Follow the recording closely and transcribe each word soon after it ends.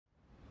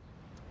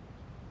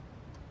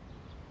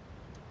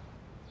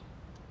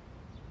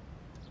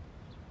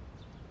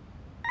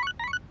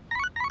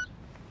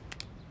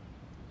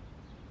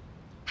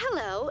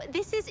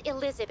this is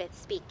Elizabeth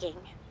speaking.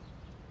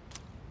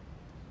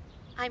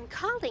 I'm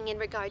calling in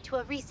regard to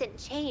a recent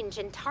change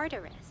in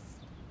Tartarus.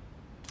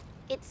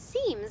 It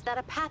seems that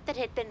a path that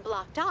had been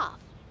blocked off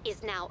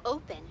is now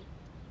open.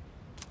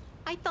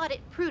 I thought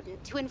it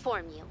prudent to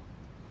inform you.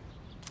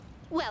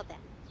 Well then,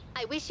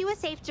 I wish you a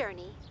safe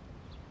journey.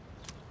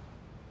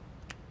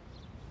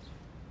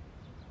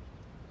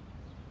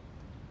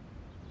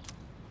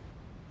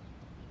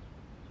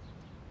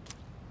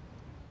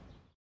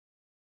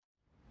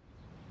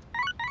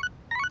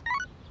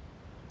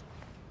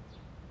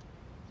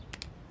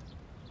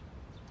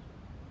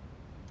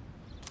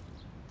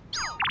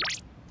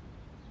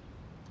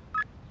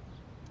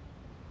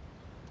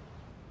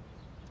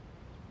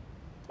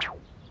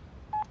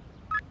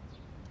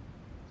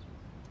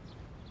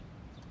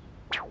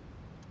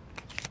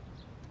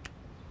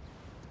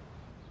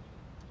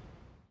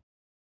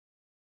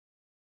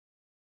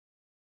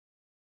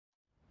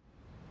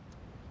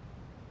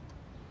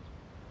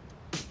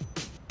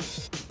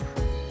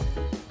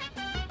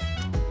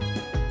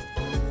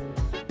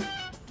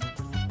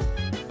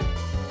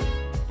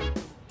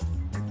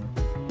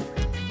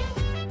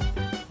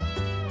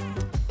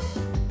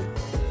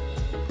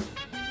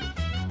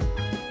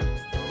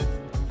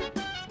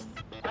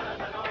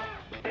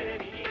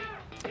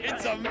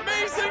 It's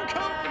amazing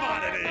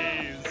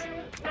commodities!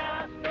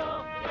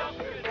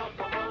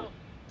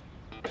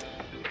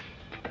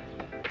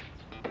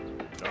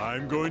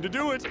 I'm going to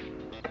do it.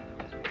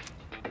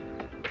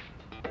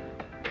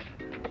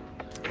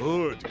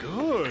 Good,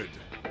 good.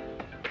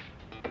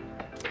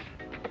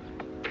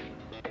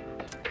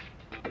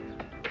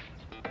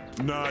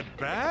 Not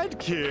bad,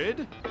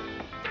 kid.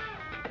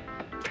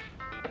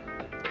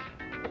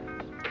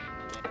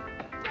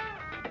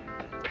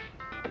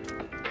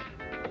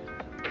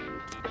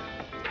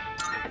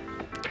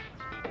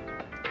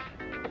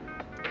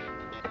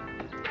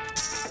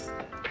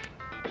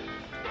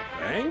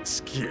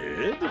 Thanks,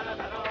 kid.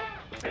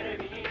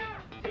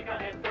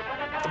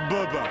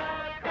 Bye-bye.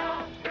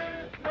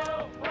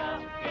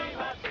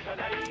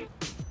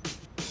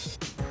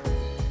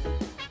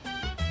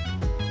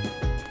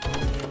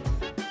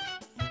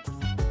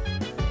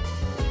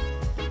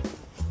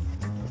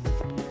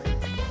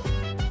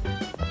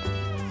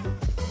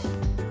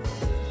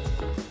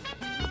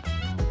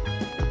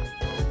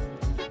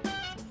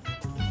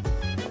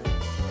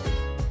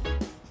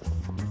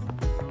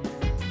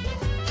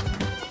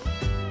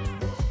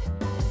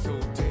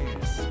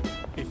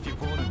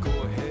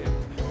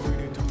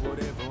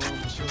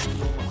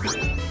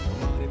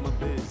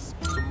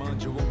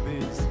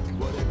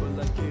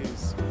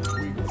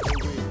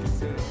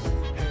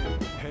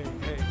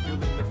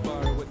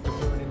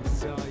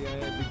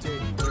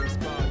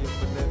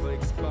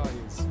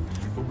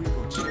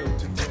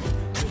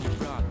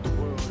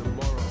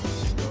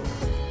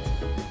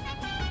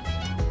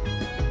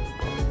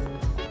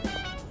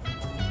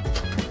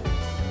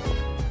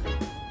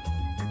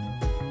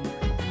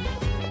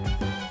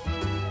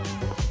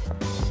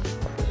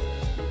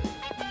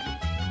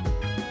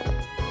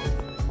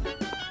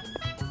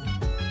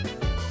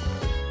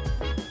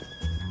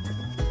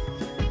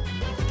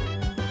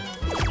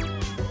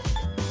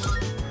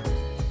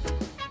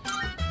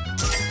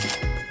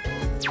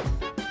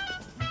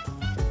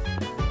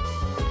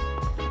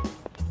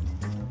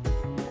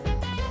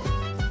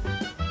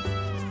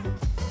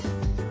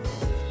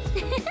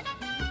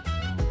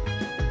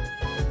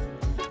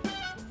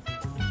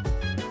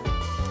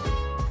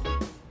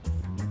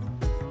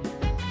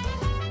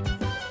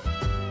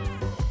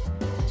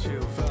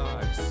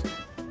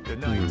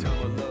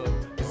 Nighttime of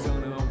love, the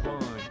sun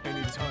unwind,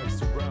 any time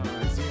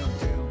surrounds. Yeah, I'm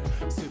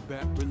down, sit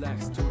back,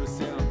 relax to the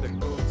sound that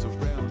goes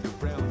around,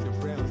 around,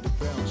 around,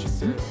 around. She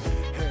said,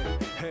 hey,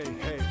 hey,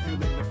 hey,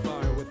 feeling the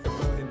fire with the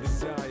burning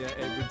desire.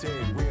 Every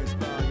day we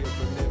inspire,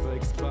 but never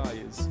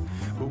expires.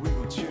 But we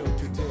will chill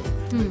today,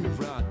 let me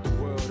rock the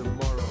world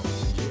tomorrow.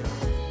 Yeah.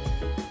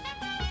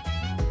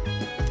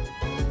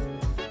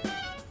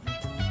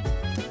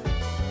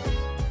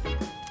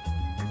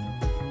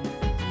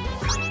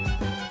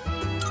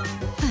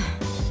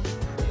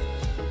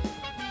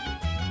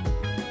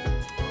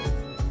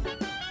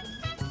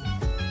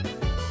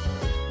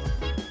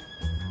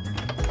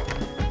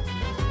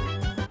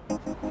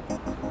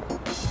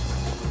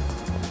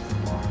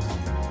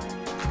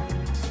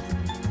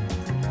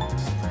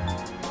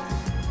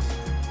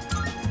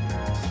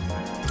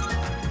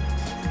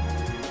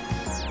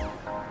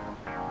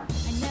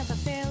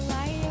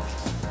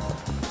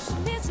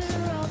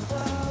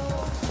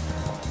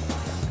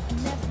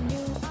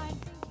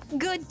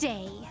 Good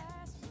day.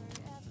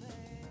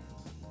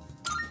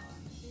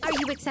 Are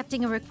you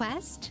accepting a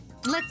request?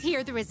 Let's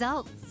hear the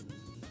results.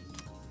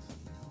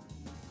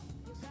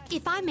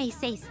 If I may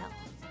say so.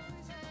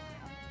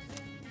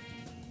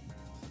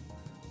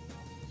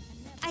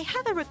 I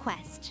have a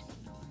request.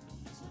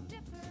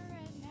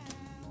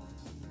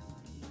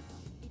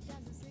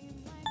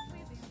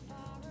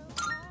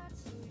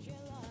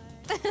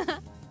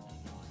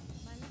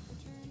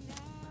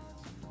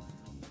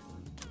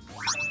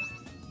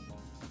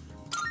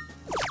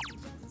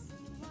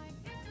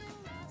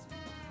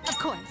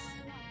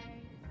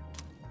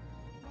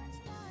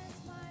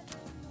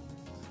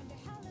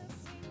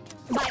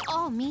 By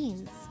all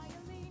means.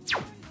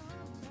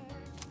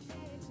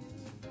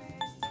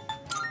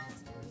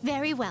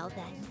 Very well,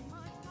 then.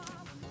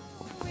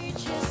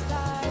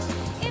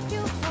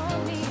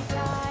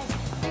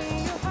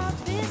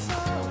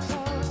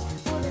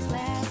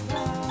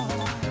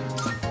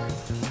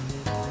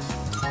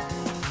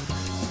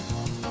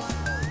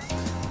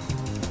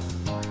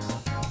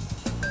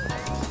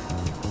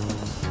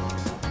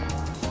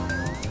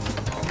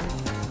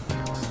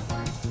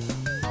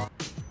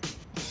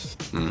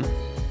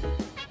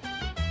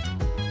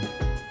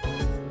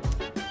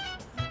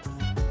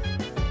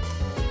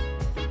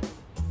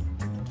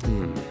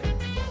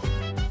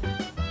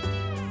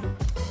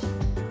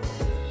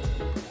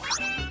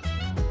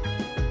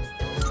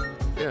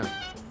 Yeah.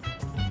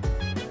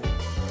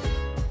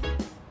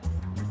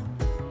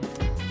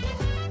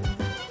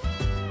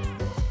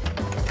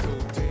 So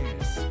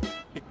dance.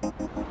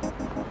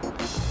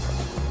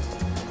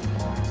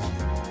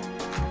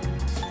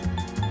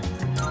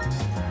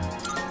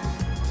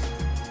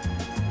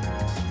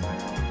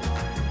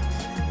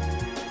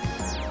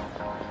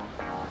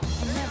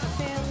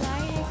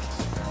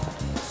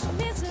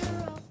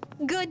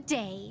 Good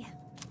day.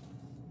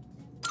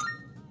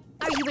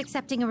 Are you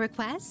accepting a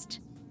request?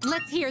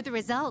 Let's hear the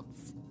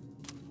results.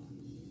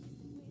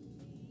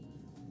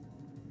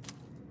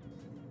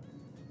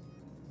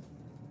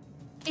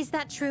 Is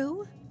that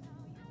true?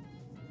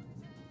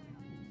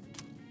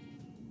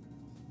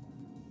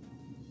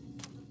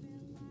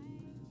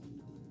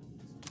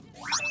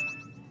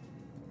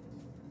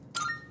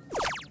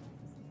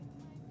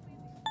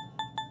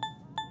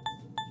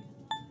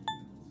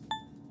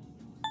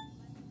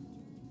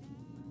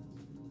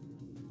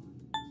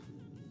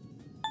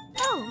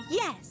 Oh,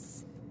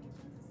 yes.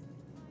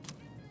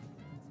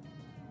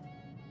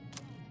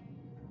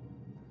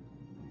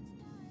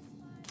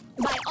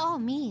 By all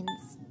means.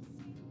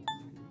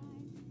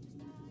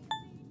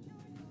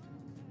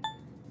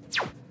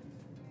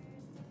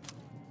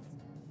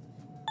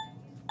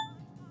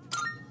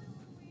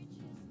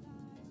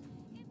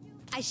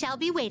 I shall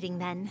be waiting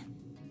then.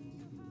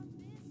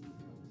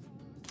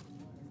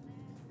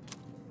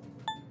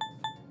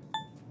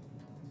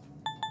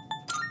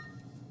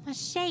 A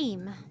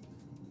shame.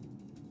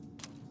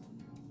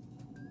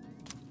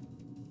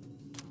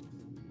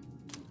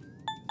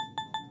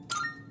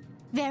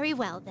 Very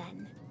well,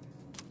 then.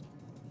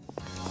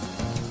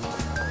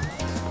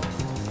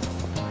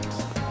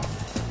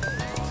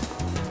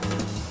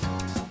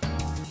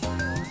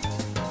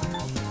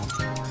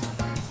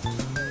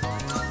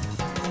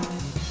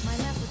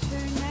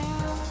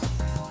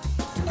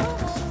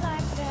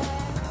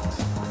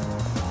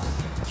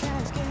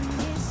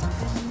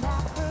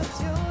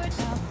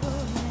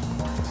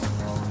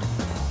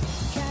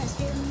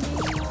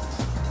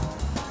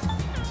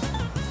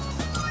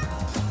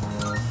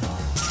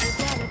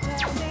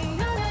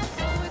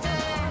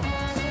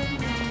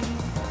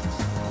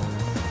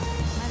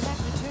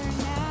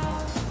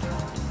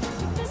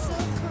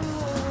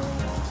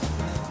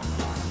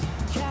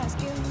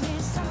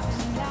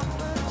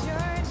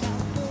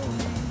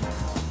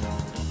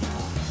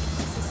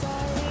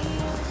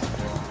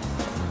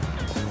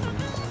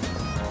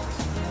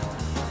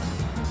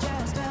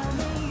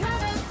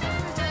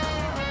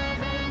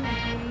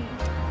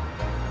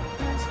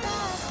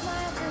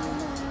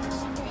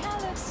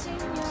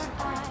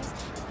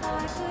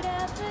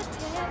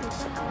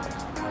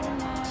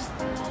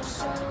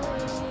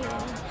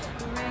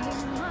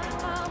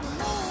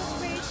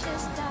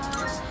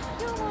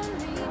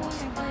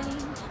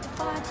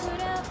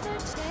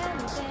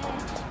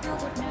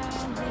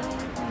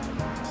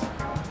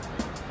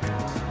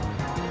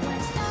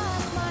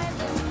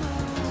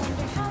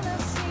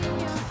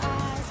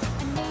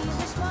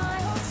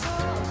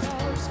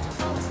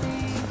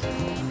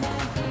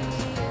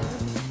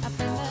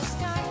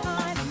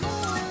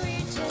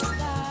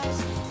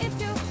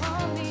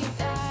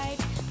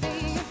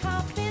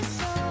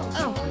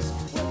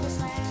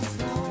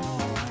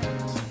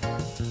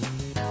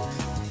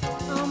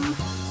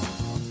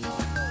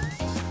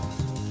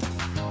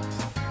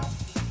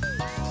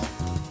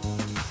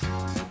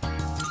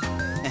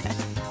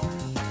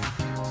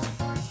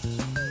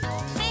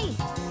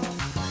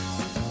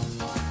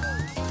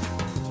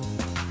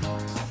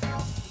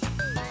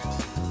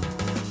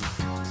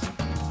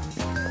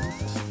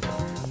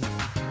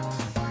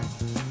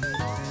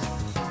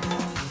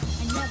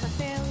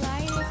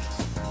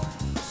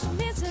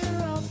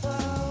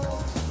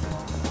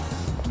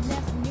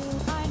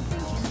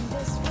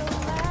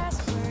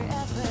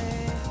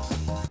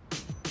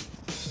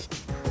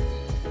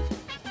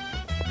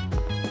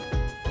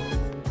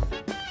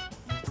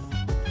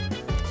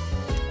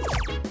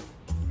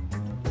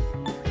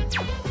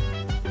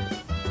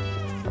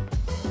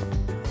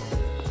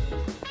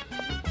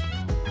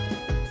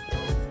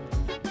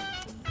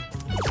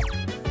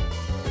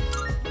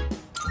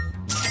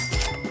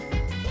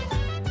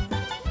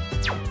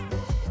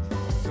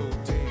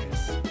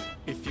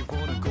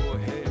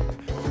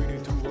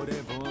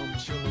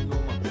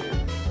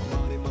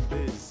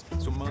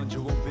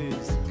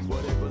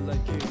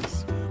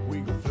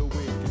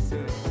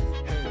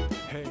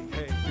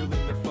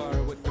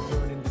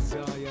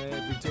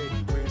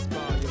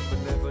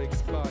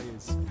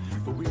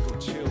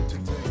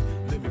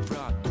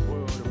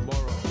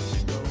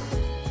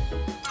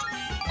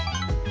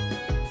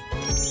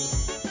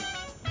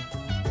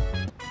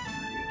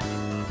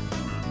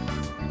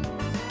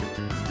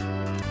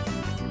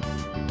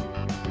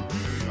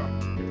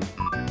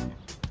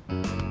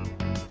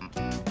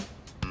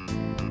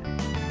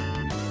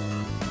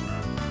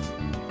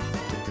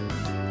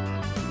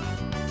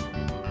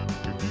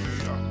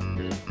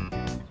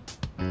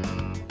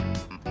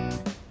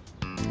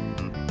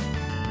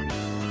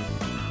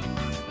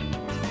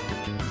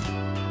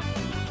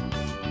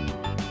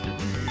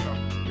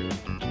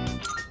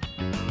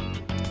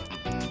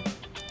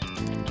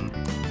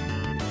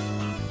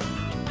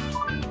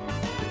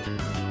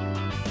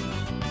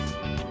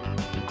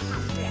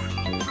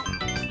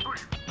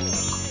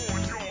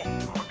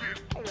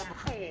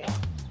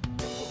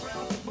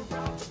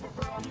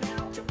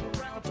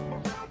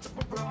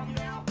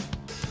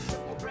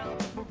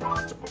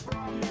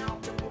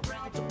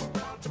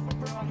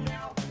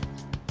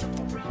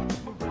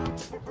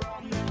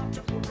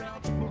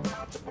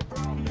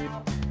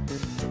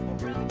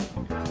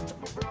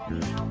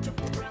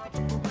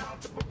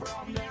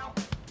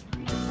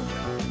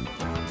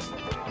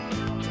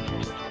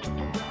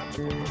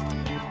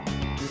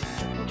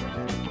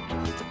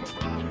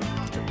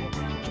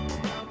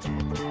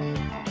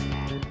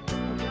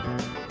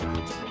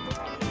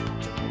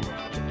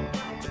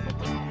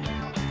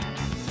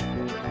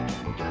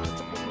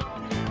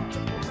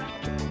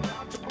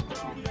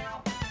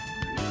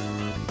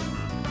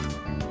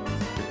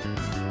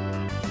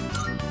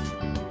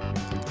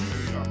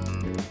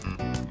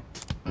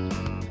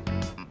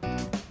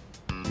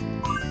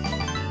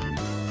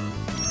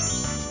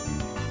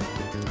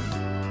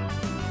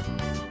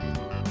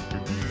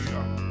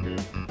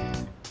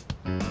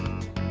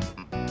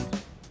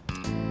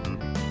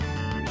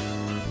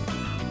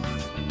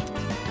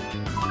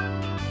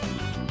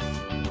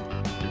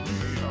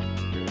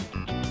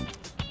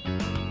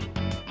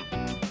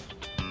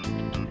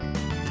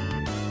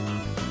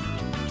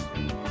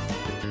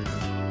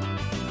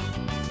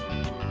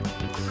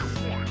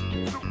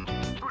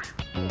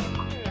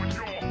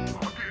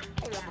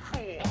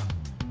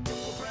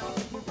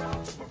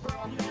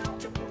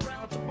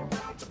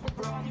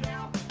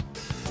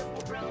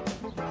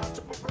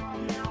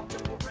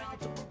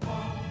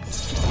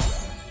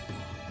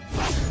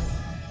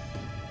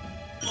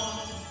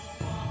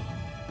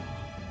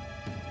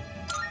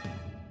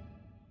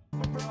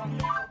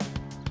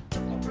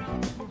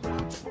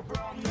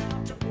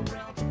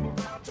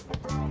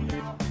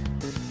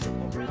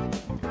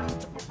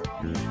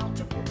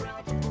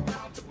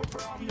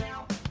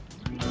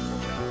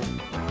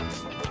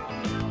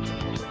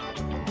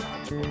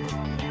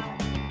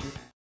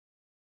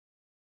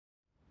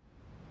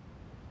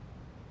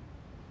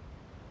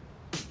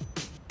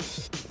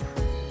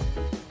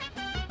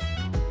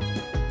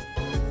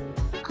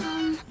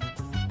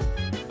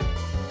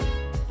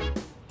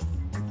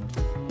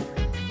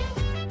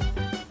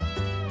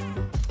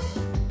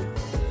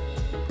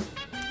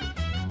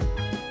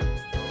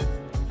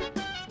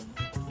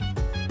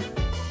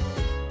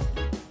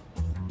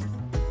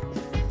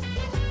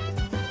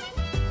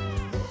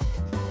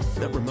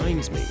 That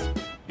reminds me.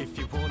 If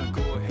you wanna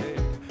go ahead,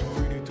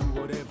 free to do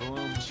whatever.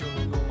 I'm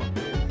chilling on my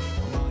bed.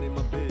 I'm out in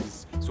my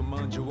biz, so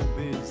mind your own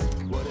biz.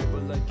 Whatever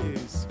like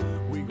is,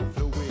 we gon'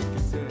 flow with the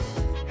set.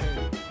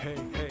 Hey, hey,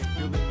 hey,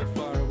 feeling the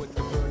fire with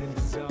the burning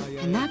desire.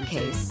 In that Every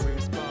day case- we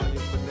inspire,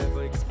 but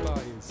never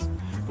expires.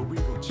 But we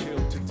gon' chill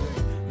today.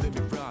 Let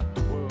me rock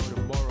the world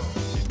tomorrow.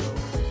 You know.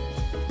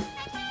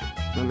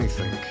 Let me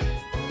think.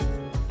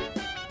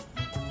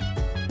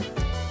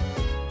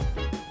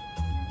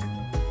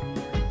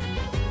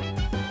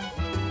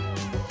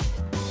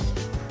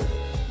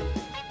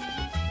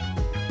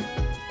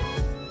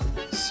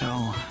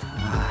 So,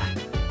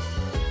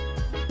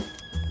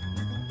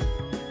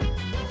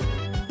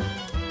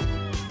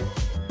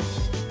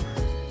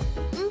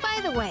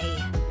 By the way,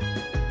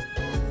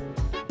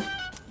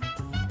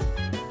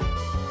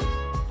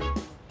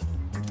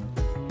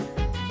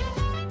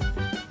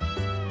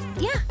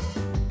 yeah.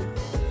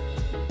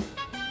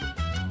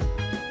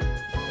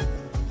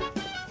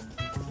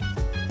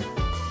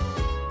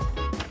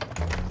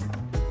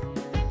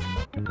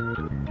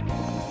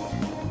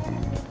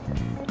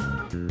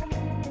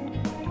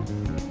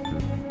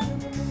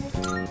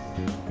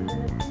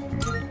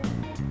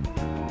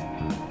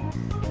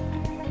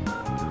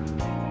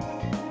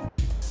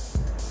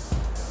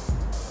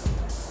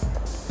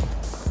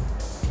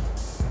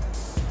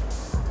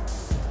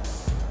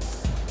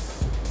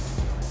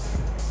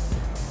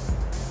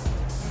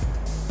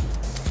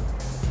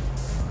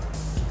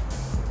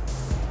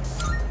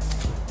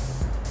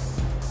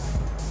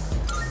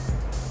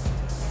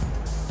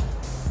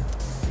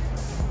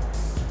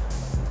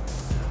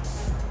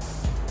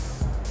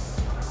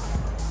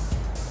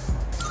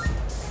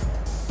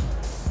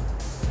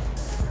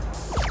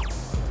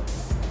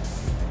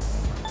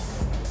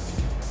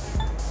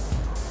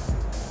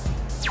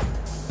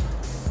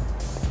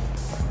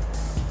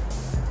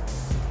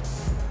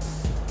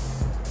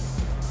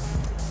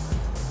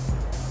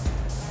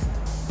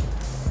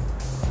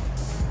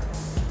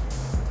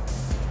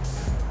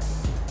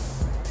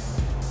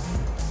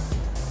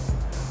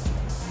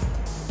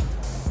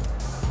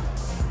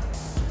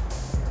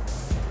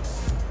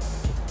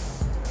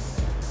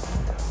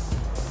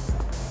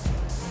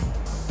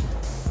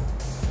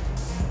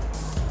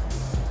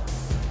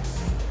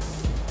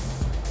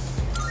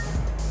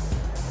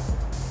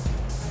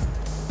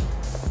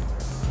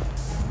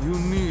 You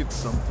need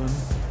something.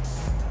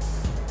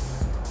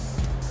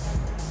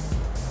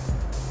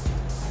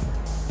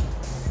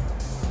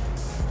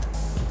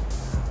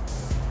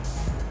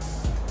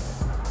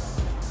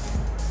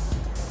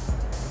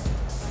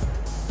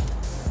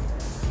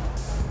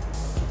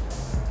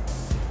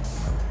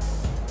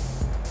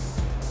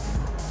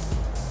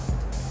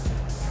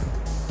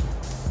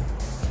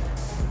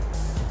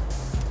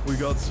 We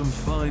got some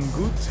fine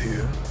goods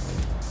here.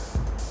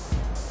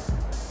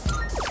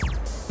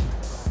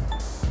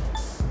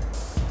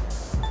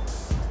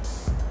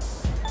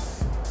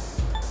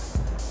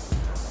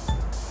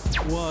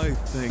 Why,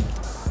 thank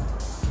you.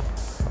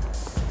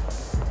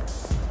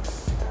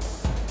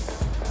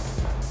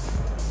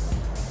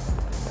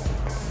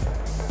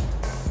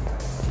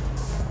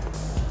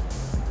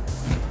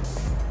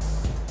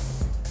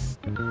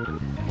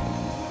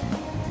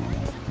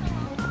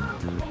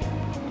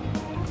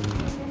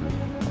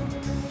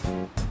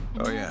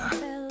 oh yeah.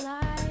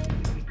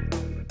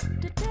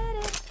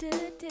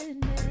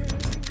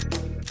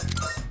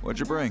 What'd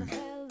you bring?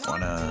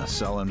 Wanna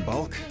sell in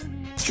bulk?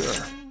 Sure,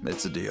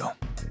 it's a deal.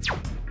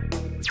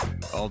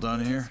 All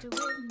done here?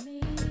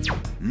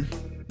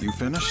 You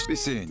finished? Be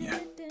seeing you.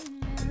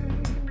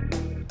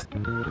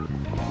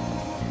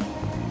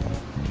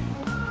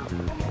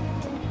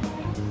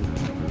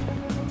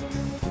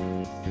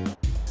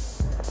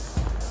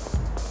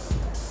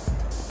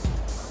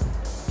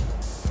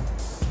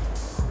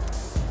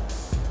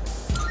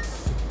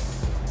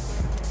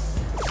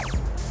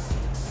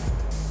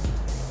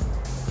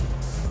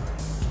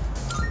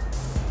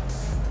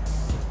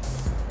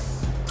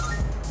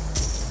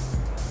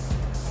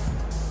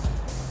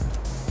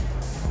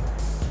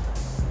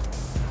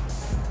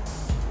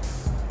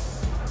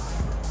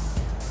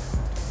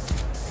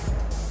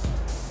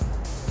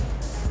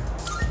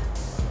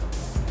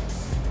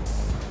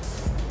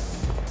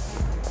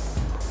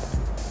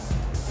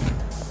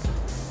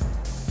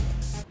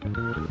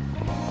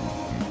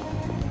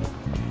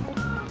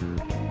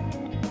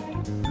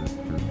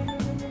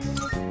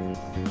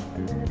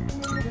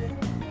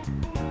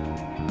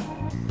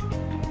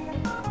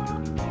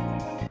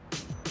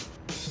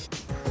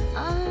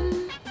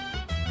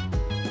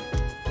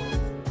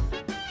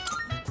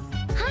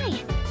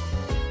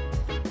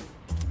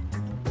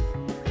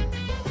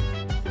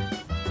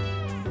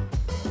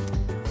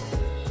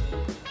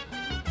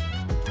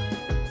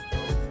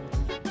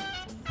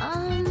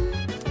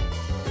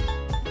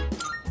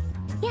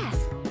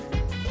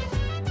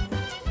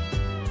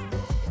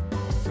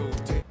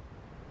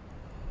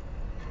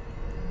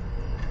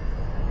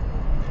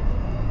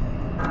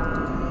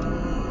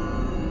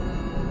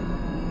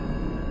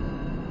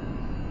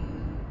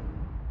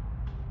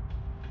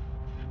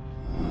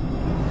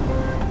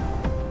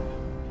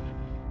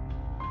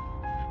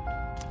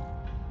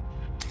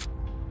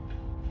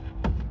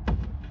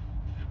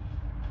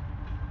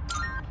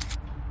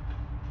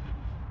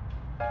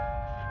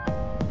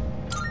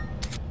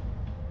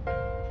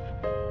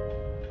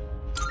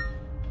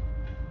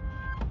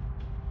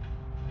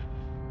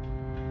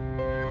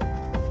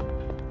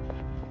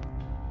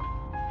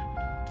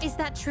 Is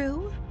that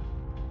true?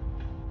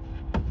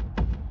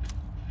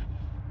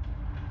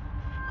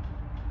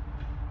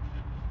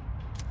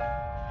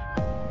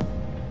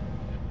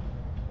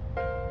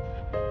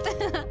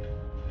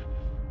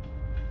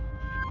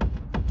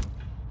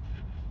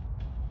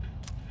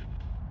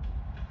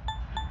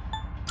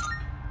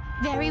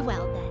 Very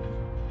well, then.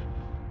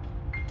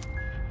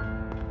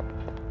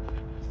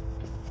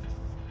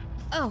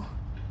 Oh.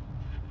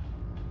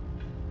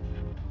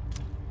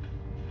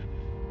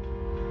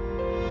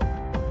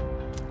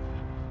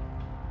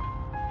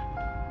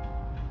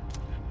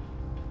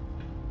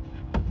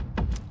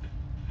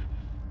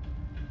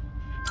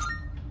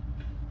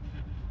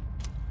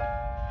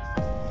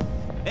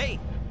 Hey!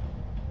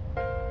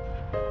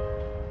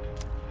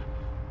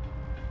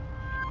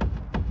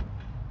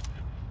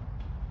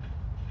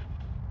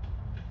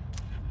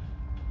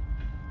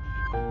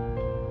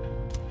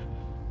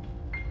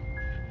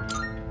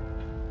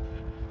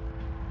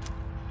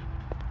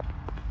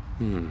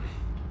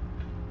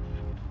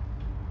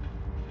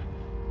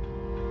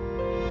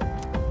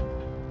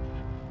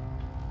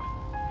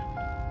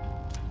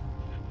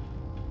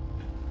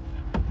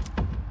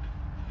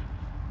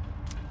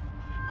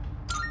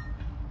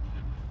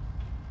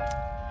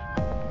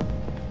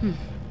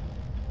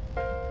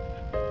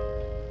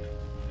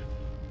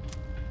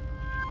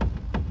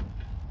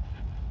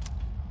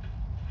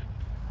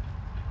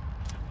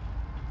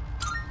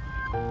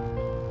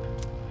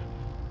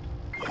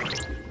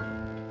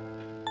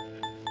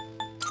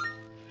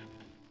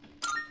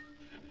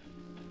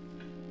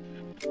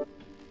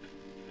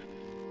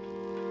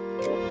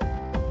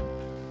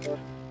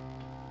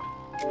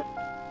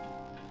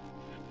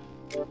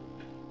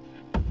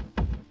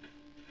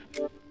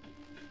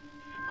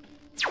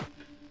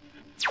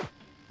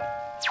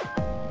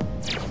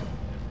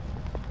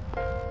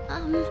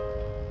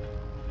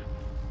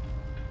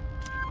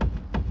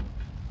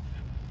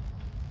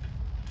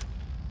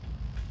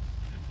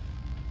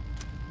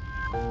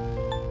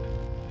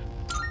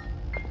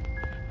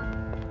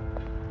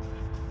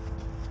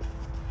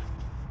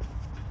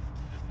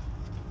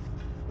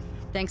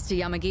 Thanks to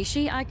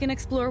Yamagishi, I can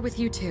explore with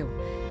you too.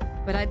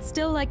 But I'd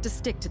still like to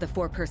stick to the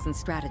four-person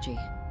strategy.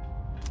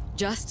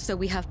 Just so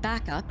we have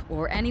backup,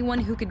 or anyone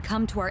who could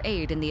come to our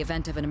aid in the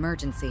event of an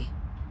emergency.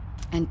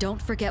 And don't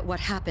forget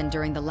what happened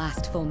during the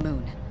last full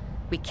moon.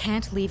 We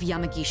can't leave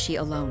Yamagishi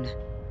alone.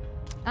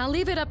 I'll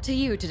leave it up to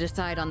you to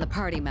decide on the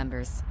party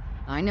members.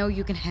 I know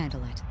you can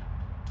handle it.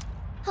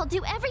 I'll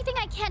do everything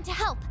I can to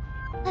help.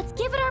 Let's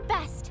give it our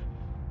best.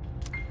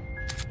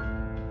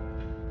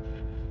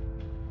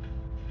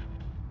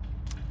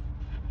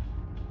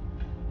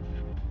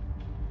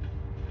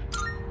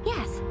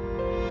 Yes.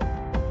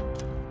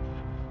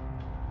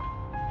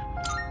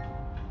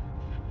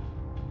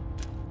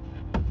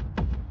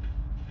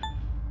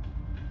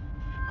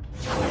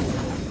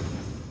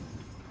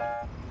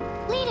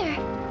 Leader.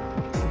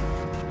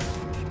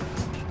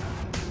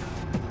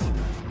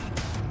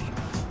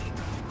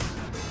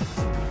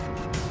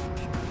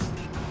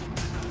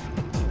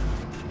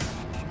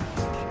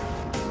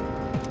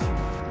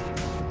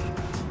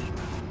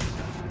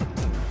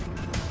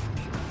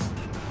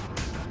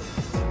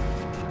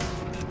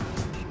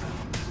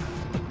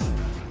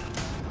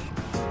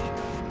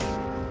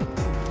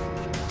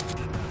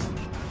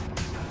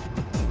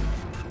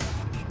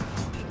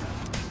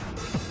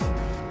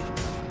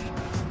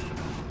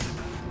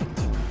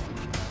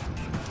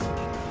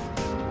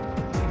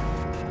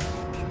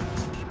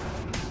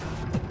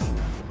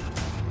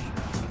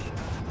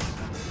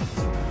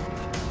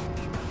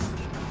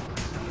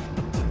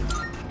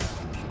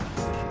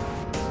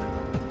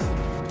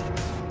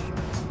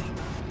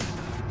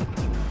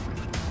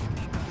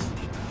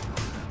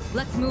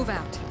 Let's move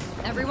out.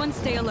 Everyone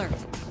stay alert.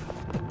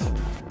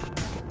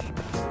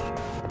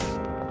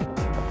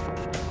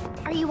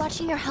 Are you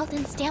watching your health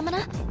and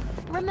stamina?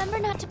 Remember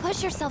not to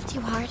push yourself too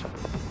hard.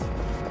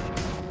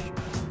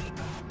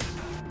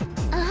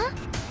 Uh-huh.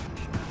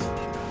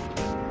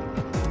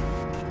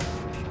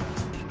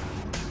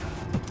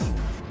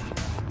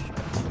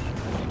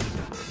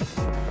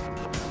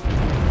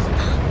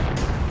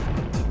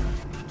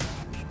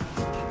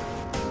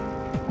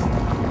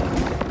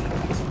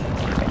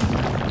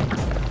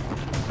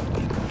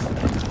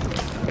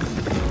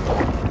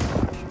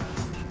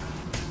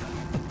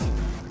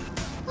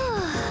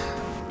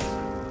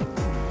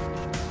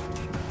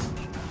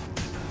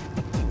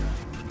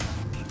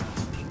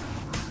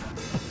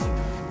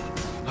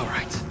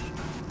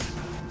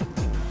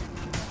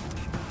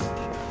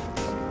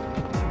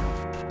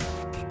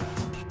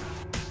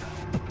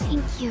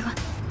 Thank you.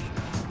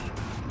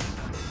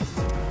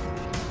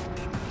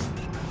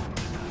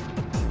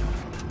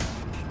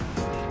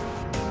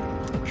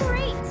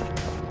 Great!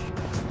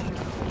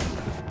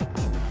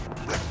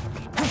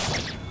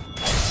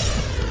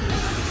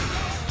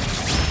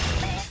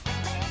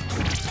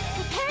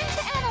 Preparing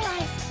to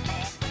analyze.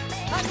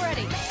 I'm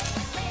ready.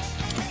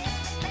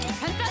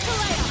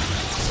 Pentaclea!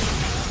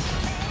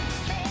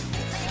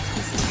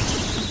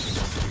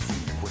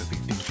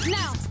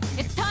 Now,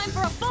 it's time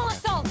for a full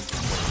assault!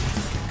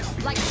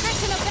 Like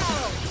fish in a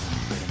barrel!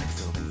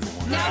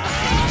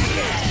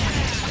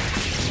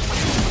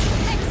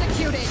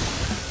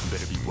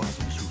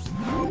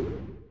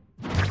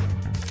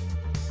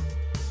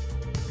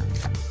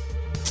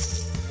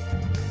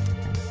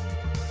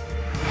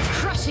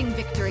 crushing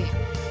victory.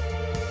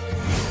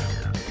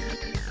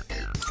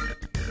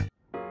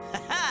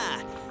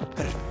 Haha!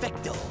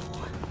 Perfecto!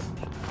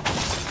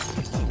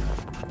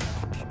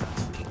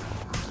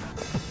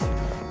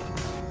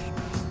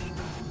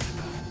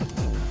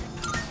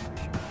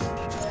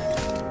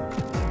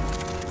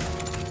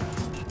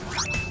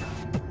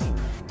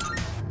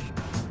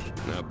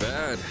 Not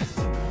bad.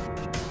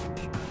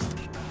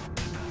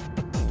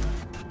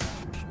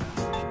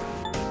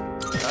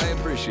 I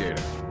appreciate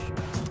it.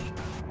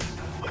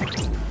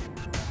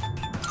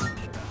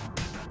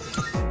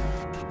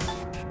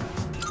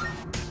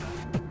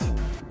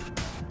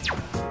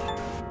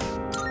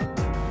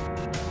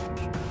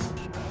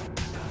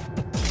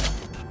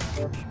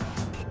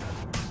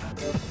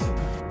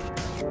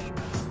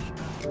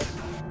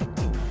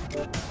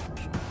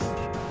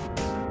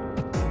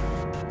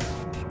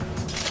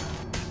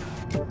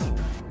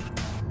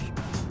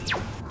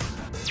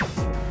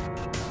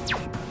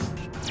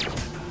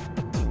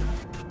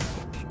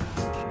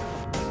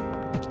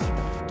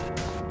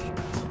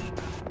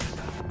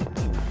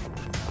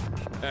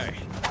 Hey,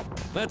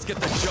 let's get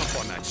the jump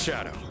on that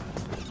shadow.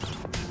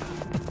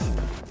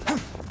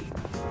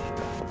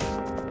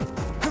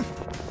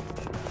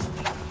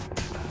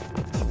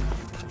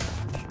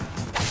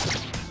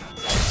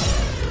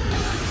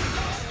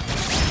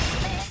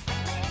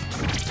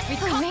 We A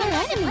caught rare them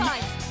by enemy!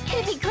 surprise.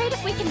 It'd be great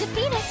if we can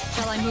defeat it!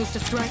 Shall I move to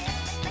strike?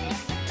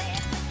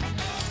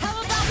 How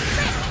about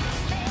this?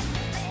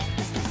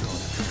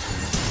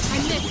 I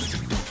missed.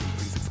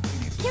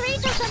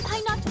 Kirito-senpai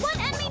knocked one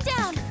enemy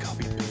down!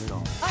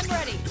 I'm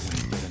ready.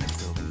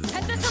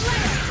 Head this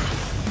later.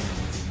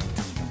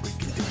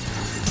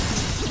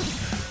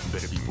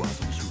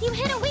 You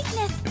hit a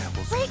weakness!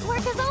 Great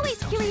work as always,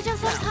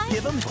 Kirito-senpai!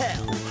 Give them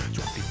hell!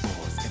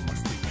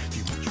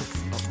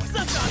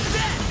 Suck on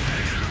that!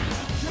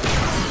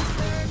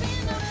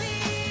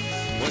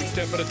 One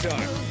step at a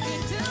time.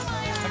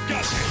 I've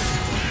got this.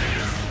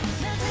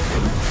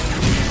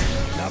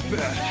 Not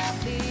bad.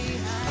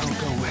 I'll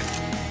go with.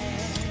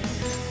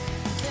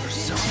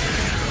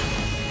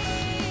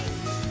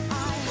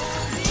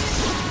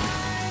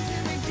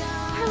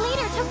 Her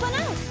leader took one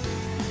out!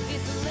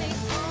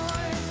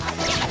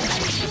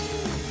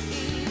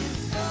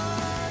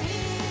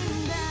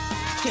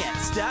 Can't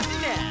stop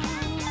now!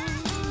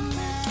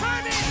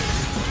 Turn it!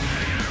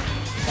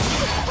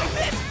 We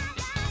missed!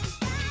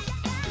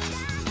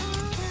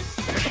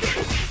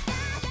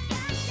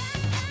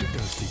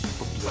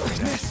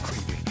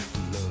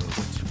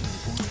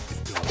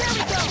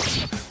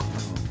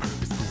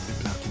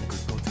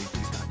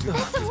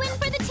 That's a win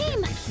for the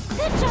team!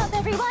 Good job,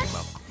 everyone!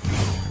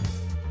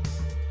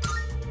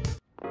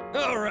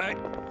 All right,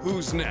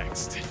 who's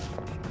next?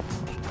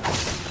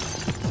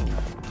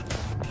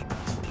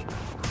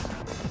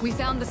 We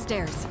found the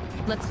stairs.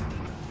 Let's...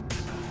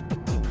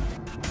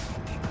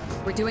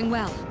 We're doing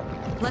well.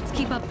 Let's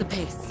keep up the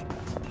pace.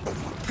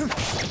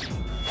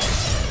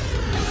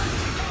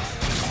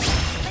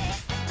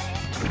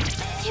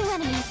 Two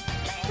enemies.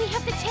 We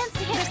have the chance to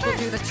hit This will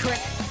first! do the trick.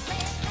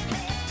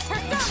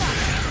 Persona!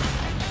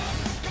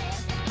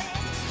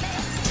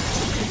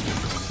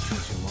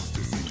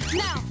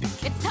 Now,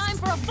 it's time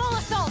for a full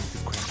assault!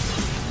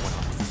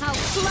 I'll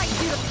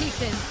slice you to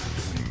pieces!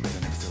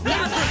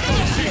 Now the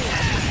finish!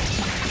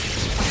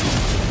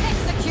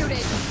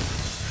 Executed!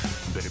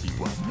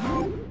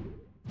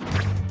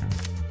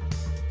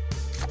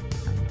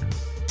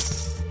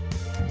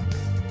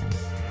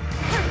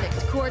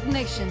 Perfect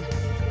coordination.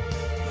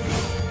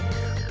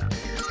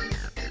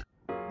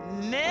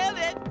 Nailed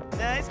it!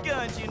 Nice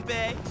going,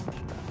 Junpei.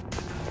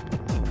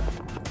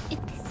 It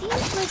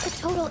seems like the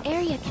total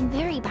area can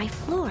vary by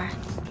floor.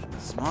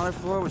 Smaller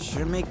floor would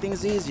sure make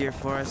things easier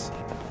for us.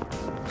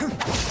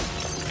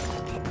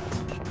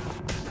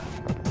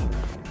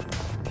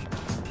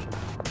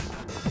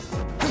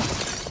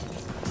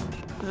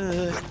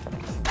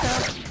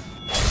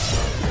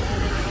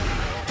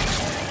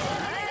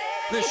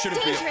 This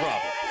shouldn't be a Dangerous.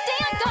 problem. Stay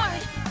on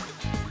guard!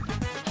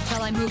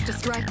 Shall I move to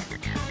strike?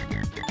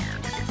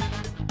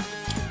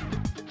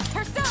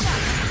 Persona!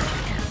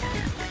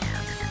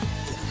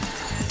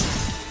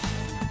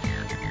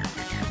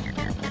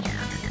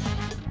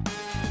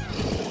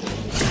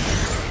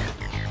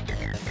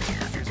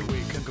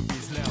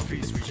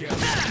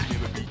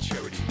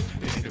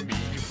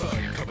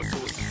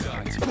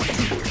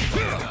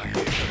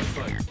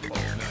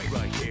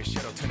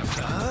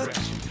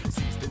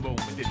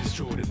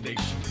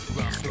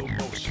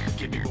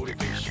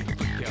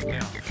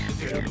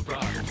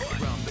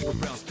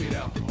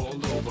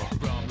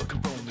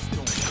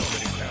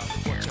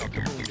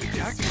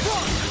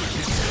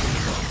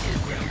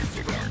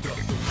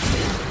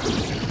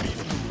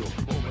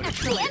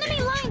 The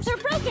enemy lines are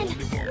broken!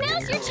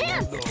 Now's your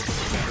chance!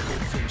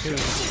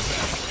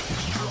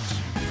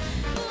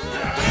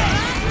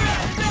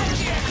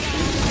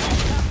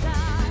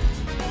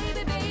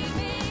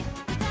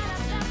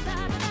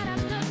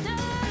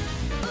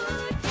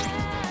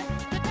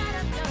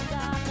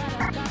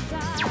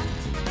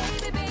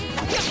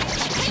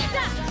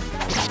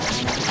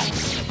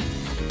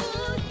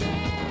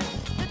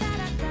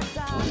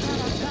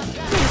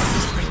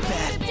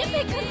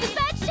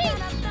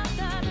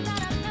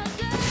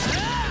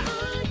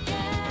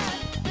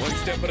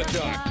 step at a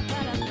time.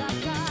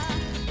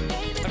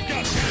 I've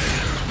got you.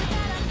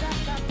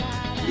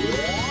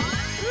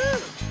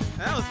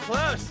 That was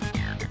close.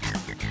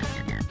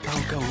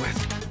 I'll go with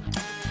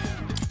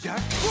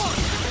Jack.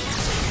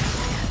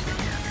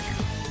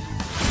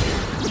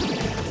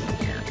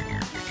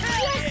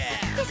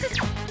 Yes! This is...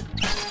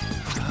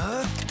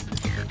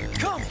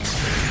 Come!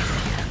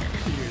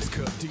 Fears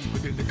cut deep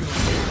within the gun.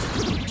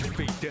 Put your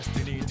fate,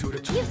 destiny into the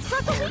tomb. You've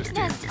struck a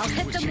weakness! I'll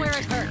hit them where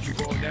it hurts.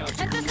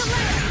 And this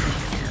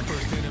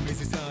First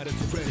enemies inside us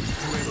already.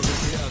 Whoever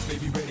ready else may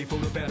be ready for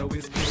the battle.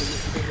 It's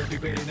fearless. You better be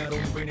ready, not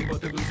only winning,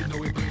 but the losing.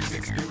 No, it brings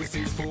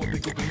experiences for a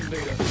bigger win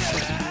later.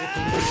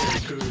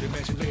 Good,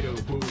 imagine later.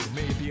 Whoa,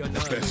 maybe I'm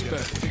not best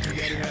bet.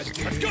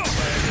 Let's go!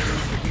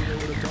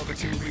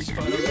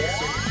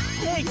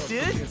 Thanks,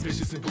 dude.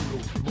 Vicious and brutal.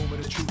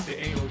 Moment of truth, there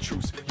ain't no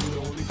truce. You're the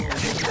only one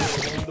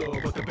who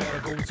love, but the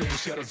battle goes on.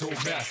 Shadows of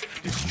mass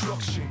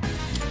destruction.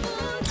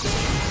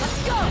 Let's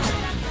go!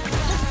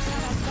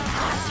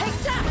 Take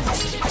that!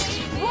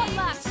 One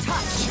last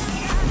touch!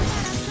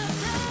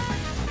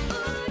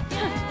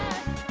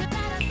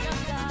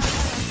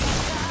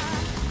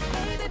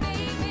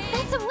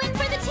 That's a win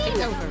for the team!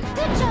 It's over.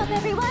 Good job,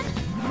 everyone!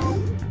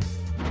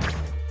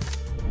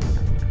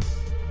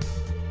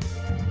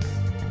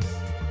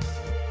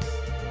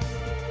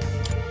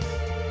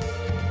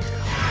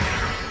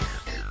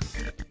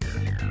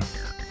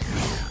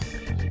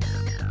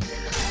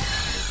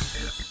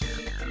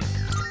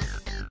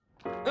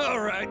 All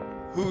right,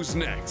 who's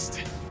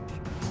next?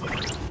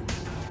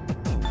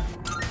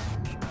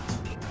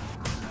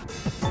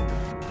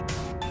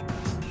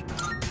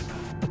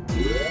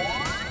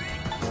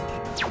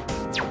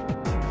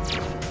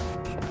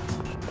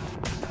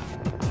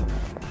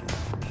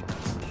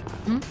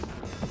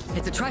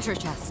 It's a treasure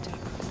chest.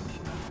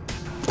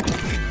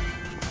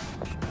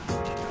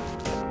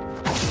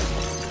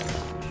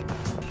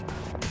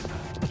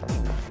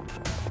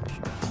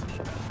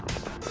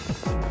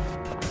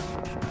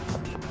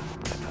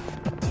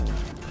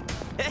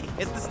 Hey,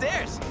 it's the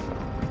stairs.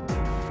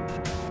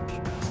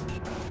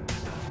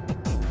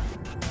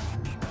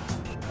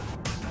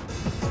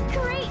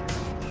 Great!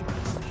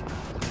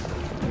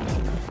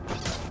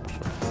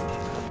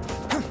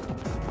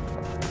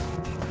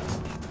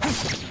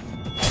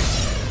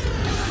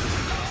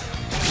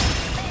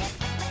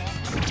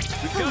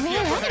 A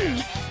rare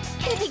enemy!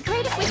 It'd be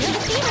great if we could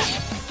defeat it!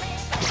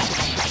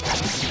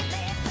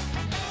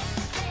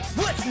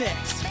 What's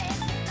next?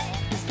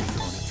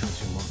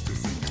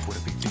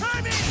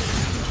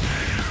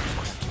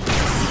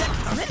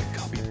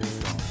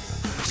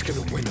 Who's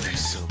gonna win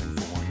this?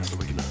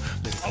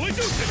 I'll do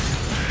this!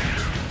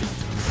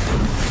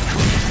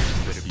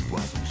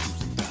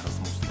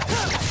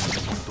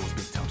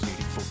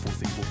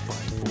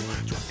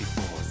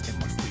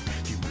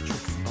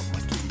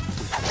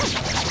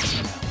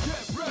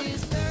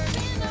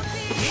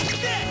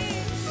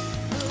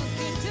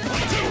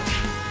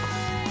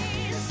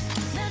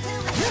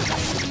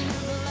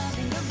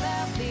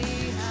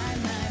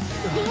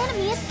 The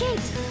enemy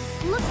escaped!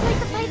 Looks like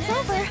the fight's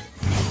over!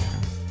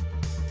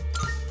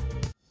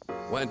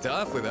 Went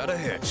off without a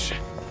hitch.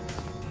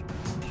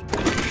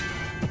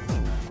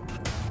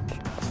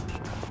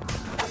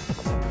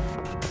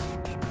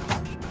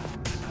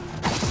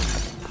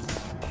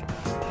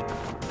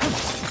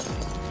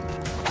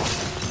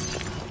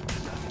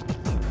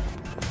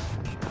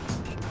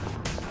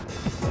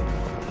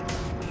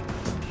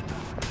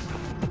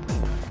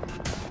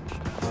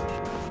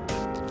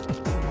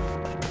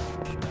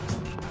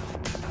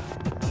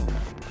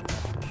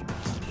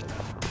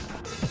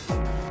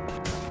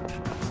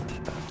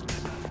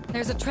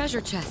 There's a treasure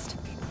chest.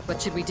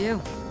 What should we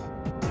do?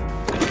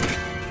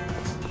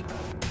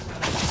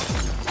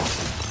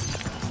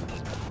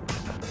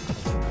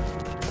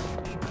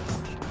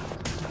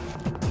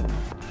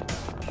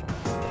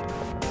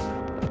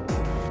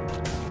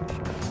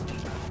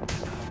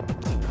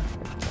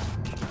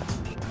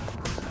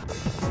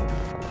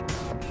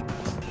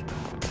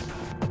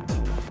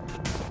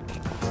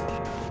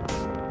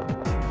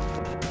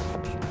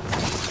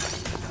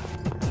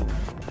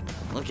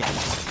 Look at him.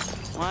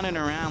 Wandering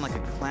around like a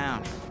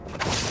clown.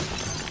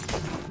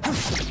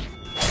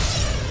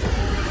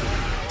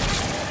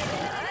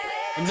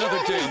 Another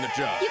day on the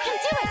job. You can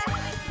do it!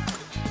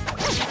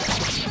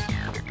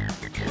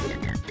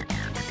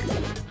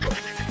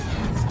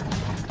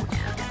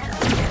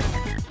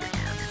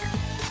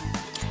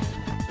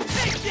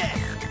 Take this!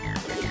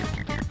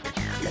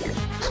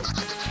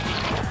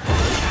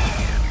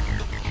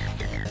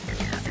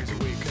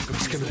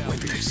 Who's gonna win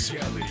this?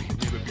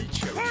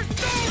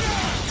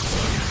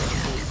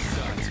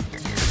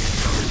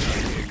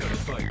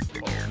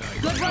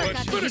 Good work,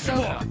 Akihiso.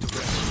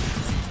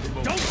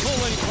 Don't pull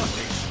any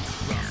punches!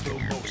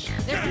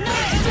 There's no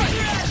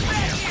escape!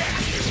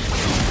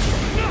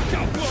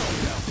 Knockout blow!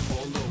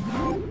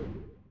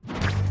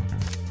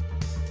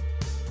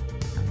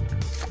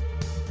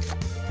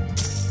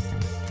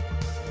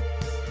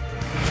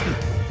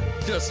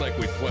 Just like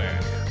we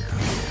planned.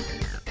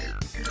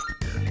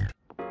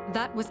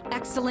 That was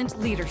excellent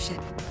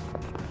leadership.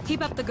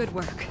 Keep up the good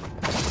work.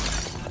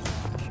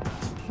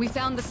 We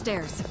found the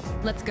stairs.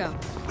 Let's go.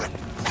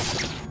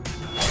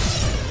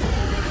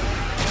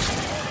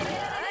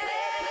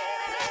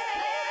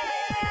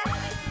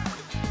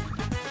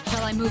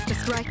 Shall I move to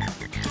strike?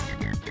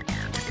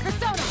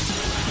 Persona!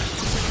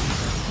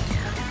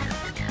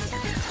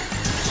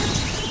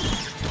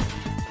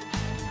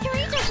 Your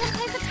Angel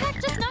Senpai's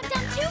attack just knocked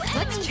down 2 enemies!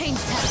 Let's change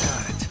tack.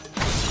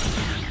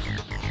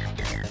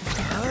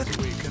 Got it. The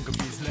way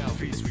Kangamis now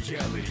face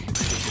reality.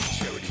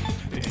 Charity.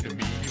 The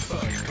enemy you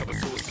fight. Cover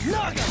sources.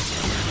 Naga!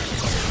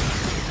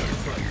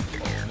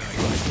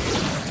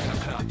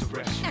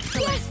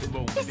 Yes!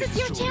 This is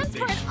your chance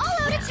for an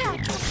all-out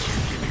attack!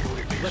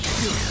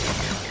 Let's do it.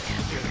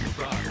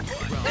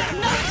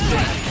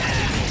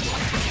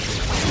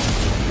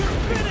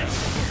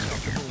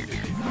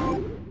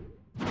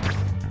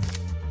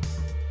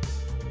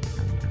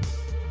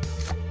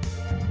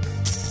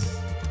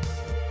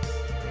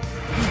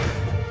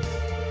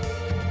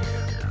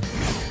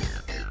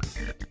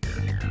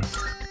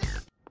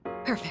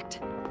 Perfect.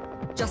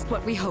 Just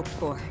what we hoped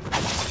for.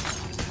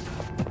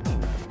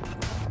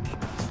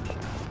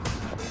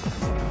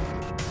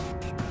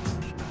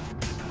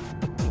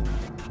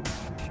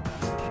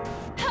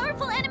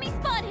 Powerful enemy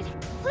spotted!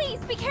 Please,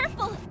 be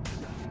careful!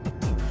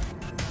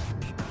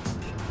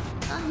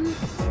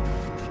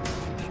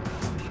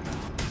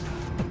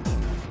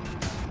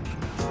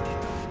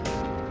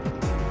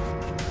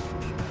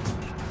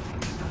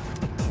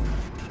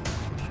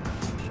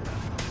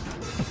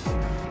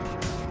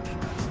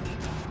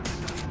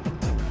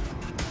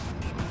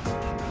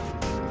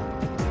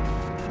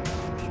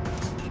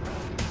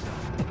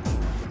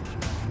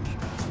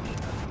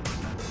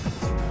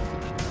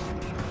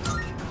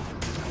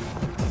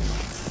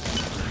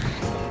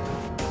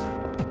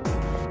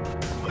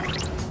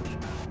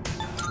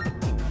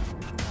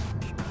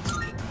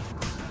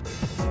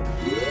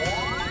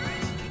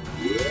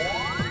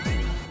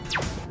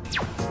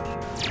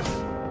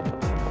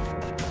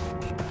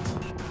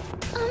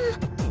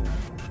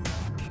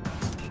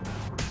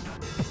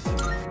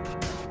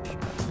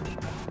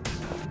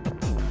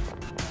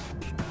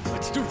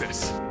 Let's do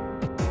this.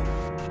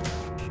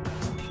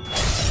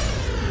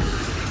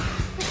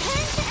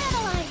 Preparing to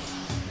analyze!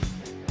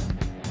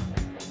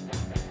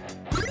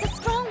 It's a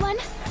strong one.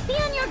 Be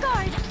on your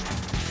guard!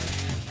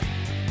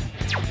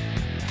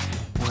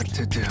 What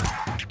to do?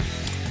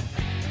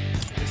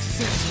 This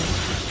is it.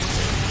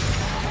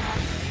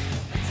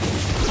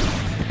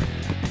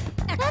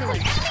 That's an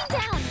enemy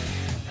down!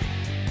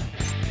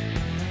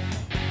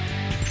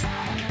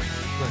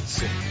 Let's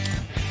see.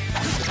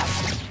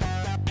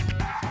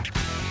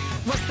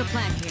 What's the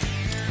plan here?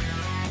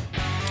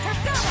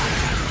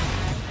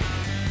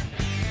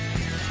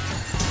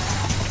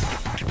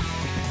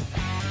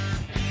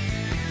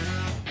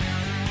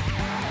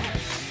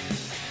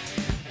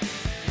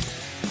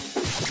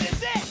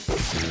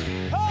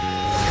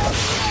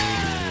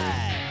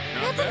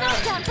 That's a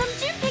knockdown from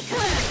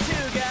Junpei-kun!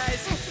 Two guys.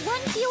 That's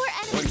one fewer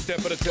enemy. One step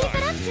at a Keep it up,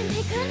 time.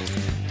 Junpei-kun!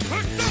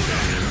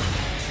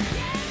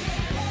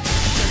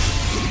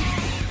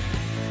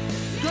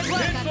 Good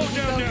work, Can't slow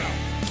down Akihiko. now.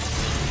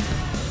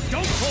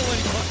 Don't pull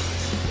any punches.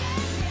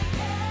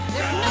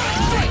 There's no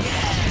break!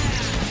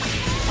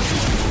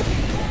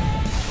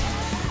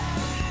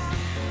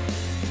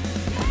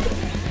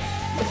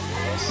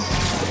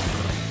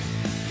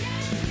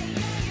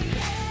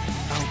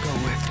 I'll go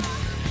with.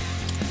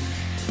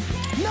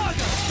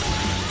 Naga!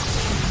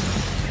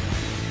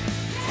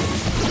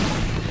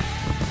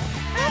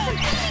 That's an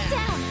enemy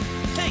down!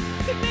 Hey,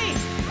 pick me!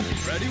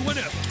 Ready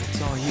whenever.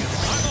 It's all you.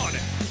 I'm on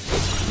it.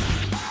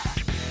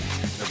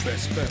 The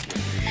best bet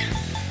will be.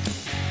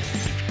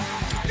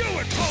 Do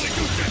it,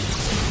 Polygoose!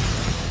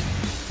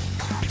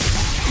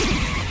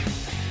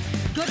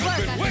 Good work,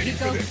 I've been waiting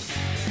for Akihiko. this.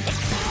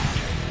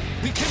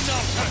 We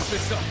cannot pass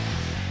this up.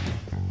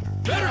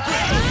 Better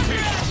get those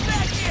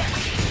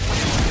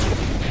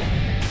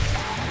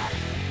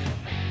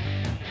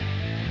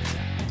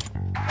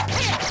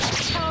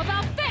How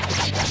about this?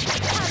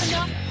 Have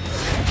enough?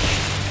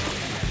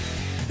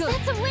 Good.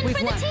 That's a win We've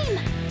for won. the team!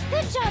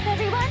 Good job,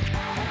 everyone!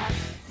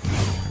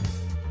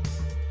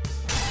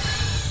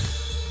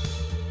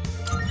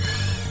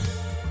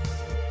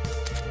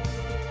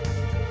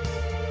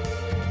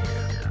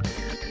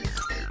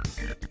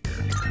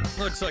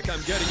 Looks like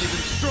I'm getting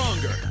even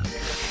stronger.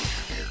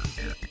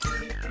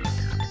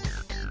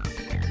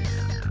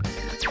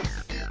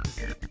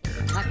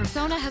 My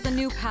persona has a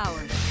new power.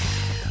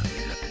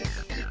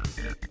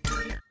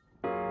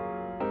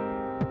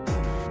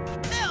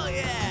 Hell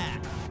yeah!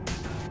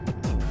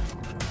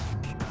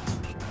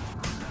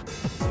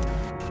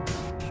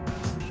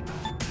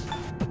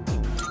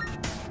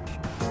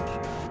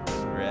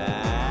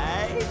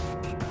 Right?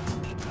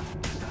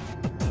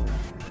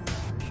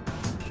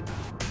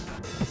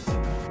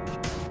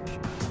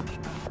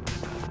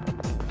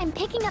 I'm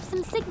picking up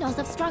some signals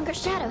of stronger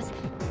shadows.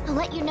 I'll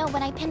let you know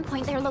when I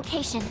pinpoint their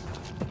location.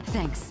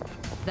 Thanks.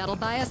 That'll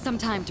buy us some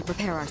time to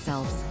prepare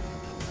ourselves.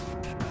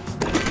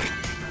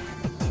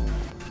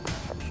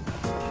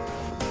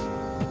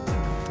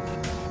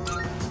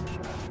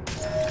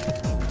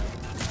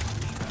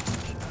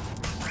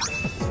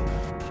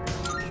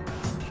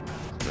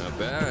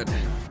 bad.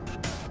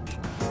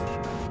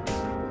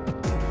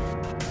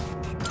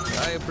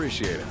 I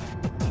appreciate it.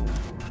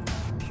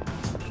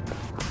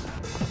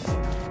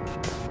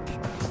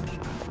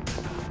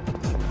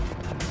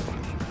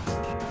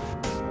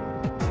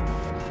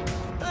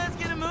 Let's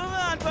get a move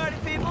on, party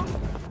people.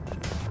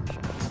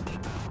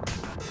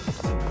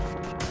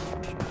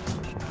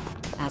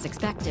 As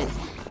expected,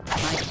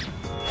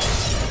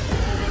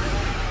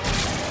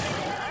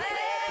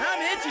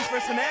 I'm itching for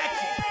some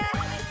action.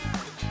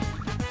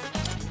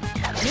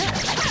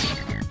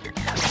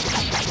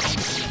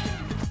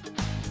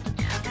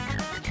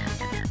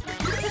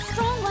 It's a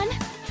strong one.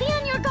 Be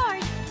on your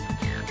guard.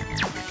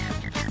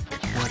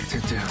 What to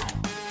do?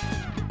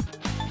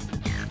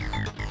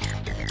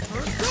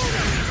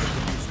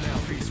 Now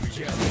face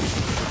reality.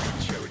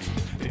 Charity,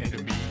 the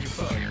enemy you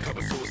fight.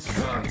 Cover soul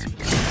society.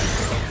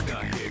 Always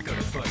not here,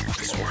 gonna fight.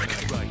 This work.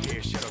 Right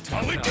here, shadow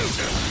time. How we do this?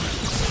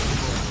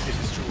 It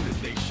is true the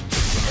nation.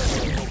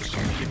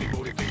 Emotion, give me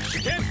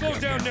motivation. Can't slow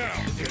down now!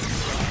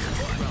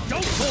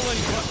 Don't pull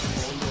any buttons!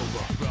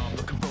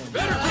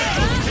 Better grip!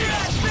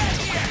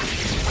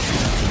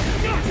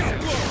 Knockout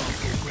blow!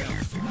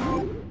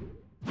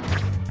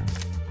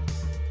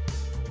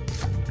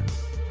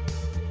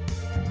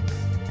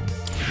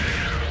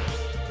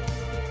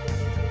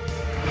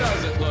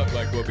 Doesn't look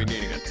like we'll be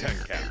needing a 10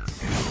 count.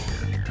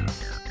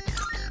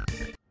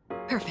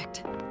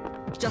 perfect.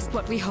 Just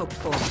what we hoped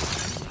for.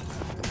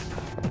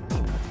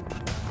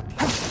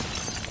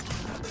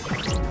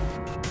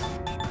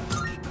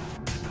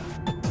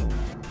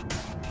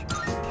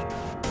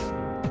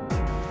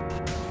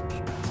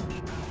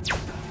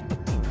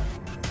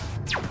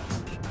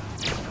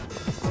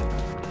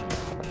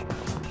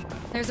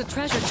 There's a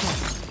treasure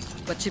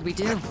chest. What should we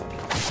do? 3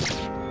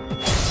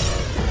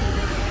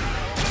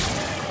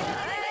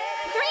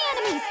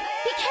 enemies!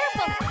 Be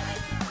careful!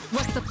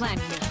 What's the plan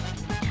here?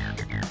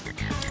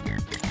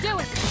 Do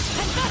it!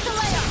 Confess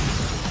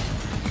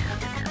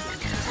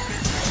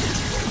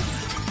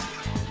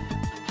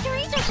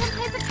Eureka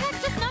Senpai's attack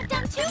just knocked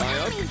down 2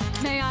 enemies!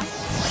 May I?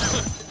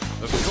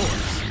 Of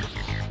course.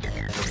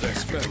 The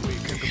best bet we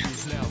can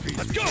use now.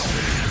 Let's go!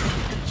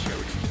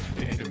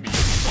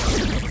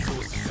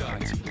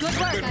 Good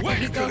work,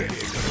 Akihiko.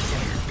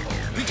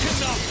 We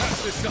cannot pass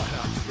this up.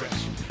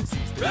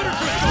 Better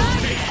grip those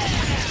feet!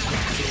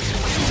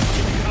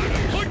 Time to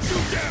put you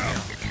down!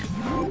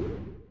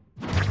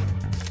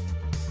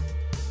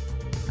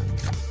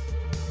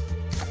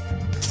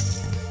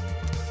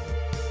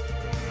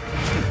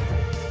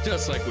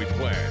 Just like we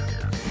planned.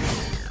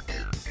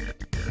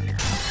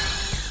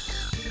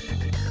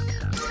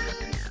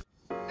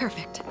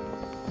 Perfect.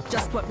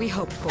 Just what we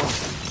hoped for.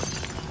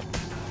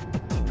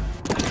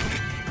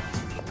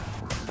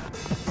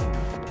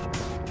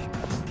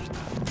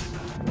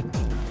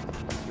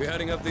 We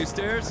heading up these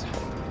stairs?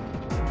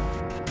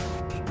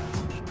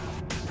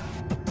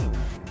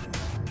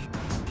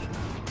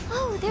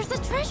 Oh, there's a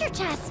treasure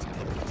chest!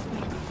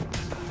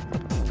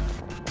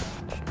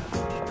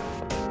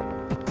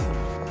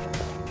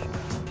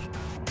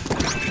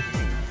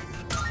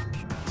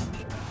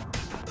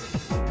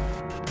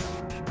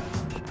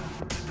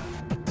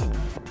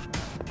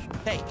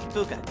 Hey,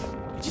 Fuka,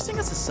 could you sing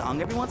us a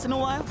song every once in a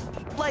while?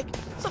 Like,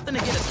 something to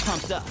get us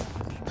pumped up.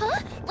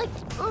 Huh? Like,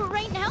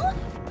 right now?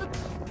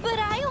 But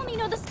I only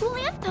know the school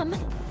anthem.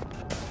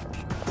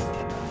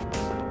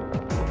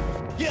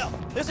 Yo,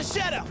 there's a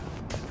shadow!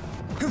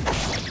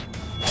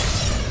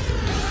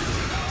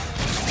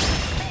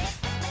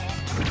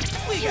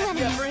 We got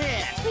the upper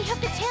hand! We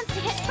have the chance to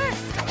hit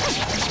first!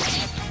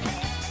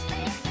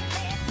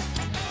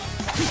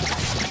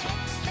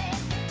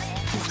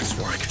 This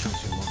work.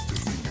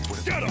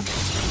 Get him!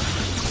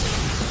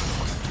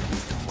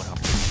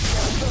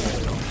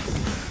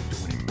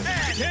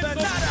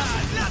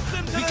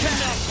 And we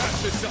cannot pass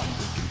this up!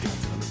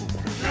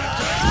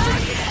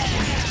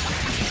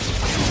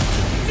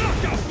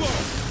 Knockout blow!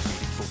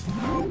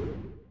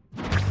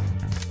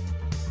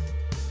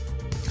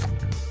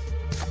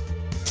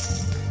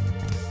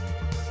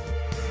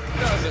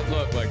 Doesn't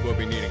look like we'll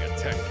be needing a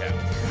 10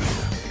 count.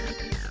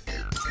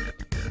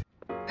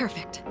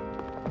 Perfect.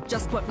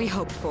 Just what we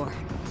hoped for.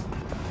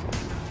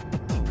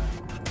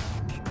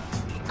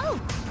 Oh!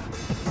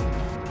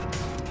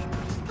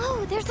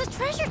 Oh, there's a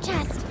treasure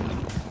chest!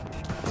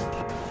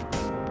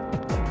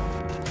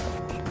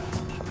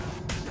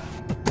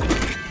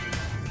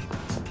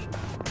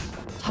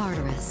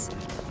 Tartarus,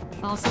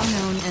 also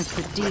known as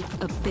the Deep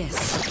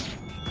Abyss.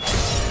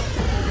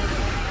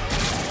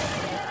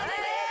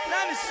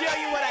 Time to show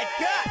you what I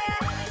got!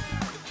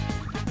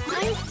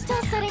 I'm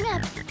still setting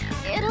up.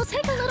 It'll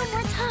take a little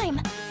more time.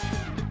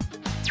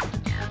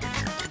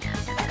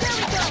 There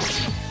we go!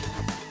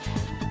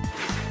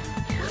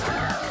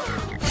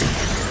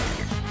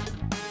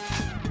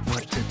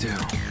 What to do?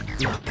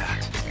 Not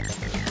that.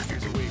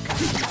 Here's a way to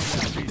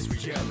face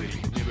reality.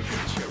 Never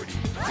been charity.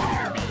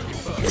 Enemy you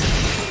fight.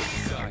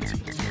 Society.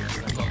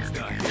 Always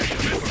not here.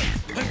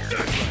 Right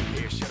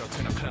here, shadow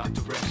 10 o'clock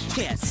direction.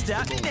 Can't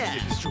stop me now!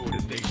 Destroy the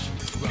nation.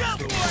 Go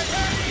for it,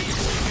 Harry!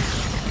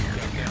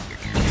 Now.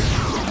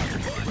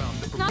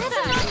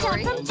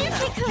 worry. from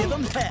Jukiku! Give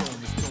them hell!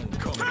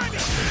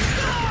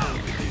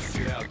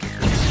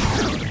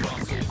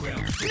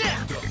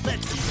 Now,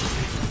 let's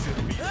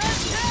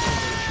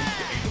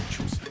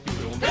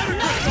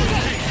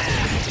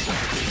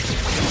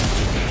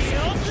the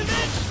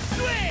ultimate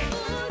swing!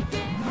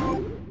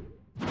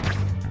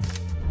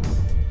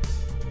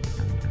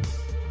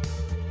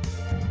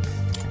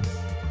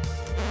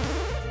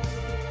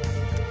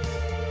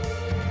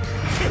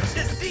 Did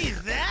you see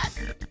that?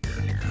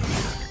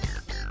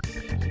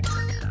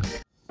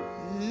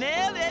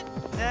 Nailed it!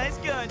 Nice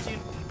going, Jun.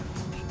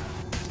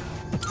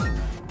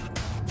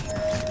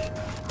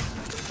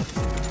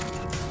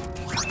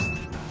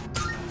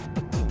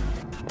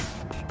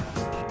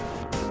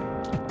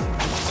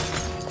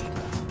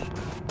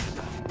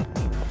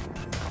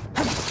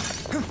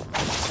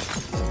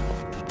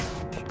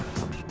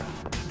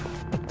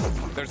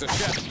 There's a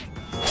chef.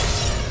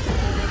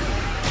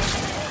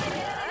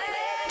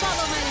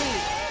 Follow my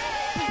lead.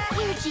 My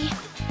energy.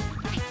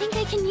 I think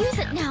I can use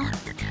it now.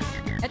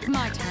 It's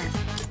my turn.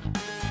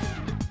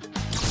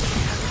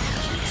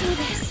 Do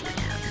this.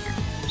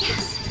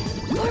 Yes,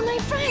 for my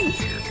friends.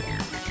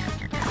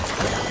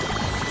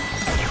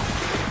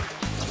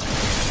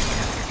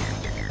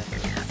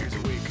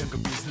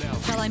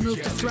 Shall I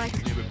move to strike?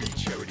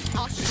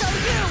 I'll show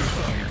you!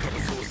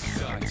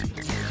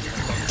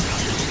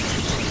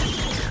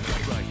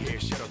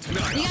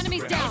 The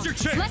enemy's down.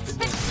 Let's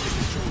fix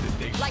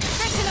like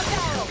fish in a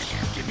barrel.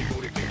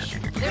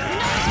 There's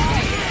no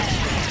escape.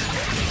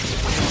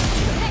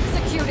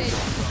 Executed.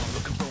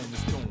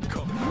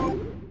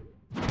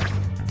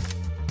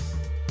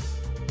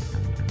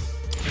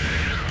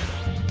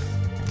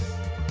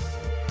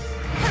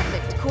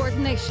 Perfect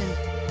coordination.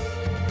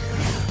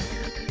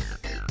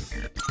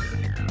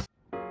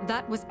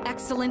 That was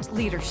excellent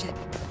leadership.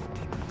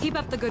 Keep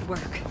up the good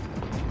work.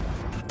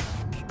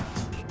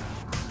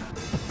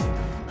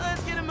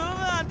 Let's get a move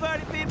on,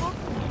 party people.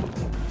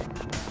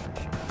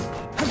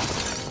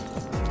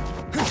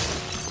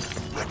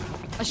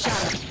 A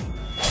shadow.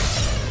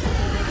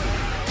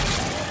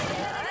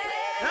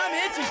 I'm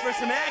itching for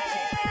some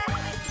action.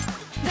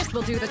 This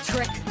will do the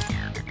trick.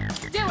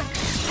 Do it!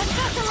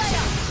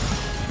 Escalate!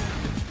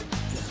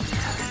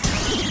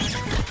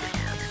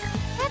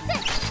 That's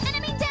it!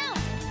 Enemy down!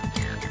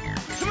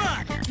 Come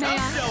on, May I'll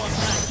I? show 'em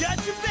I got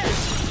your back.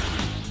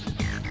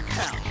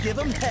 I'll give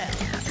 'em hell.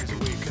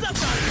 Suck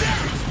on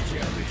that!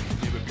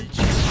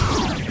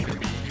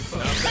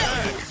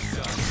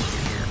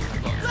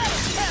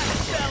 Let's have it,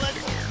 fellas!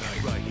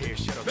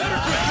 Better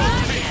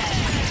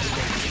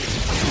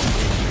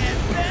And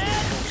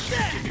that's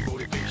that!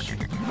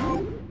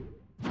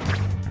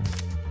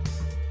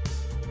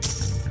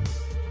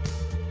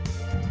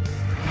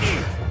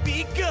 Be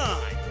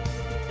gone!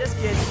 Just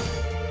kidding.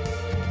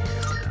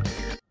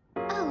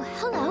 Oh,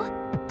 hello.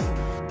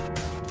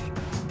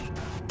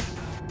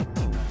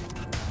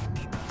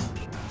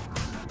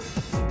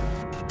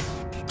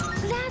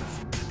 That's...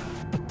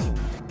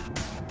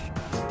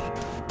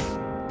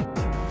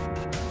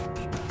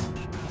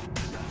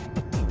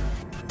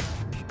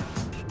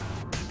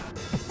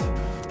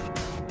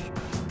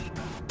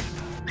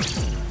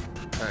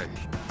 Hey.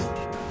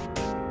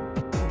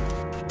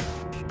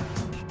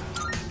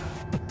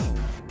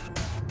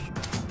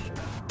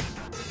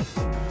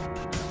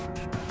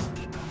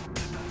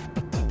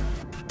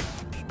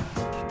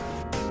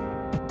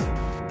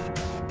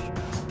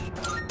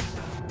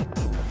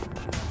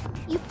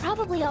 You've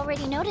probably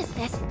already noticed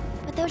this,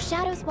 but those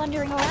shadows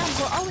wandering around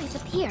will always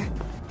appear.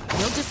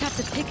 We'll just have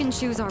to pick and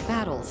choose our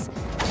battles.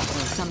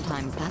 Though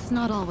sometimes that's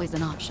not always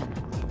an option.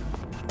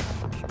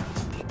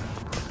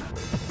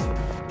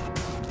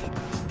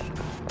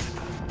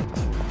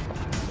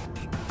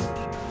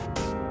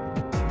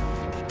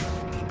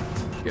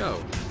 Yo.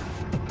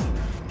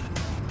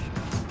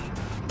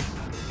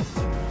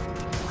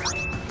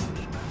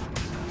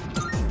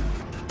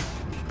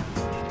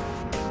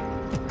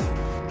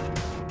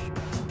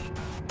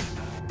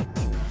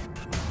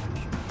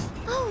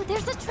 Oh,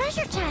 there's a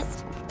treasure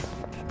chest!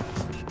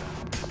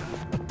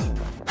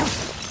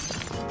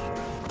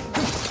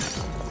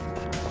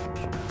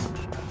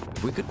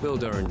 If we could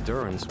build our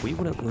endurance, we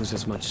wouldn't lose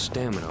as much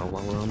stamina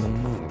while we're on the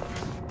move.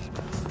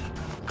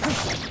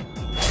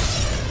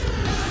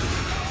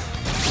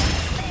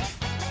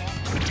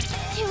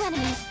 2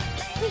 enemies.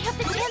 We have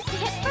the chance to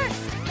hit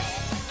first.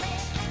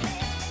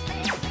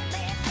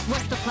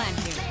 What's the plan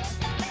here?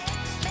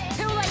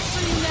 Too late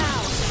for you now!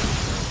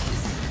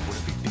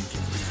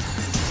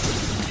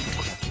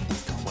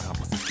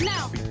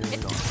 Now!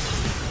 It's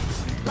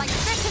like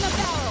fish in a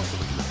barrel!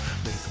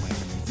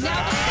 Now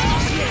to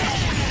finish you!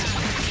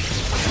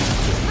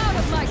 Out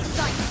of my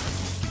sight!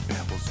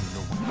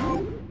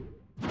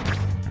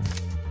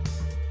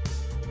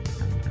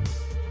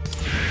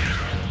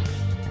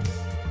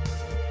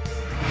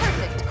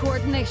 Perfect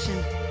coordination.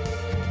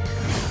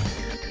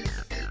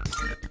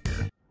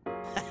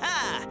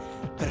 Ha-ha!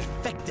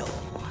 Perfecto!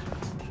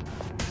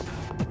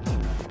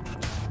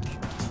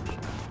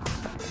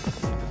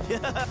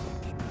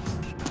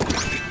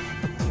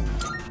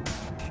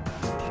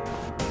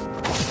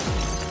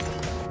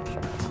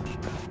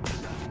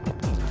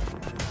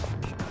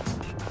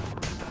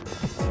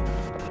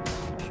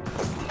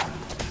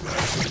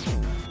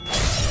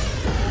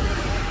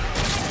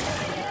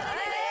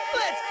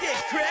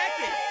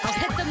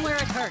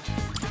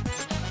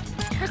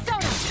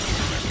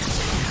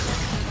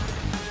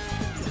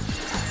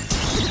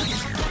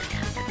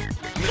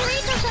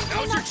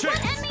 chance.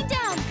 One enemy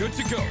down. Good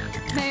to go.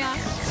 May I?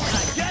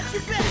 I got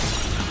your back.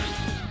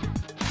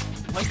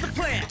 What's the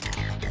plan?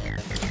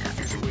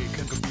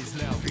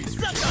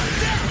 Suck on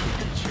that!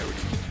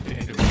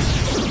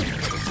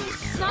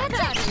 Not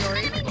that,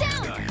 Yuri. Enemy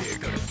down.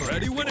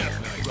 Ready whenever.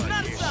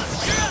 Not suck.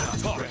 You're up.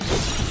 Talk.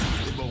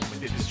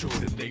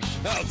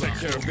 I'll take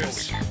care of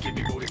this.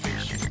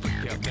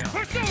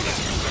 Persona!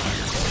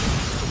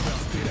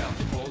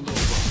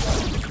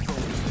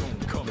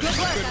 Good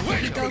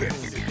work, Akihiko.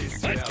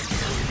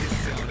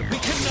 We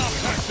cannot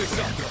pass this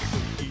up.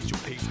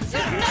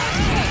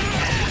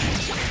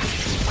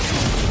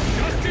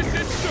 Justice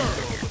is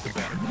served.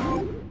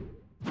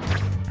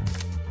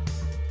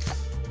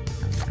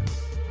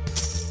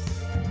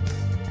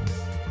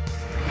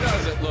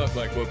 Doesn't look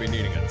like we'll be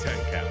needing a 10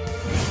 count.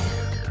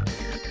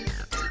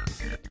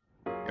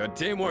 Good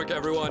teamwork,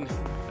 everyone.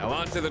 Now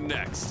on to the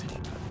next.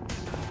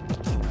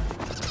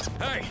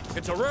 Hey,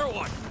 it's a rare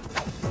one.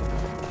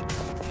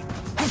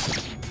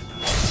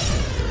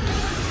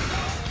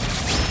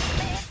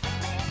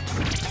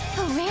 A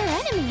rare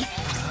enemy.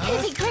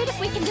 It'd be great if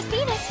we can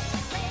defeat it.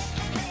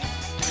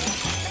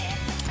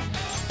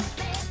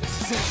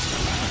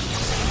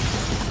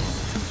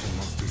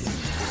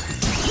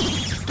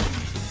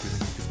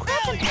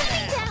 That's an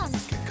enemy down.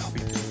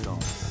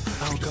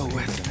 I'll go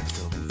with.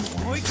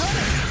 We got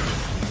it.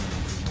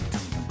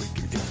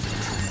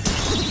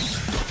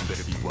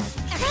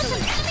 That's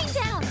an enemy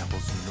down.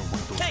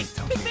 Hey,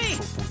 pick me.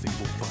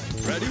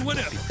 Ready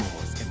whenever.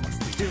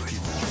 Do it.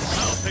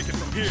 I'll take it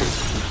from here.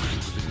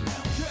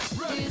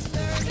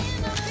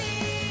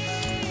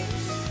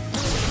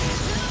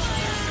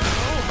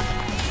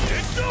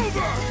 It's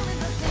over!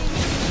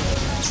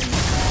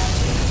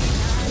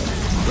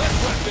 Let's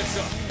wrap this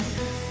up.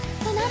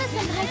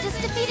 Sonata-senpai just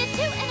defeated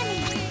 2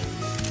 enemies.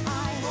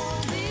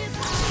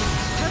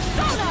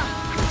 Persona!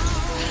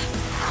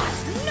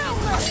 No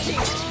mercy!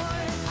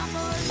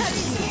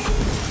 That's me.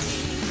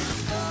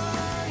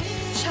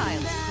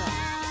 Child's play.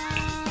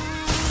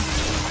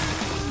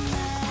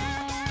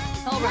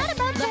 All Not right,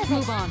 about let's Desert.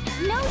 move on.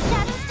 No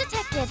shadows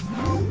detected.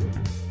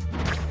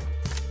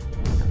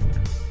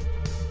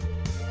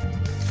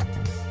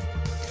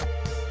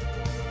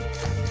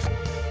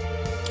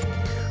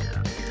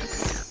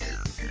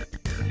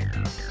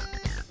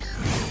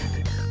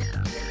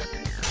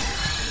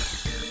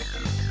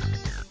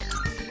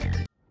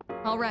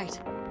 All right,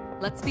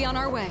 let's be on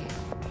our way.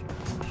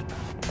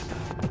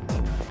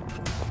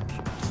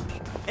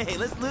 Hey,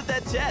 let's loot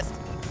that chest.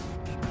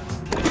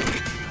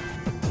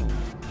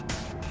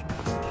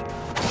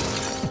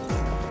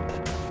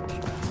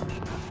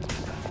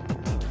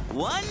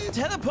 One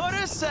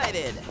teleporter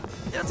sighted.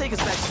 It'll take us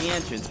back to the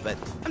entrance, but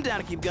I'm down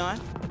to keep going.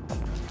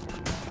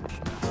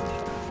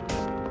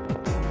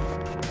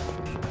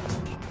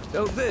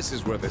 So this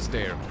is where the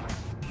stair.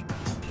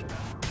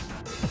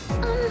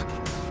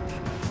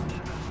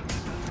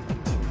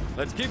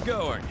 Let's keep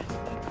going.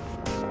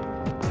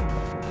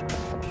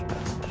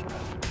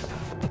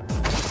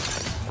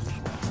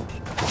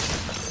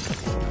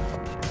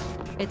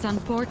 It's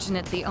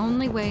unfortunate the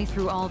only way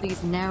through all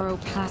these narrow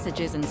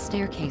passages and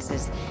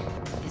staircases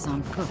is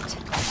on foot.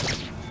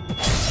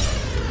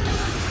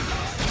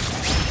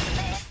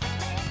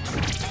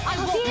 I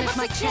I'll won't be able miss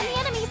my to kill the chance.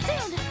 enemy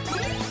soon.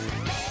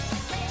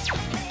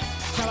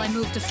 Shall I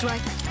move to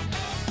strike?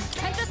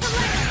 And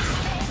disarray!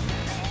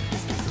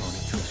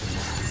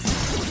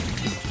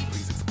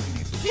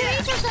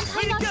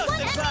 Senpai knocks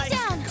 1 enemy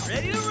down.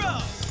 Ready to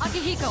roll.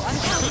 Akihiko, I'm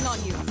counting on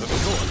you. Of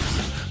course.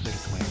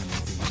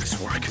 Nice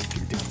work.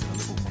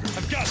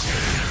 I've got this.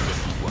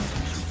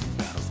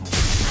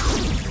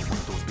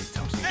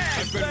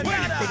 I've been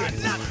waiting for this.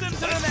 Knock them to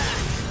the mat.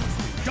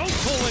 Don't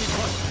pull any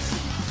punches.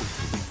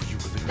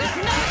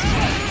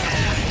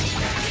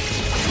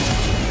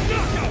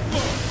 Knockout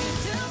blow.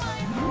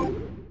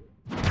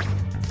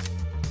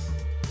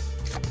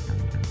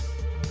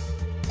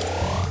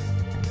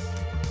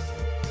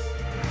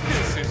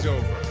 This is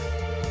over.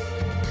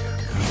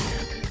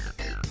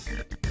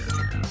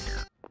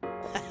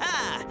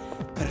 Ha!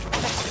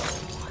 Perfecto.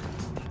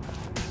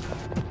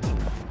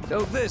 So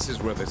this is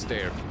where the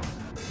stair.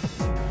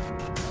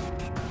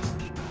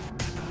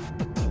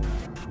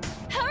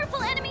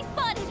 Powerful enemy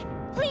spotted.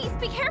 Please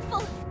be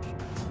careful.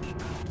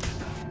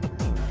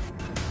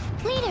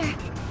 Leader.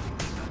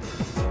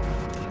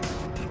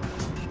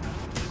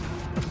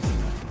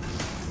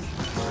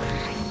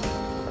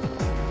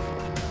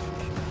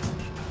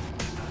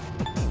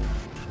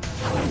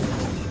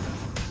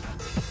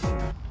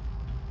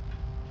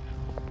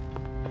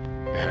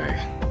 Hey.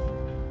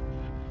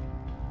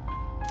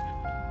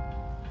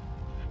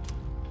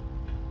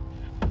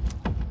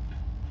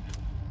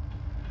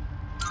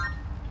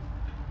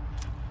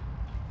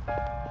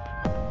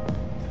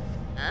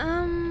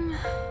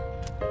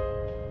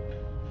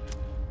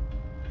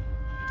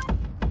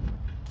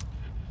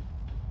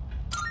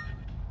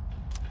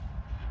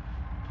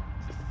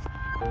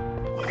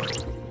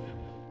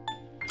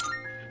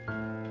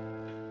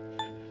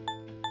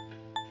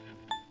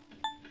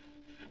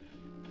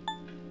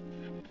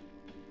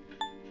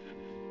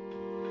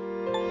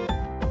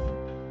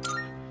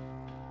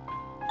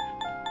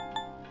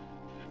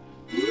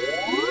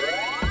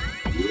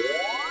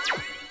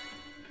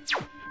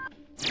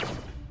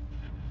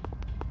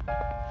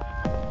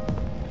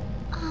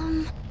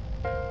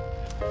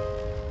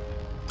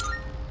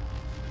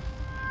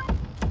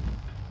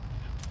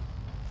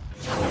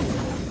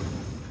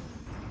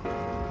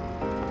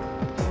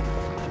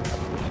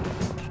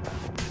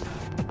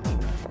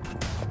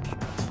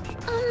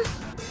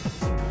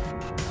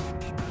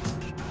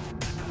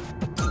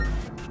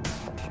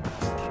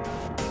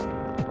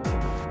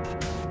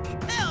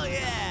 Hell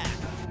yeah!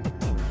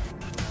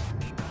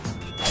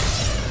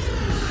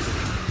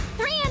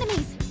 3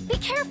 enemies! Be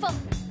careful!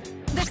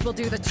 This will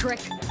do the trick.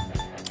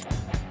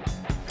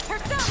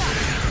 Persona!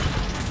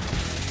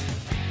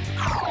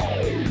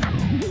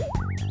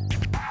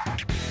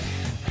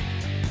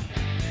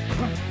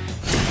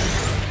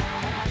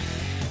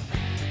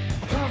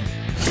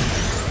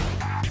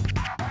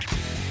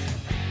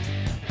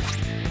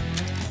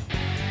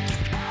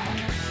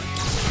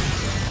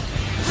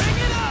 Bring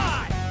it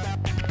on!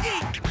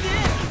 Eat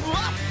this,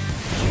 bluff!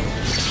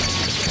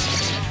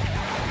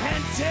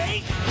 And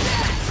take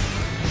that!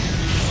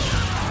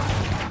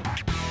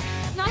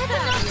 That's a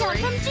knockdown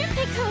from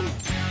Junpei-kun!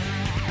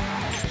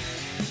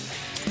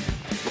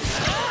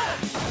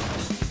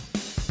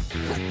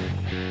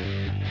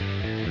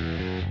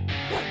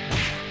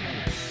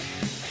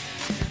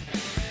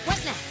 What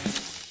next?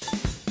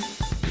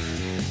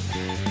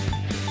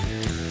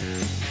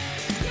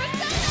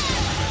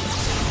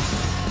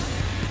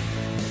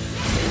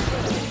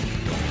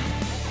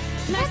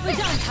 Nicely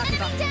done,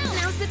 Takuba. Enemy down!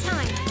 Now's the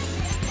time!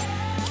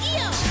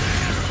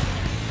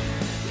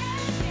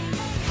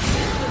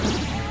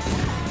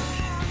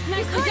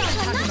 Nicely done,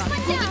 Takuba.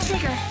 Pull the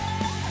trigger!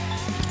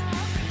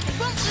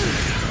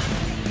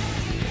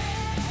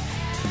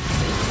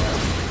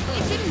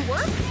 It didn't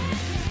work?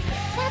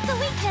 That's a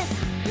weakness!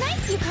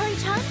 Nice,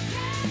 Yukari-chan!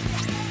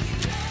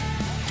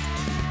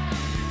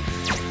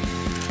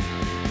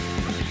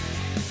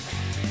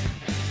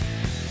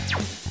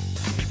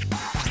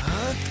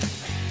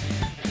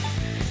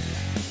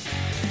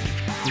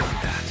 Not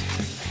that.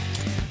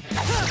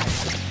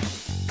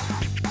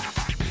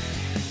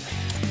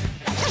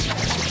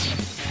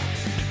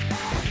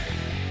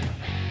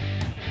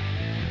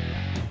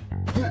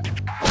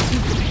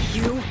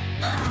 You?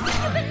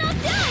 You've been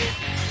knocked down!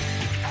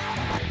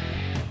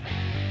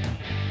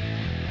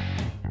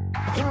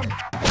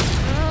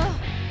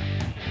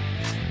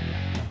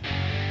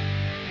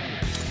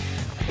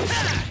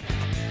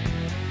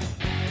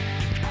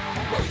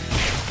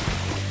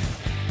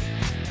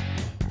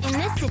 In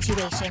this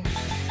situation,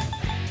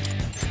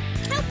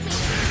 help me!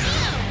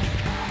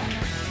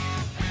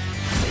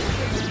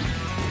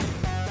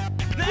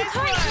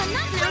 Yukari-chan,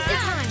 now's the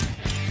time!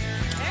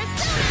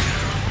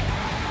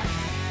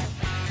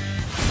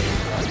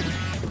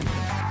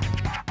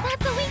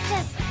 That's a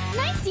weakness!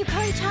 Nice,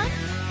 Yukari-chan!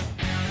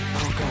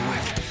 I'll go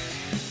with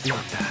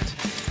not that.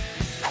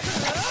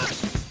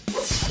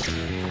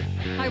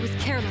 I was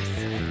careless.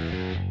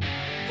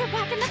 You're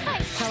back in the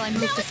fight! Shall I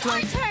move now to it's our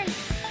strike? turn!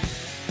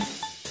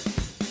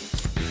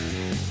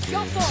 Go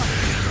for it!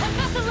 And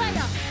that's a leg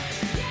up!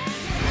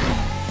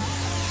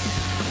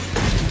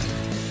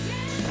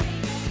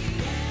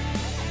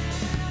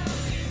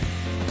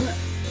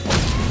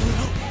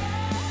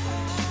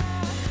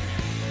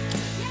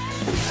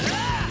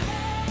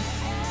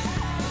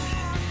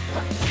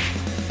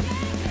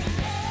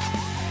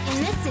 In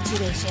this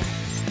situation,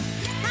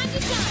 hand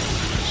it down!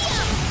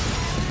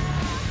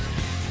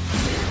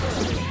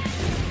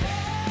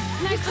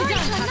 Nicely done,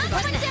 Yukari-chan, knock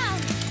Takuba. one down!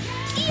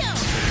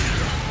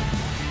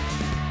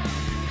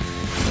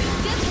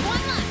 Just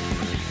one left!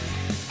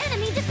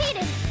 Enemy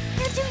defeated!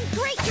 You're doing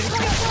great,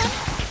 Yukari-chan!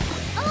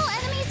 All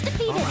enemies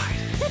defeated! All right.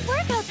 Good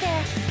work out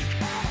there!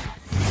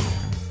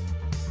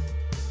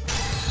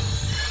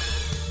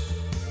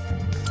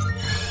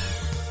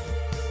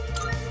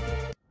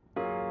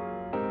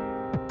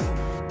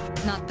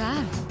 Not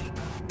bad.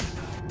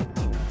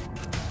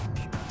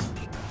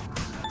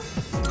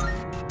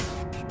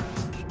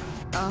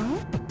 Oh?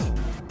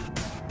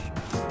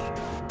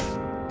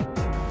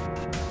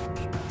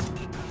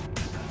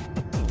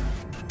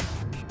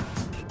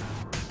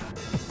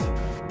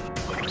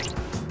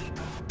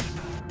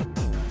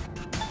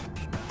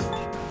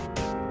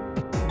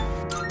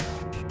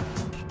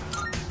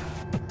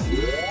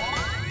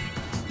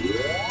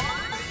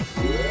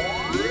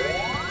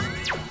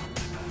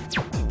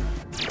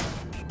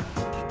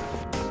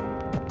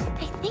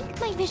 I think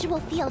my visual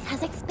field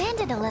has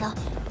expanded a little.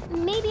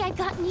 Maybe I've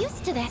gotten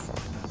used to this.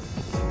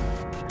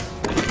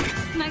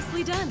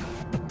 Nicely done.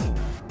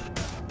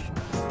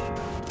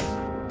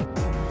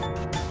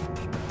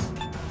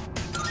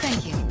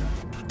 Thank you.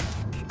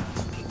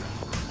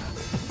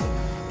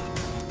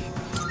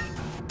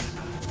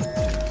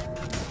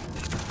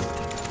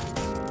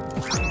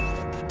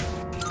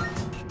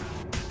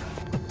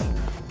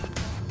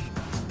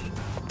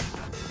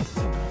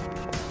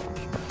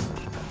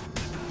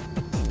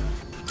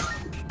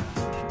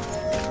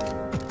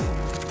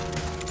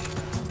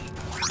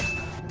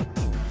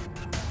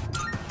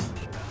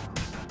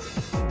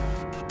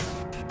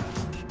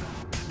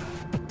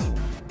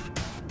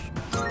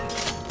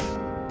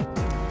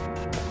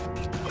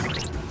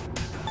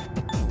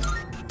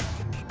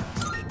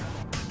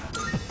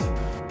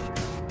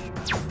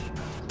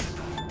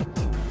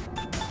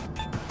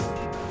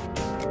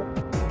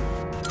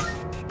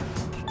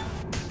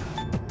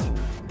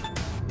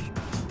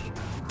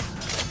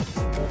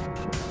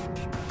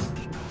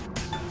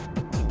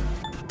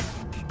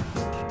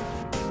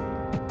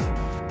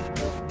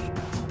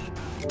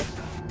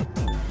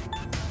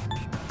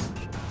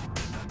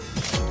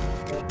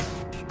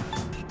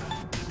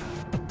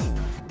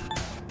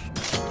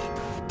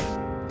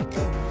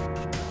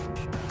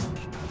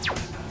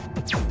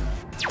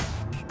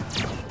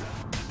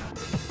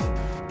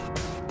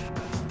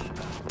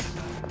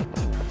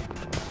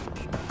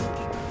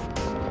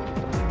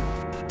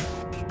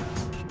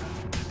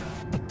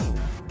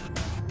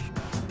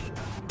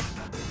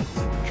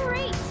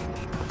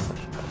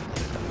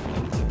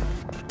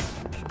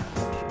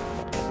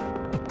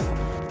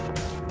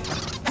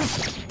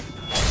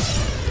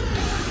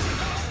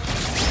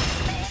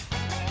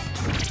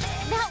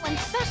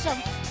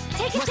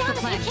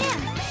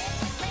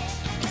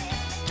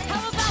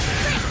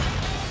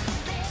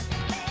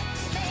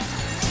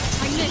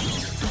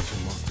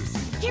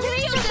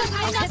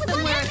 Enough with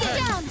one enemy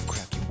down!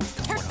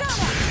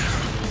 Persona!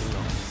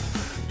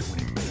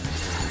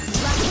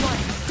 Last one.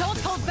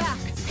 Don't hold back.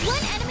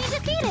 One enemy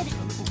defeated!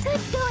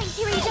 Good going,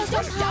 Kirito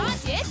Senpai!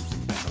 Dodge it!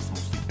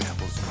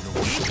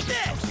 Eat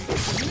this!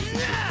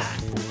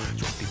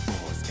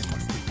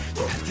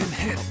 That didn't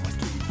hit.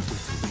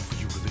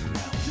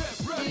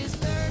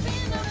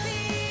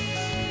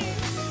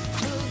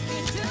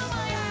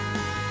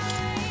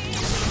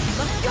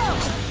 Let's go!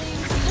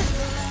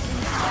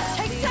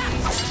 Take that!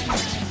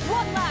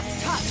 One last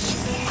touch!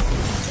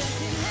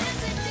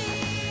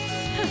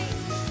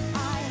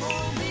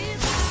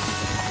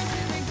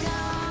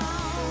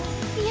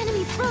 The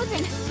enemy's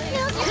frozen!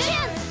 Now's your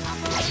chance!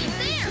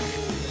 There!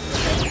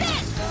 Take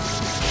this!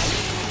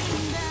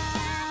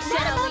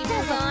 That about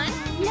does it!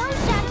 No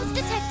shadows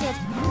detected!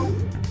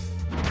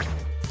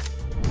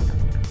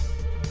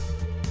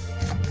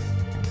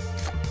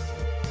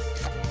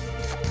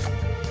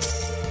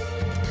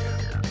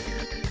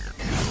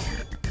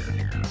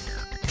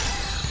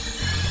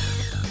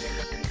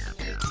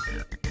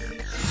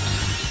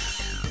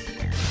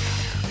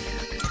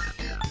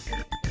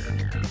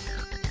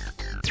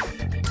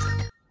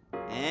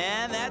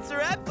 And that's a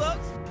wrap,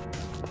 folks.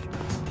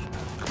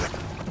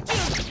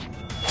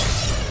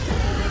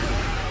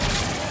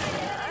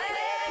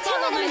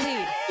 Follow my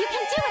lead. You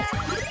can do it!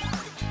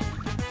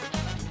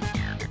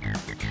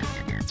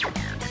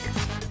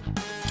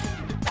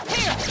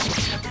 Here!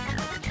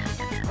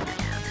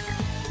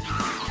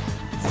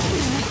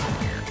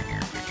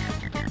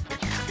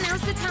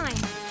 Now's the time!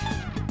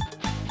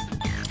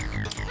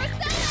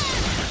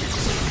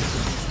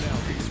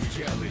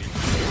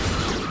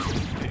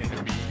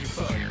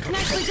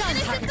 Nicely done,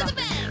 Arqa.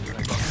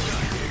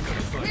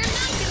 We're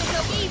not gonna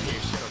go easy!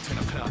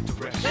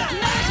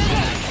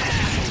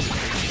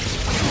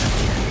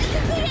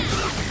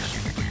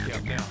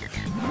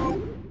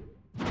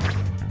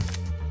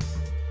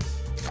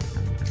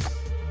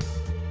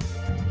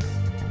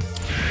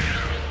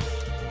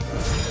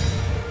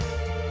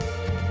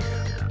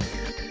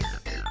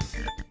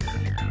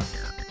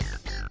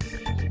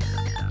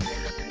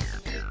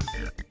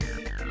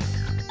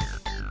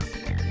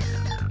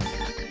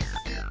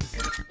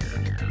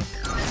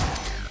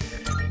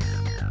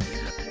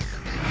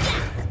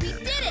 We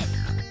did it!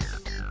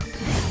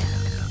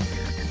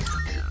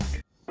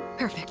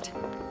 Perfect.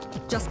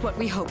 Just what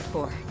we hoped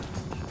for.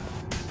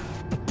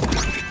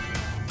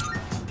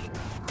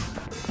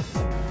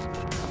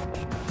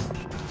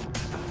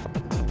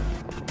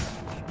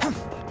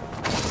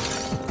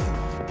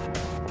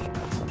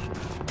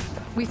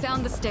 We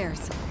found the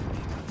stairs.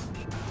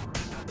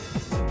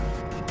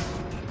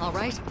 All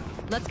right,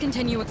 let's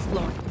continue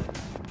exploring.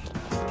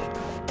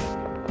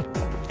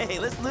 Hey,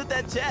 let's loot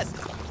that chest.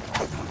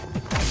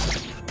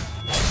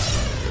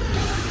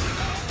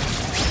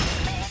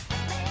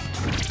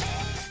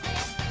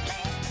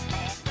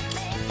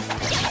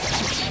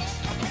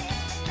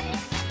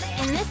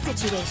 In this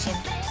situation...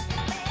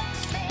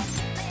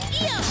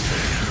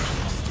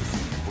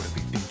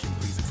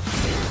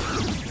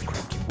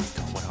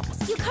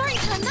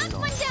 Yukari-kun, knock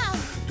one down!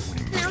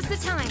 Now's the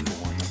time!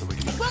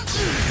 It won't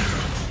lose!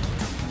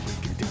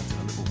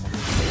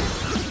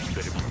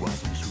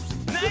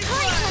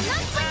 Yukari-kun,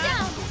 knock one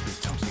down!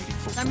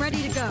 I'm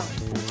ready to go.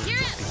 You're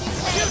up,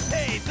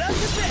 Hey, that's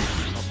the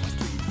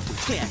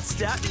best. Can't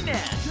stop me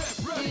now.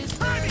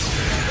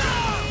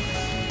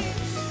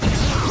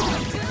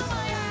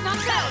 Not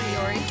bad,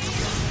 Yori.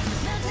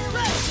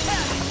 Let's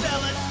have it,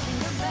 fellas.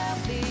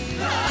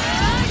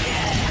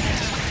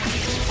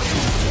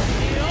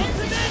 The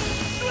ultimate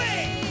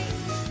swing.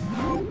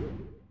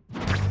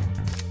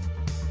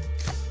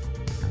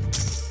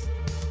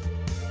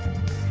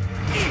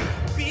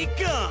 Be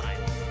gone.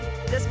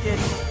 Just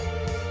kidding.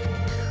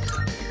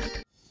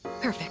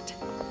 Perfect.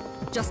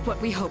 Just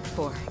what we hoped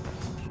for.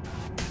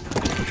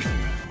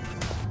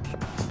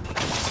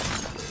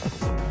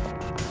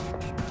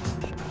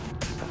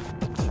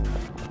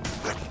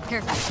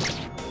 Careful.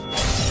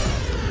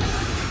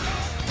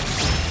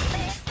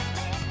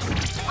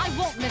 I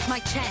won't miss my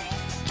chance.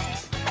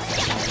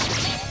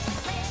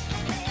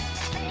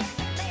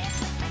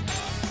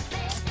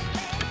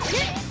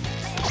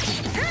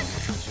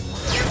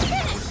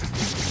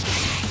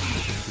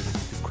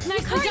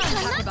 Nicely done, Yukari-kun,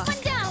 knock one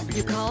Takaba. down!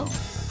 You called?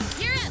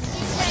 You're up,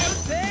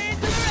 Pain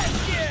to the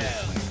rescue.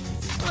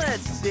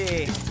 Let's see.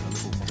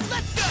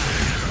 Let's go.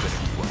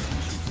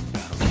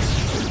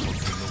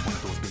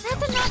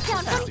 That's a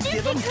knockdown from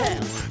Give 'em Jinky-kun!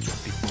 hell.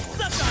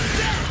 Suck on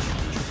that.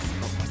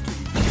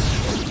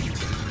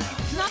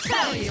 Not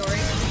bad,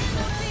 Yori.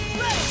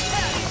 Let's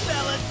have it,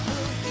 fellas.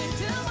 There's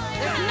no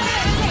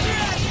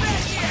Right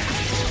back here.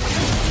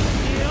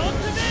 The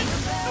ultimate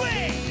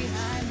swing.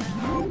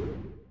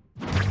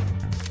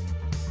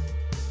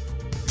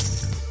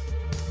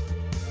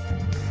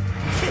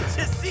 Did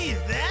you see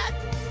that?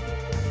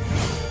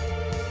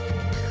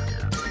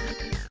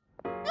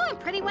 Doing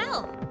pretty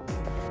well.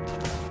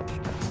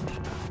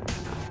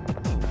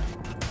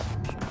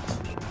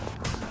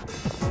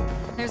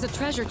 There's a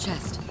treasure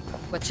chest.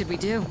 What should we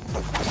do?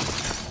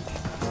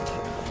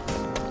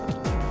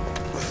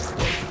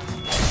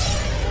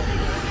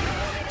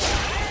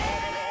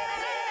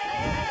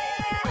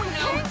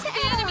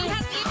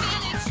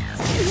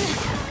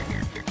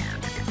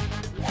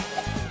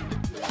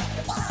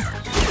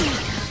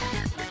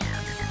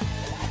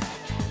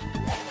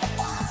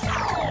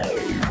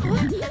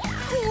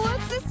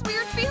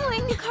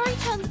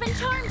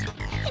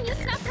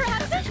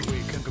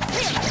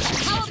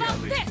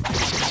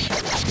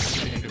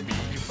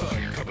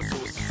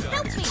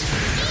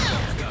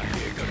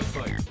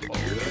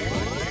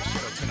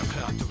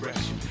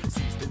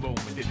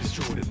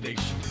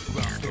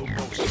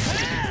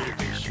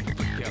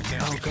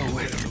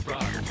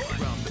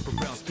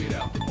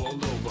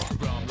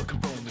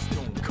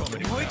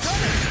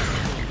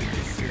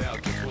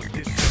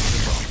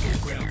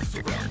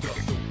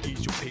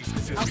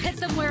 hit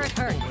them where it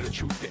hurts.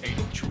 Too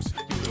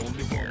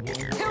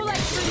late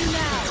for you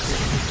now.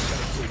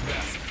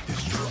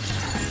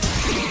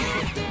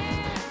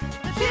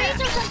 Your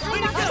angels are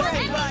tied up. One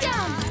enemy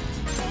down.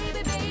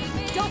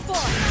 Go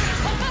for it.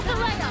 Professor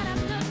Leia.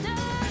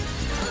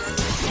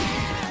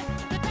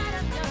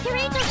 Your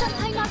angels are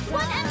tied up.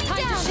 One enemy Time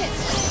to down. shift.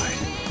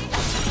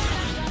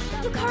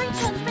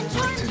 Yukari-chan's been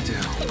charmed. to do?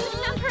 Can you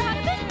snap her out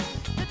of it?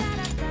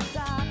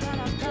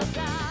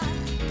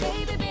 The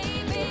enemy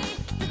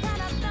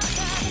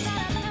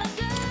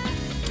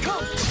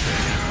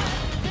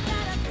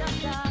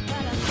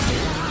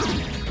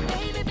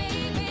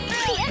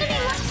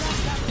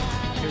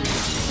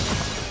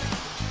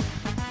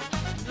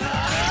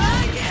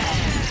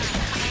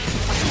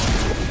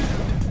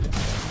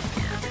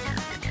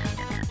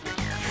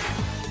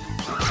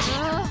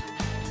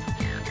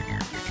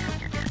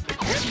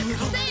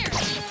left.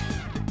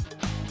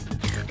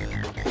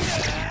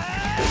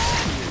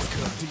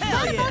 Hell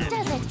What yeah! about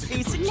does it?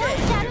 Piece of No cake.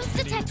 shadows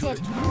detected.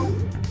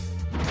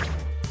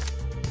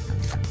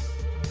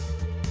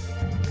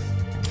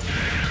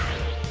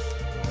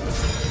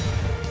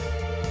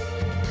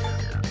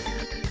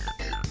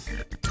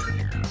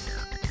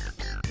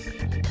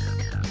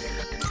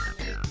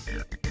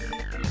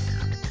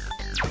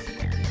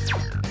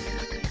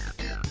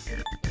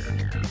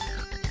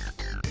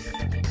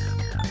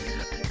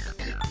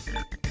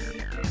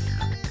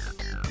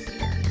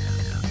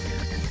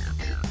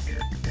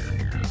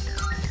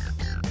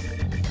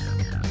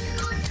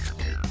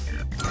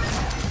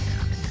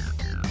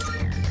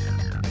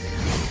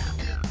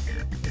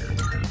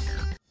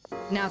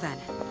 Now then,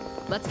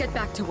 let's get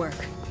back to work.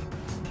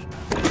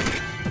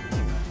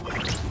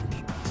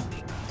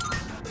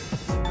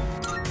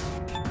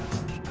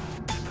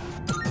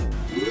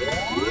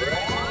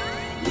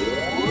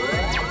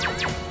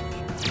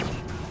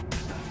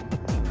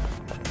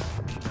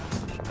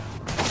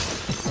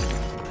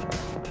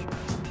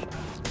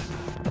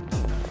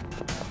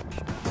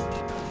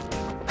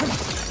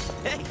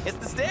 Hey, it's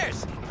the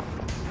stairs.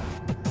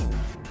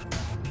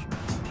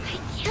 I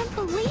can't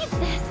believe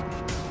this.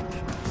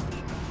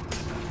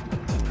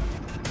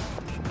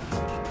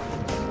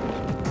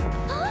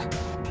 Huh?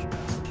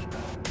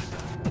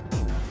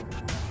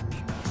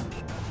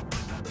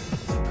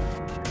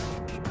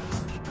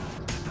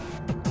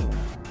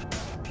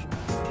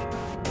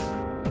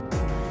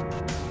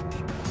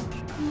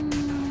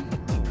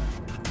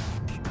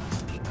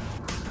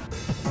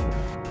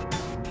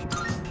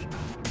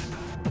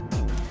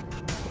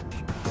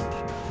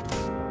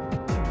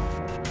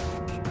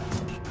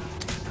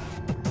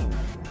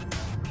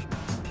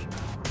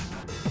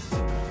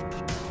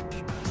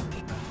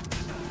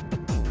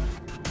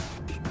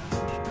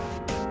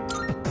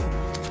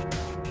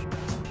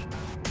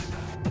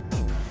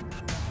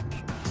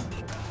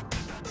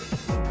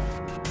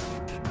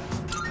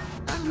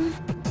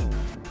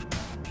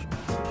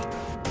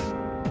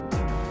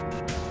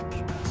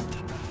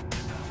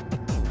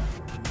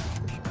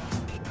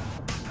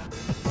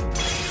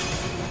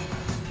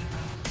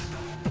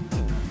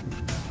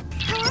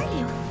 How are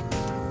you?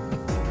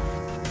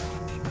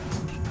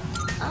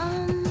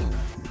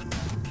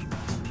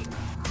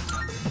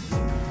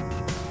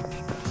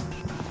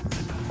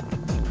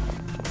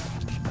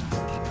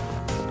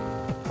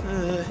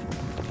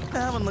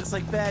 That one looks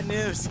like bad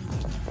news.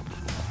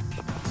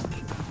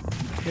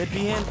 Could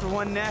be in for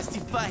one nasty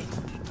fight.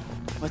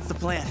 What's the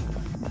plan?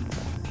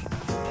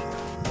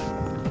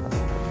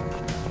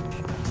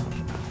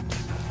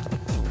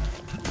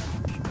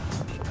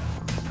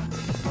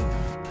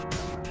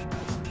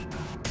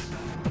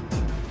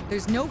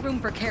 There's no room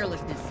for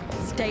carelessness.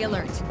 Stay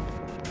alert.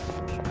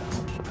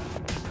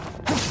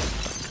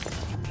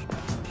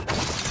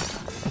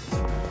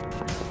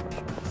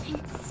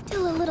 I'm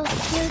still a little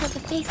scared of the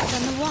faces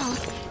on the walls.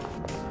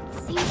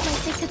 Seems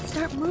like they could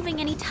start moving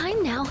any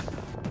time now.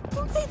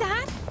 Don't say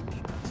that.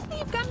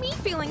 You've got me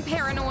feeling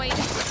paranoid.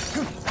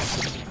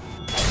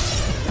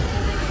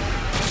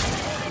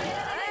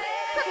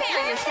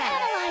 Prepare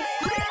yourself.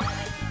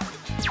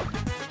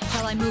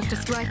 Shall I move to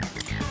strike?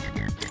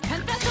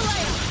 Professor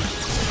Leia!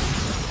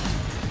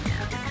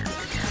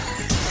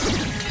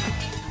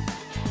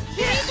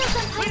 Your angels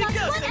are tied up.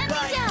 One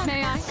enemy down.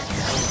 May I?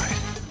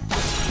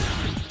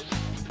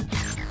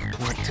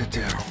 What to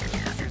do?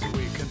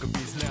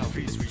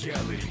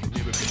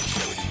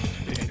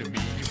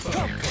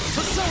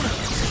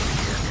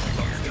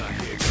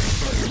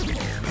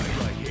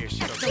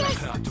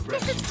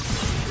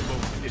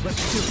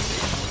 Let's do it.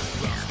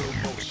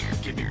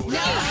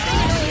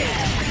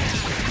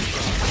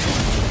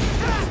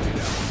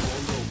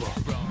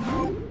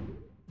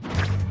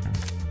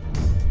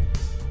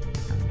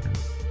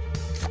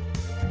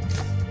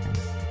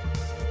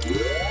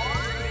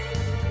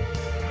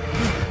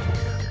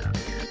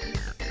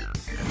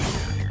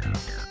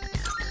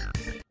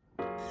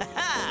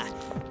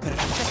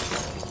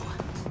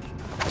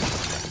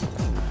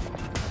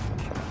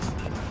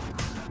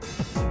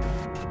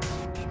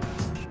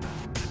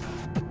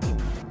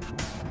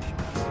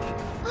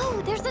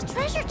 Oh, there's a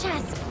treasure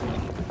chest.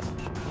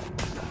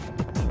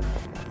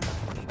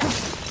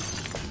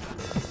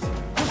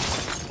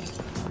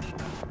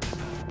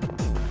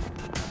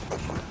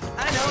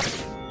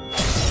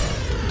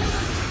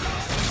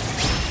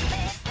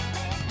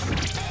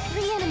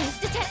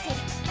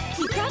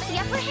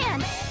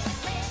 hand.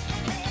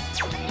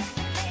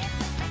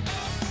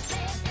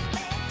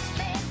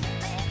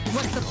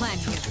 What's the plan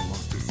here?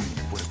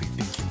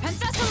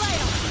 Pensacola!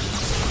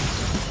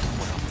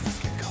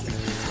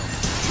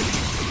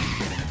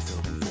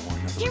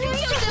 Kiryu,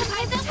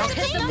 I'll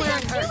hit them where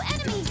it hurts.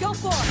 enemies. Go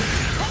for it!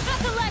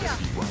 Pensacola!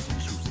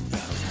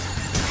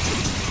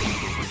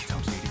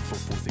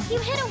 You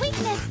hit a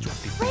weakness.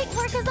 Great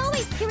work as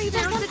always, Kiryu.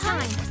 Now's the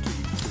time.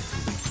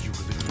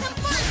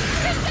 Come on,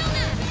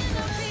 Persona!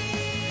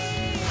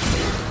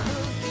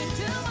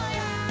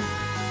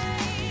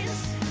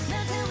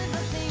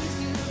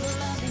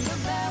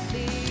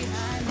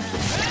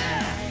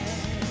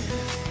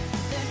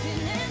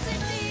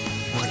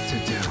 What to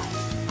do?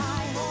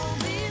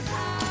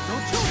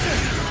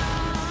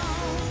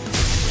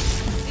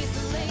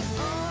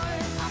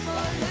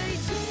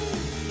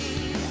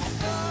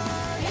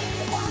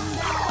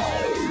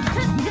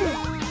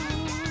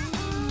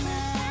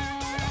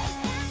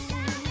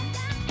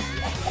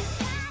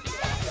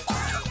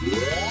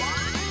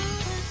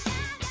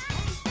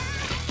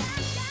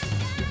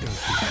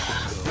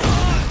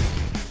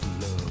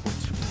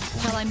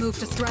 Shall I move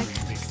to strike?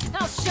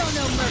 I'll show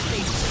no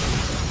mercy!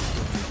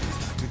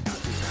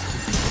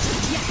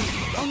 Yes!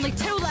 Only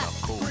 2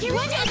 left!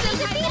 Kiryu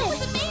defeated! That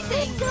was amazing!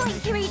 Good going,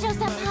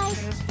 Kiryu-senpai!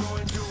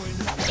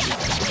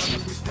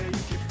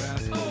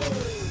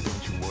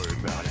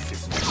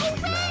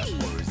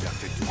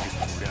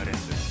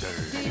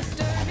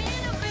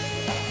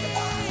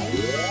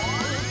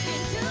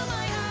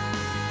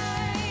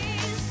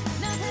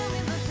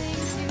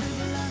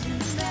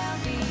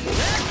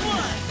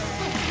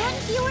 One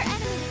fewer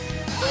enemy!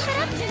 Keep it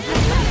up,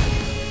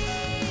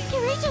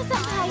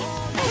 Kiryu-senpai!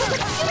 That was a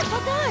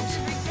beautiful dodge!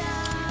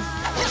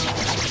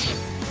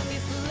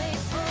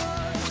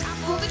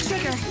 Pull the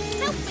trigger.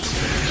 Help me!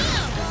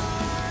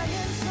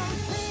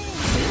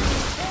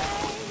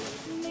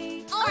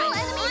 All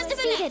enemies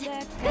defeated!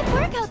 Good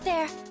work out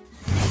there!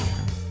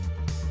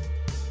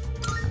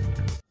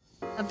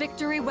 A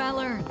victory well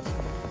earned.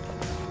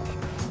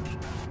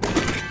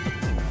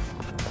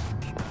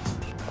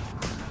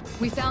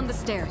 We found the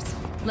stairs.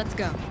 Let's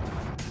go.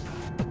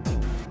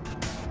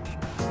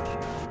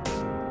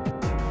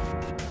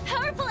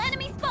 Powerful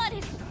enemy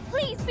spotted!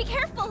 Please, be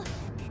careful!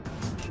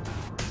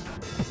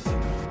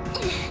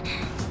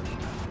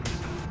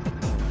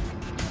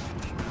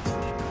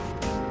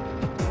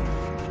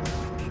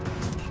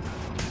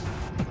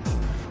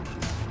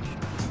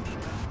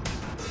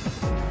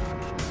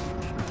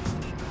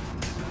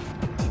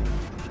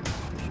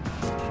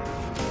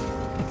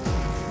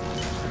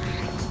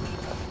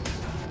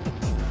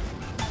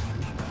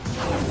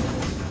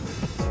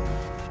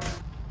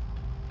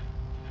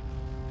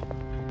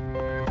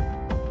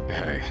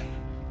 Hey.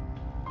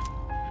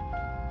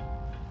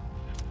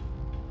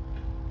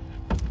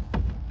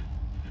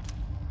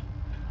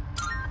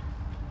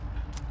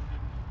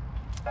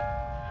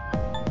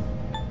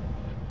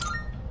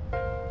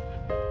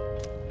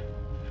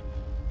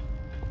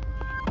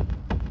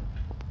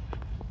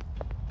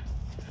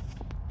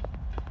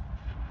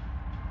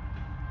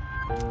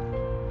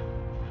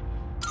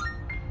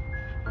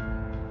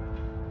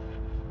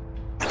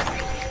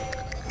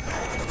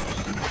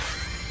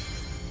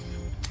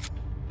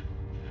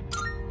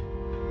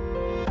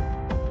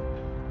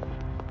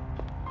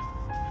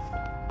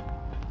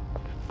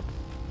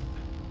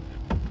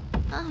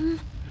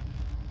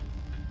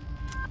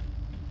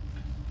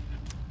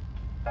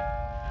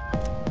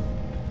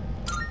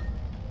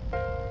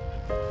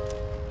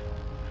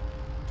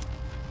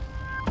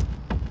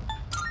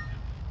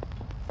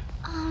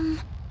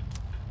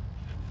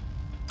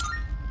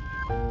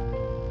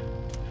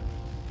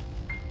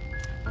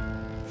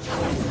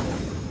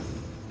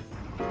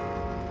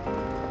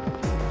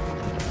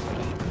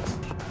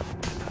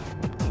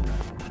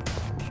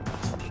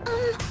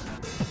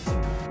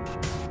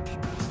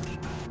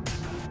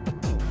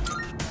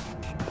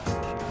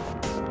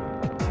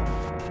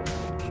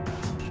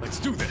 Let's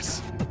do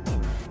this.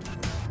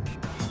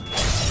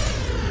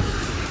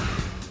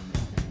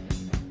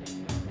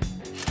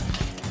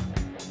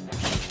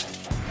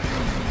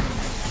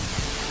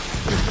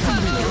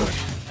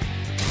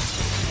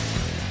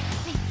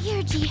 My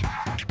Theurgy. I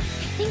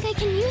think I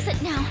can use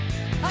it now.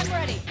 I'm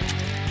ready.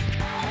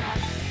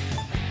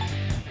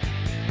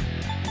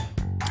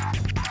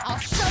 I'll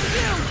show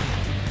you!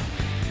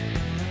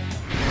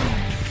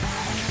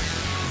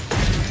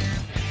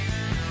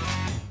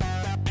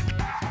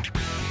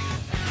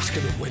 Who's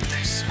gonna win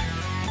this?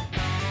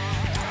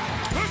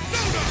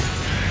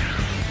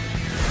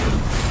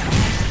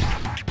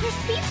 Your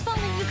speed's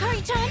falling,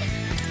 Yukari-chan!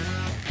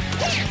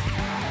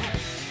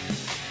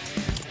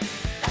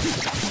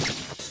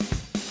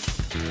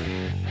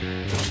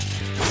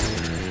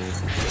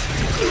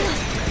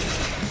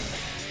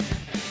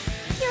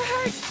 You're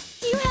hurt!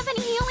 Do you have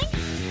any healing?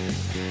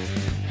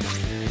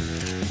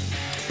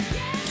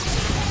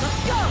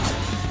 Let's go!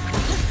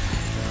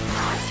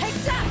 Take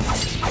that!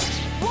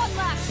 One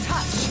last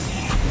touch!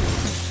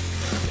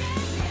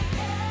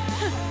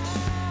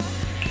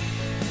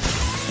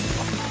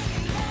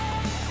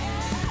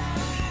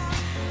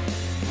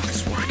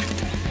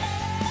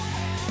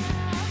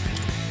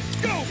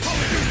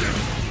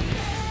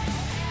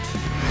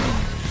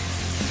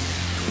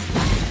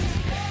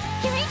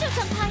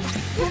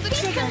 Pull the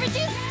trigger.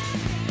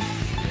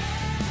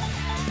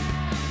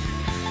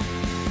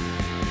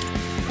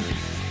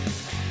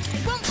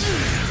 It won't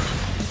lose.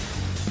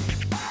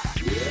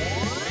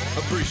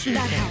 Appreciate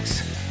That it. helps.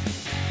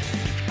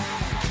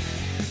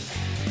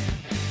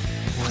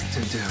 What to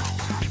do?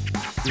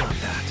 Not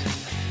that.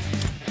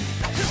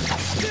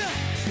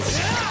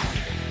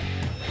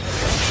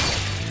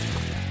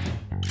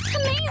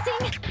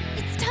 Amazing!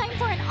 It's time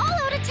for an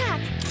all-out attack.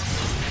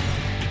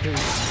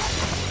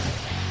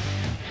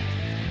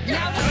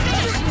 Now let's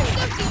finish you!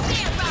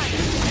 Damn right!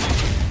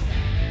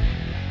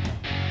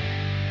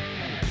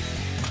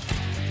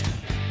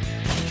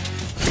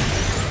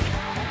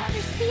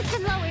 Your speed's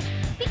been lowered.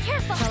 Be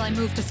careful. Shall I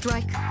move to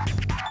strike?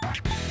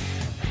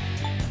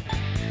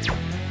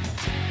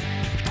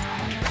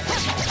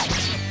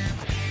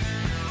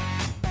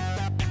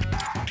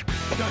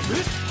 Got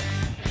this?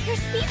 Your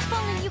speed's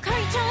falling,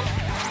 Yukari-chan.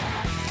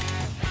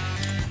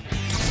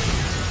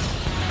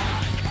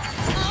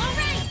 All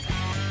right!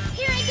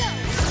 Here I go!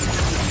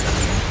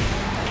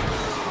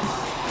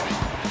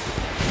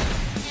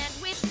 And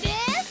with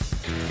this,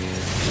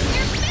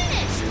 you're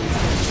finished!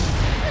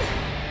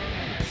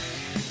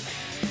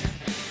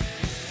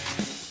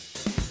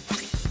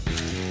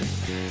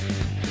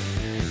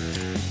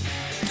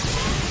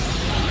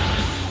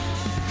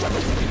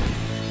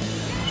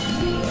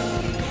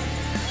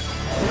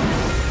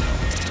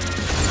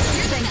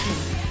 Thank you.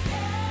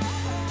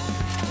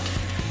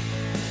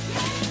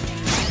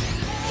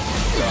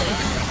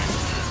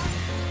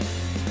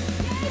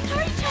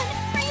 Yukari-chan,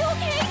 are you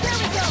okay? There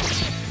we go.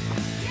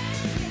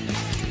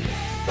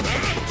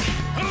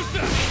 How's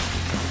that?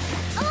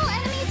 All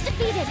enemies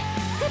defeated.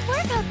 Good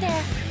work out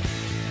there.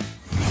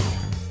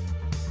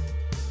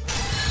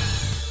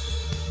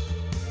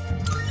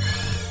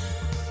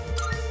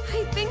 I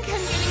think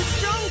I'm getting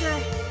stronger.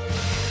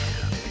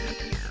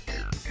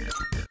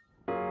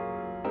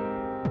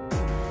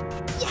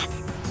 Yes!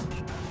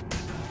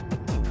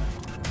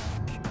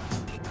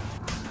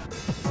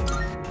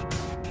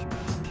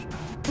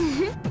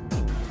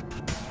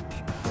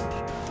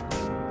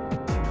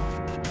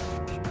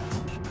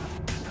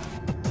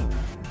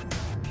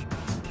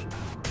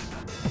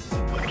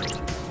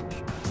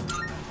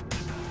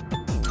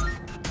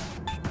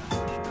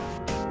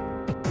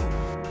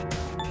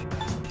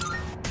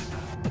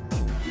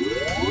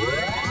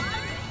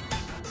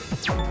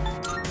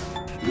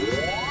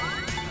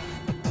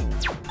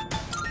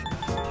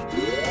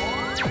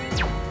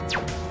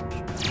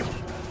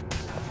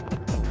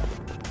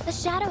 The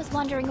shadows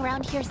wandering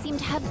around here seem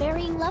to have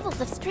varying levels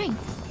of strength.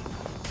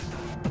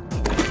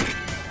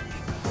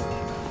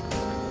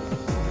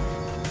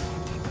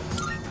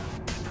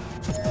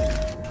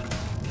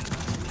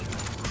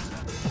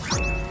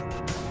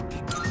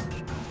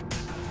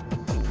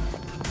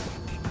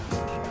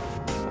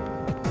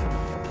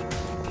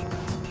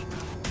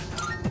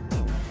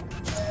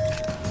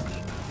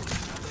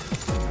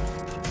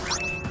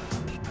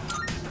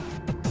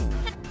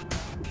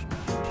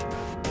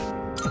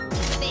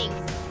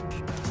 Thanks.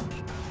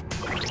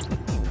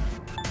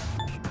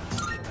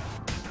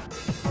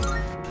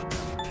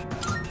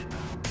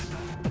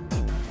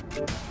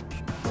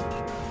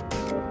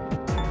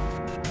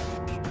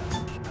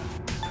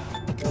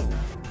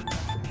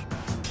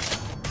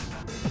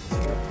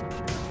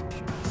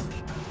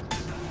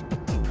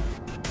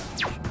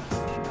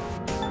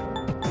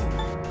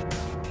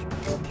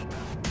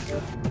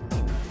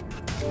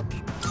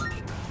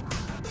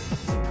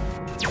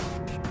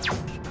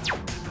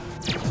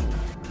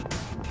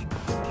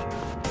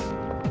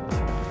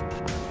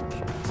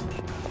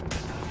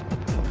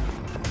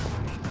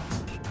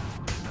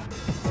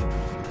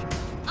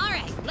 All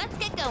right, let's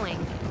get going.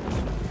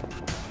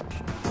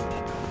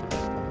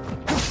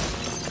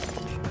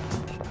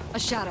 A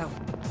shadow.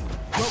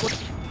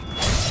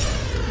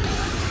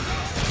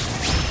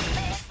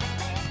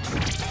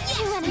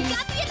 Two enemies.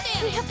 Got the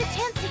advantage. We have the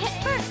chance to hit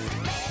first.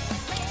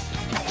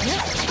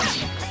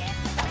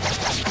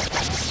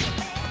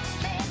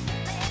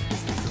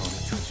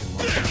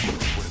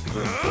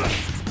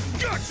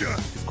 Gotcha!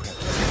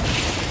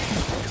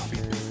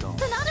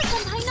 Sonata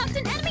Senpai knocked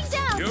an enemy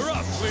down. You're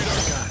up, leader!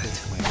 Got it.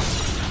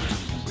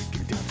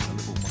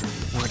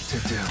 What to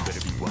do?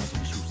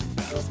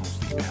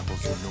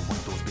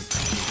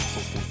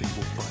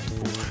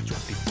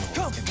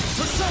 Come,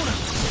 Persona!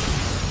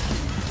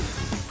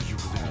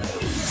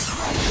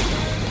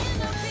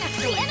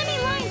 The enemy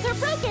lines are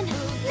broken.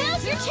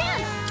 Now's your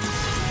chance.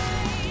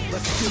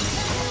 Let's do it.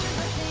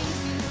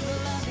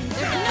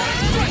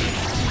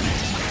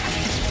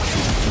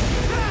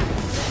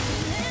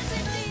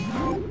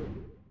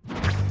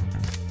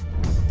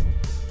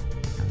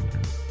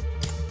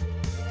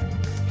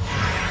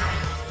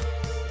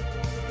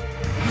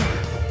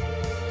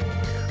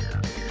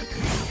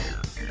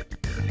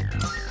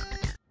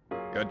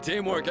 Good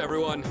teamwork,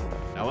 everyone.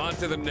 Now on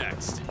to the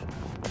next.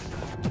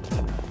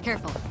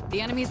 Careful.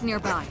 The enemy's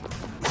nearby.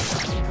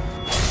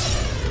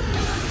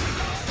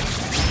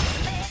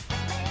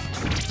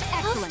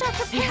 I'll Excellent. start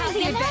You preparing have the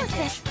the analysis.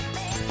 advantage.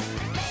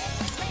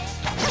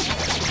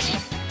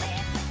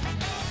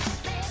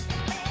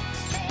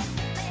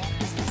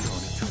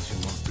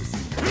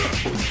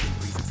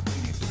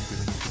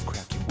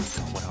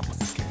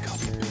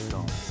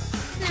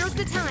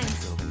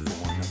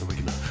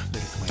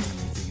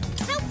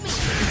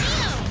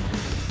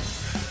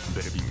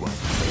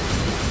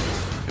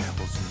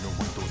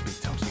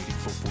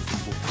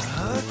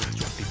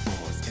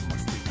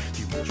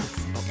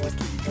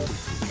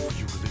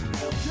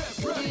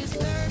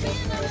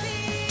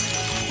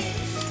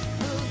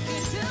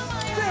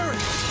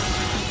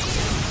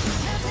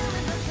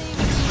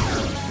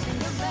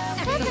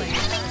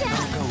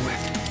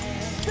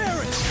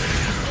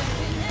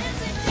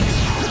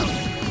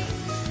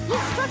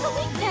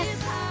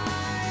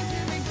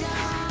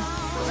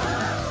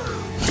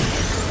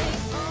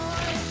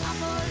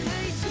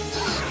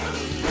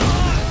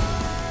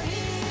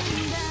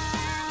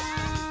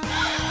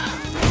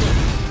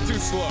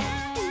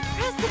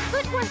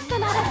 course,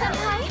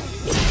 Sonata-senpai!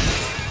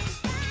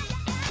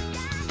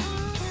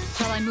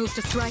 Shall I move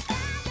to strike?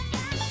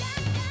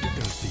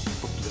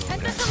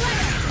 And that's a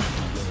letter!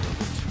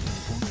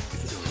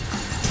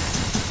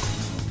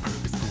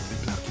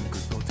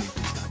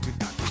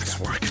 Nice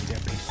work.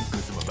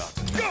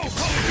 Go,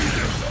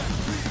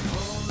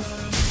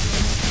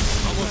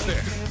 almost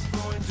there.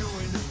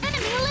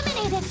 Enemy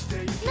eliminated!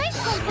 Nice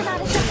one,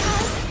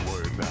 Sonata-senpai!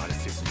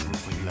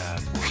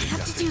 I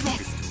have to do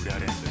this.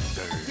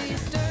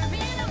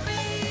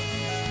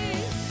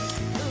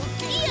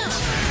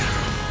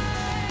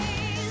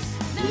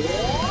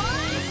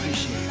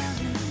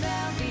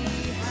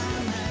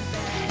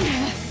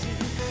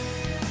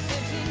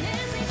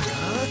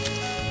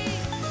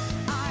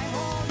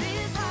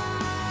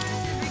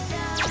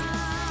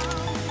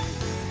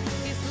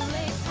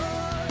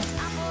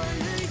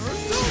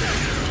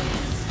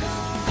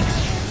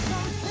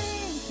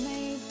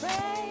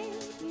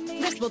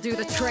 This will do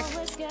the trick.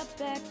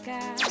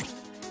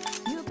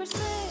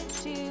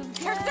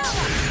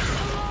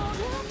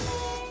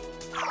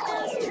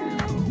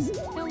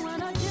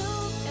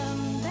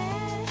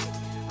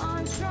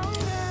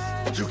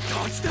 You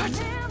dodged that?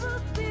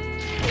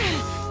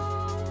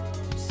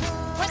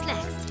 What's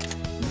next?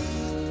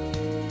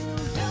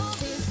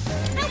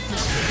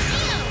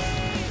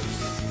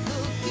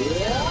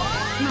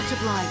 Much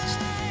obliged.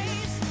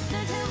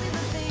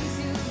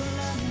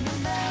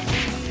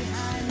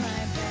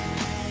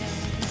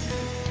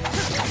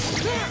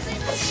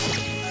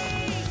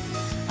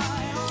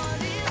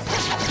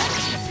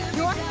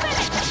 You're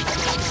finished!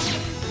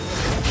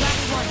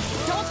 Last one.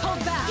 Don't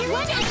hold back. Your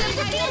one is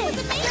defeated!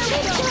 Great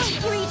job,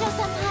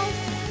 Kirito-senpai!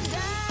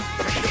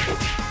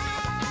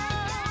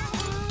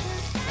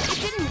 It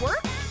didn't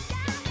work?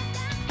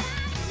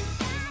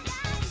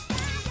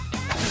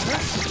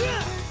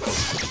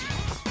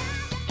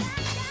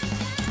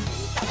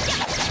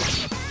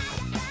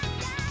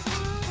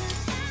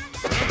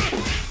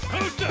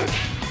 How's that?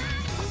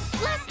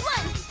 Last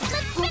one!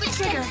 Let's Pull the finish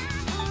trigger. it!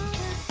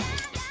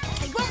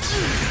 I won't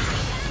lose!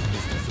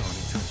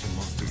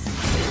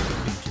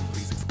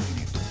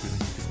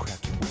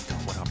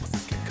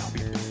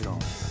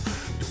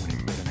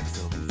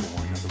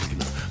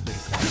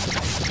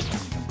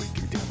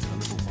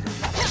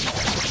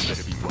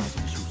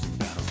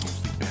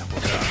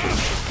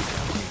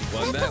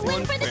 Won That's that a win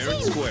one for the fair and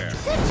team! square.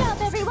 Good job,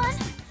 everyone!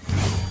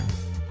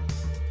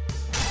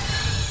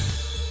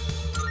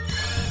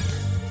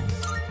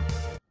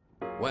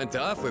 Went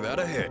off without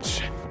a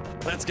hitch.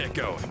 Let's get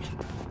going.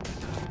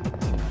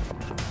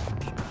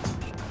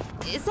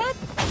 Is that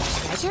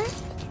treasure?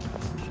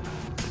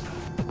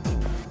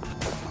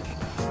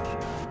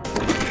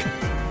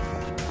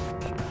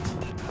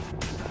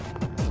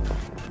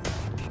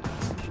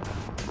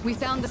 We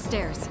found the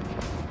stairs.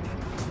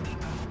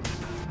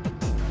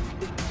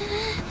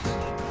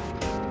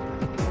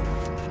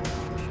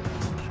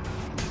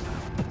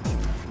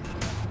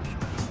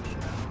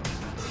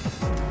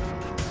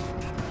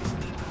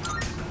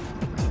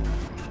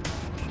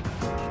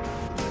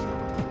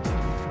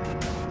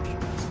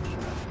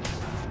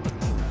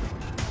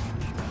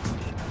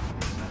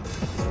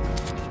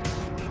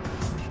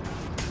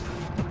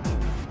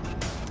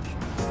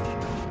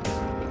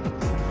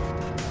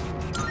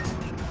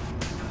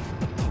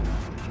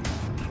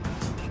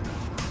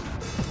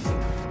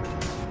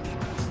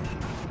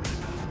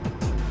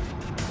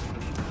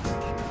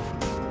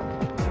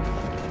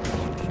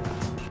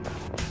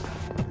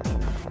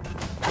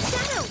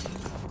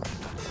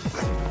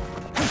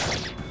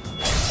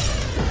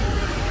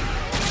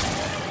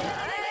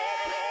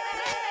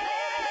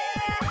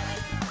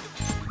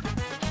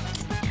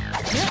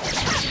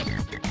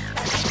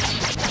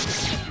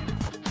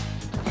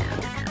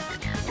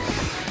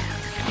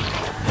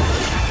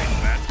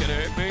 That's gonna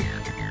hit me.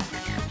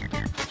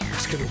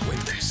 Who's gonna win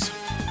this?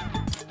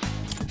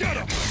 Get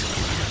him!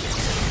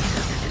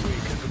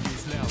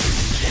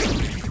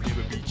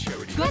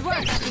 Good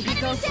work,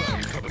 Akihiko.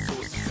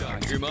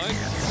 You mind?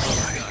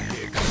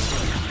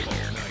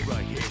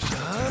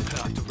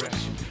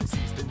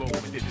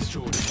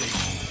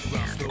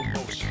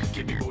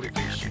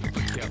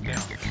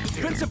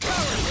 Prince of Power!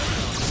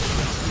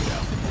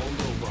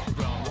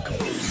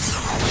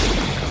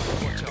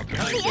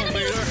 Nice one,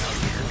 leader.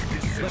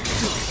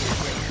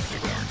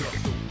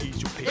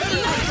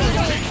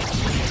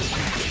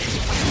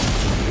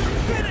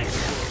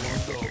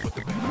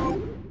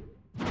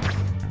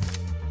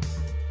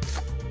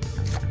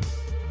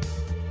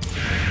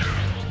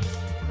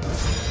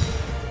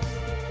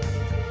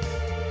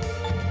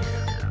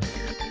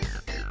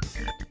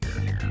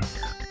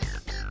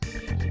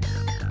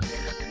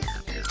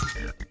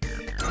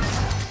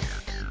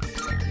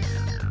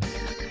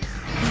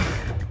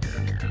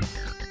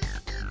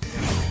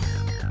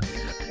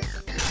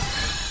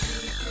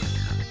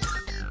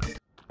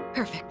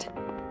 Perfect.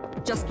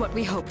 Just what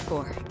we hoped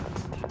for.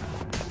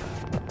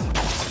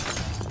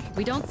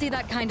 We don't see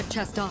that kind of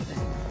chest often.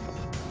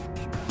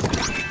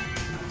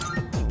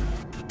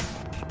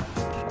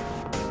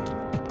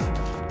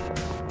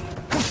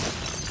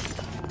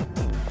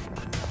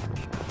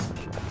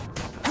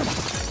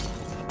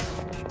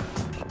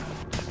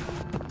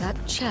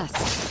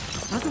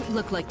 chest. Doesn't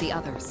look like the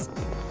others.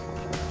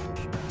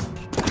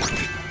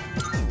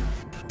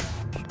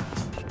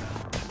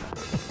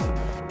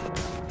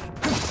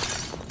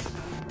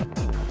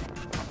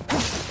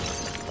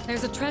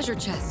 There's a treasure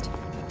chest.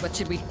 What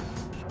should we...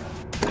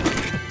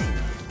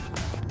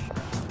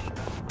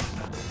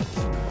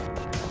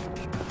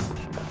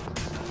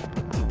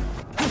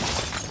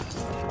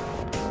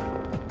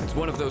 It's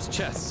one of those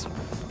chests.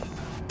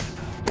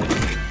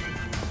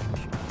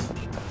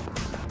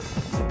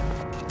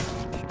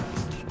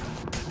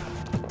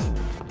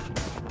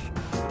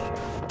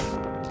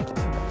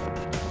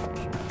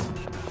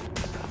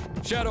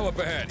 Shadow up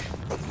ahead.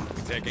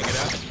 You taking it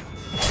out?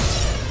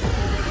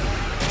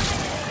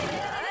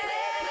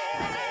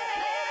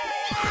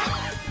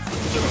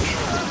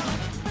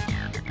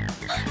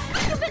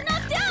 You've been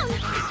knocked down!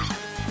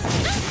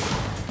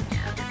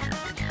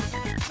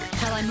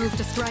 Shall I move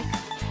to strike?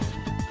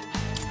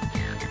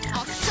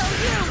 I'll show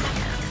you!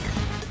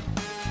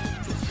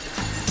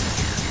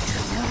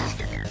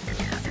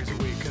 There's a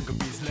way conquer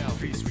beats now,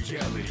 face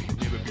reality.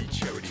 Never be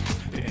charity.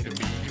 The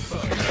enemy you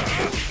fight.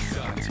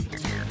 Society.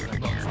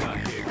 Lungs not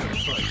here, gonna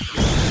fight.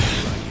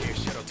 Right here,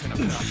 shadow turn up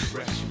not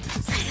direction.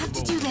 I have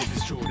to do this.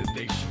 Destroy the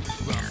nation.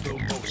 Round slow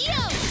motion. Yo!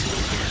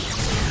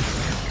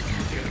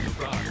 Get him the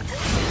rock.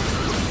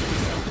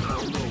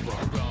 All over.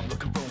 I'm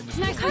looking for this.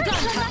 Nicely Arqa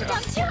done, knocked Tucker.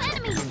 down 2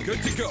 enemies!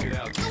 Good to go. Go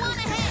on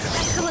ahead!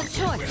 Excellent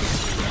choice.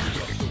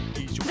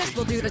 This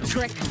will do the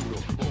trick.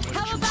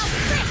 How about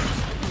 6?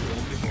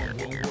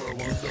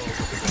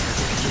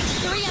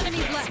 3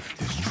 enemies left.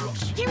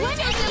 Here we go!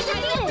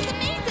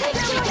 Defeated!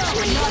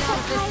 Not out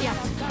of this yet.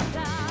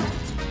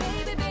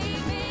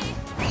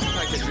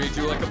 I can read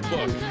you like a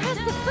book.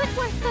 Impressive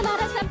footwork,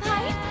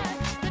 Sonata-senpai!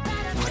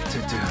 What to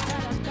do?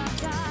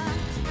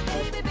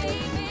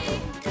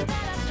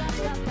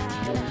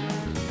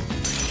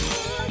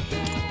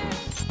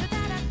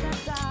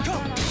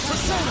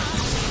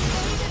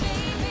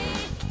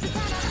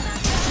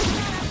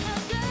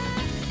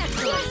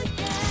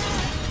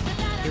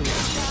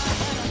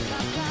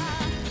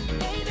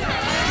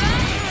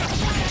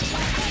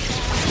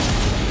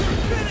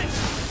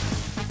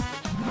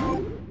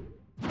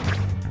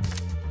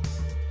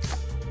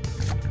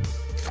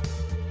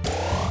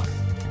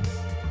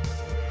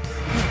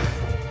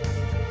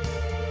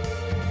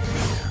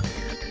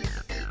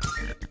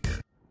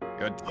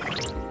 Good.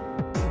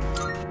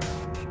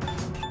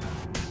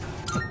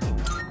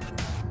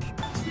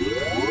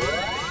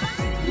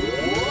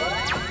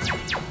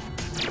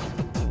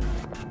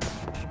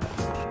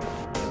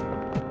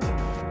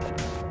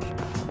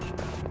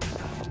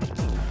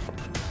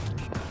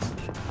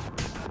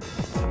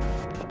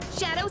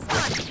 Shadow's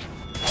on.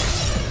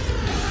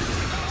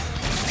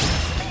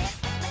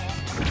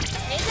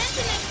 Pay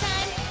attention next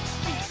time!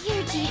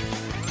 Yuji, I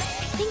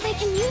think I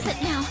can use it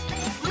now.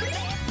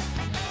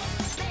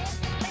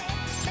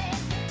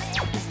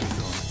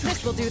 This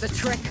will do the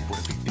trick.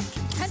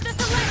 Send us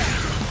a letter.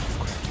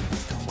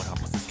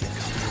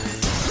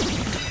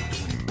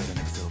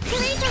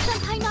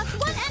 Kirito-senpai knocked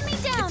 1 enemy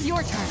down! It's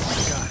your turn.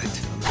 Got it.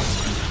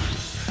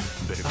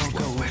 I'll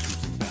go with.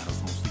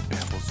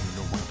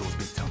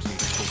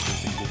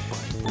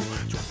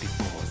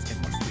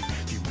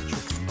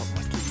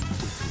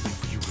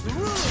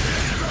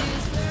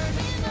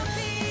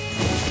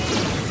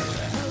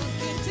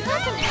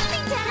 Knocked an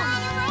enemy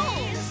down!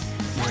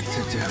 What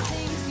to do?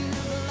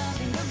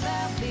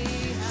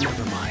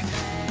 Never mind.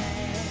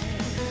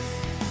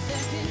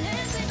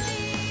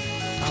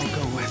 I'll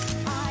go with.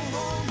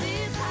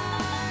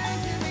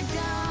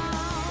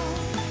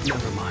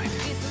 Never mind.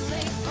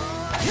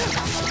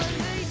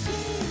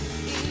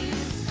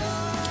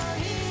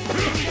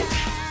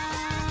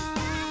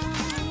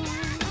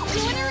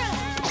 Two in a row!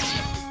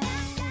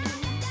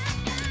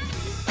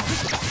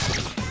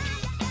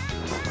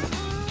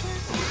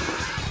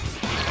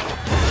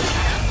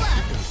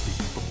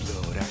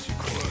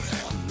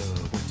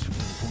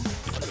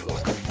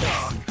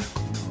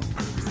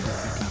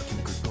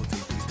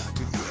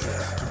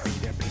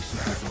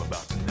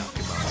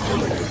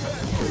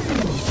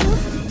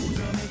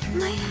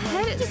 My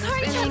head is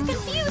Hikari-chan's spinning.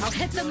 confused! I'll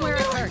hit them where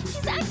it hurts.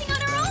 She's acting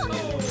on her own!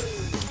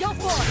 Go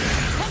for it.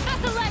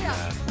 Professor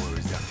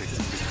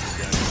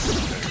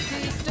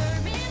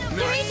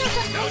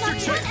Kirito-senpai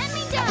knocked 1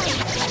 enemy down!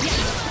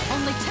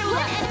 Only 2 1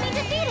 left. enemy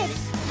defeated!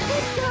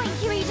 Good going,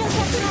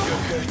 Kirito-senpai!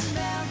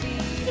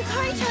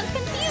 Hikari-chan's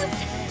confused!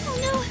 Oh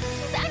no,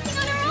 she's acting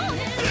on her own!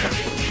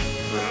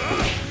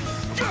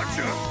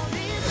 Gotcha!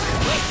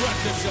 Let's wrap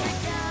this up.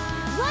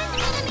 1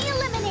 enemy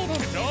eliminated!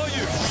 It's all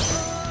you.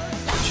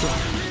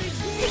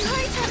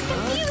 Hikari-chan's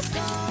confused!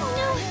 Oh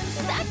no,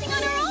 she's acting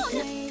on her own!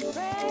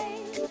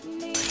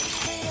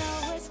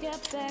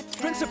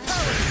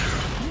 Principality.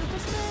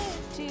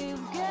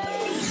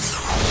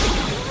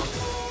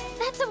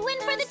 That's a win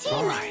for the team!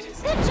 All right.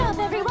 Good job,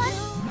 everyone!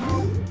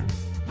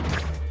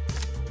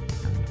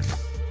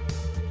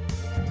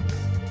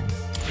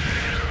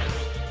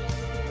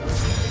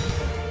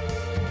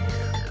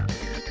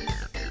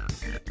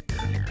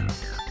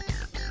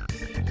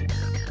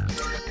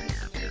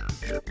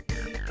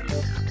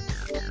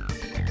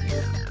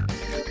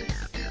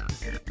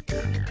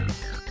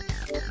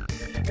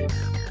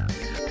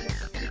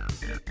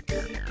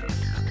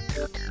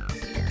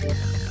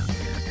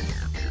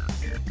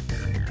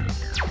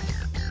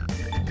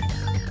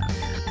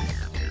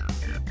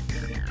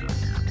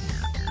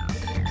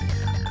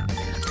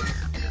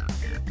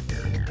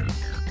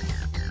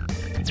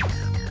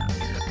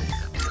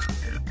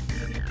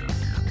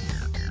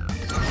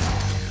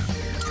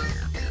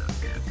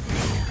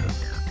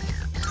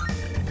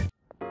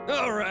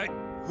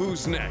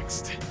 Who's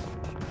next?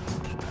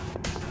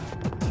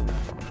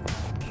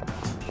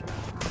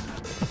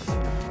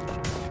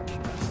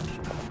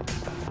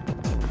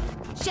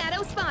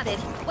 Shadow spotted.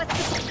 What's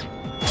the...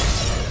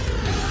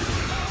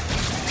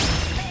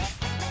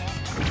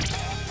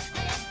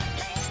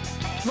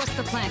 What's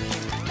the plan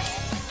here?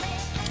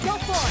 Go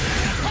for it!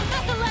 And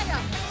that's the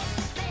layup!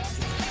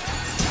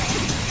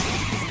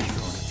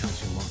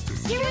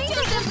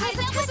 Eureka Senpai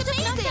was able to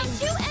knock down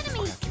 2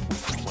 enemies!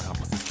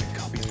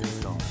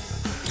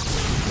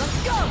 Let's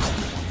go!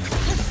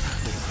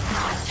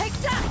 Take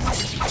that!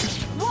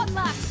 One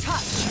last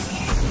touch!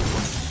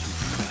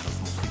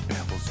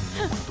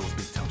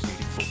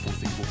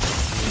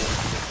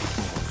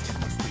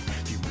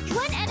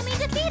 One enemy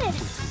defeated!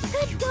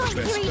 Good going,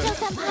 Eureka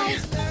Senpai!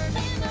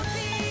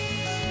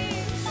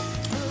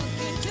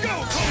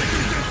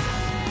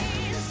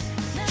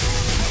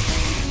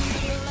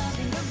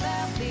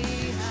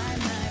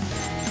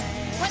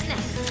 What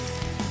next?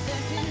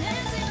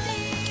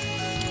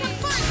 Have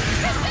fun!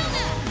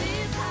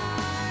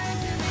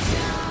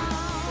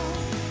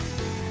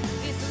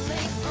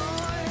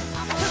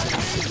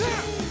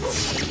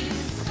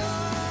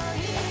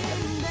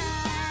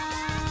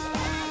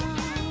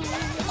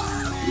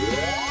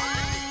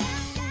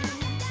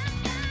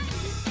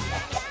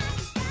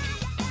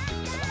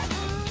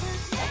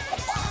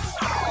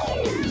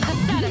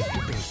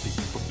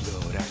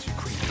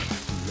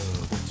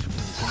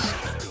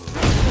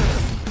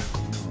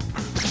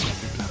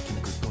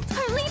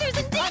 Our leader's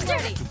in danger!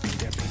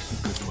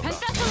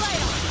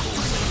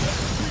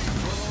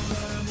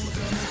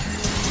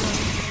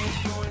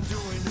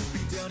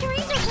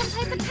 Eureka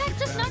Senpai's attack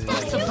just knocked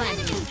down 2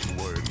 enemies!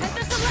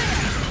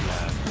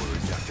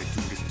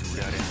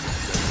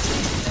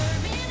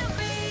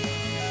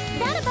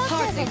 That about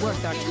Hardly does it.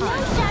 worth our No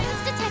time.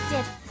 shadows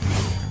detected.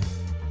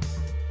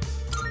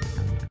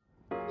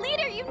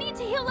 Leader, you need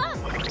to heal up!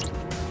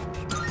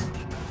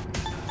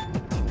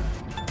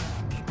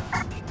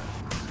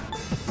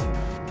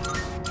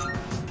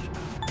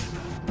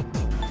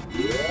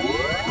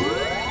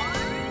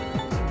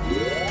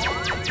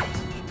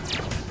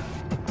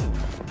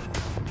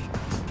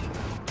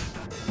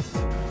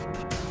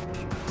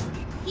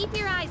 Keep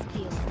your eyes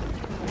peeled.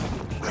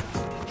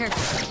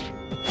 Careful.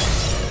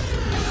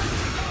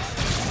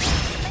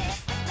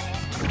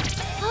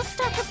 I'll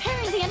start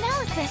preparing the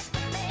analysis.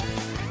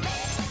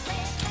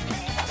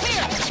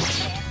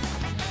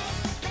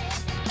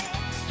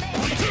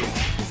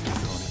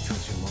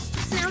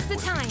 Now's the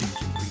time.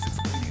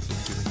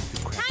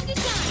 Time to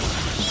shine!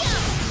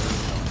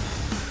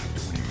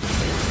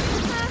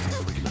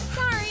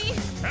 Sorry!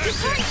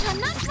 Hurry,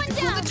 knock one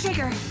down! Pull the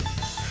trigger!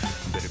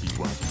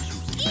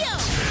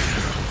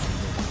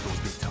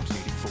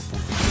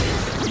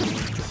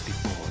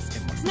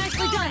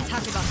 Nicely done,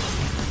 Takeba.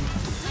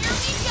 Here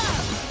we go!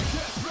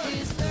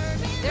 There's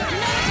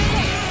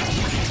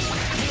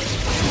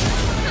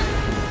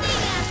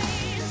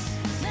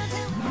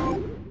another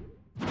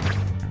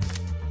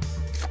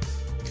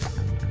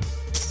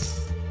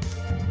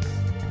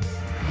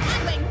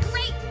that went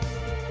great!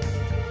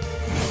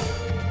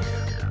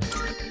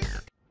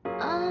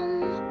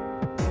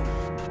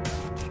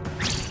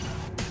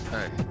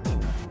 Hey.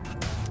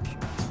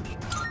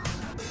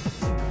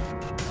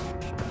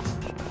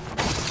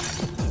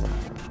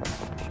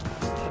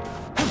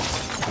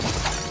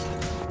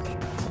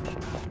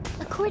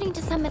 According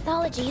to some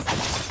mythologies,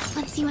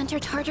 once you enter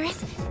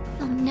Tartarus,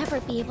 you'll never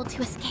be able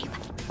to escape.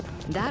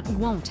 That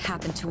won't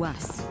happen to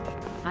us.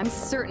 I'm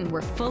certain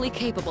we're fully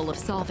capable of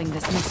solving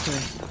this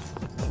mystery.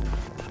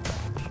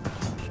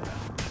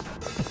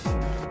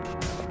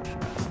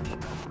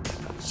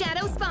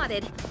 Shadow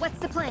spotted. What's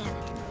the plan?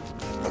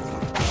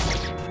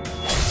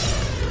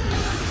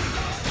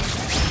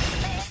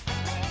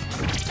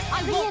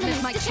 I won't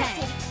miss my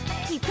detected.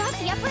 chance! We've got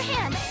the upper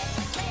hand.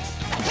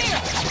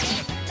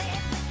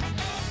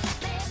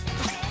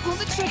 Pull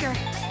the trigger.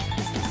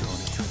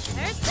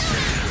 There's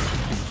Sona!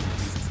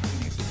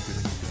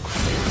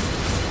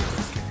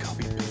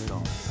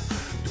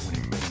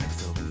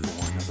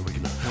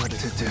 What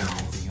to do?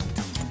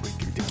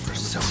 For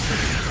something.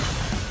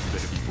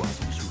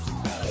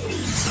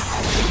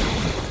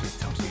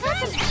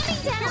 That's an enemy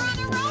down! You're on a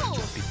roll!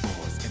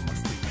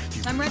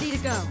 I'm ready to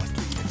go.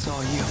 It's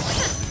all you.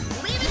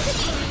 Leave it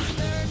to me!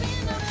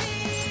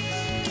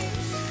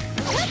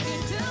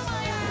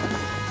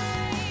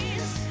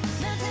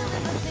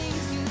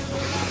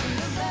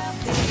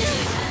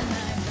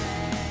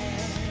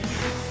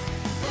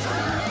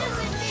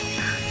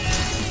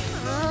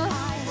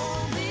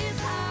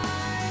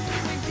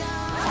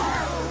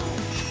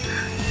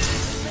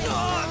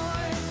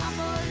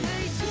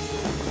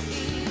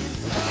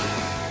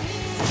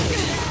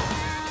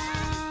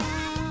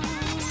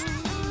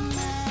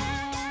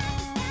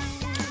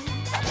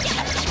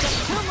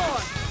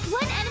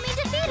 One enemy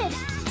defeated.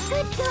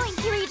 Good going,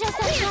 Kirito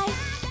Senpai.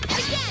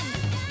 Again!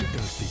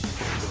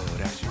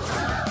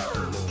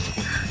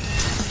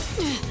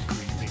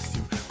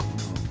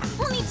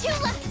 Only 2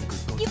 left.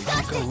 You've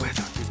got Go this. with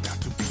it.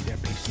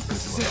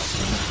 This is it.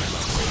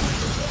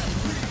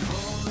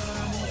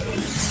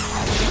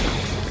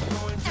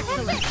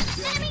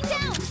 Enemy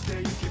down!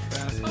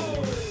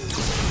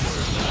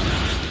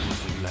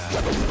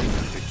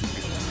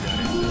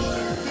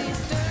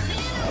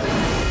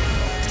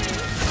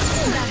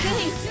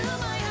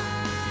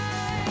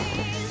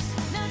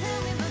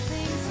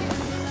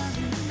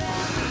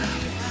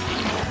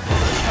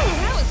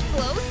 That was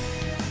close.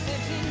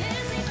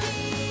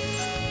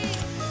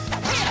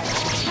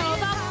 How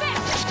about that?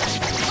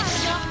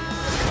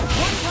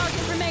 One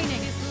target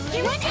remaining.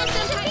 You went and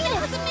defeated!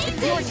 That was amazing!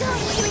 It's your turn,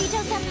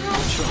 Kirito-senpai!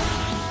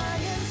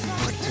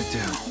 What to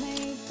do?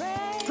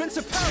 Prince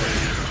of Power!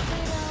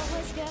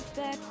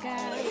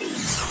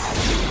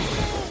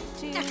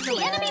 The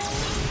enemy!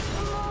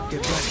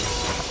 Get ready.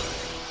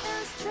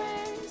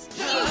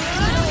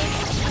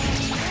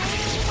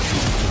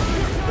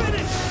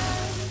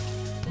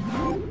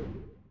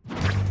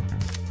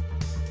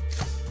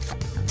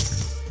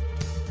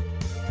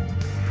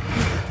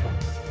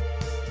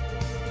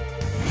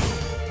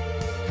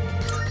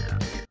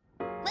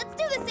 Let's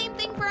do the same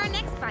thing for our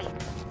next fight.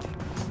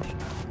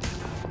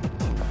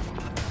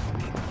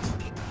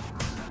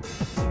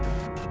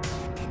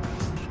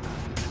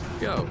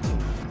 Go.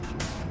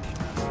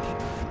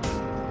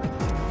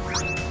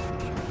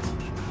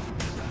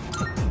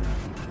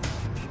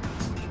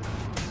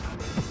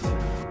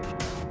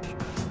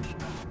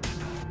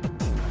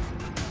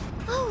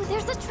 Oh,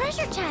 there's a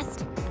treasure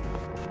chest!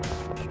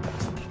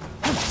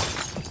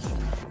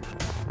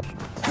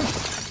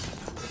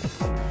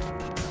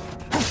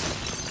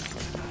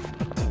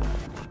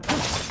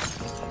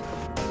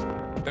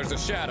 There's a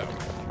shadow.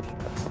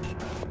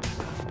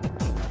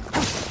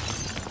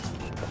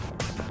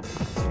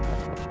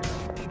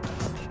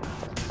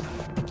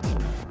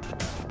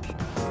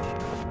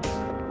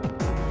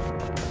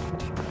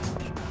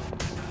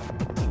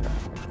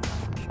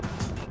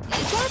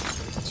 Is that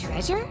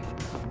treasure?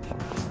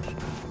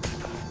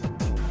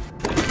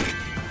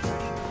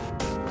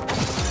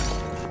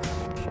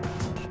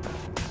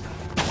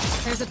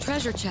 There's a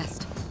treasure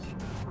chest.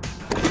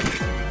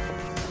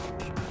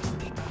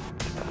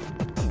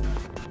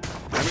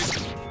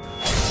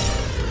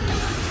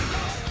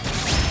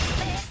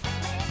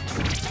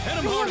 Hit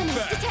him hard and Enemies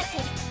fast.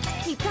 detected!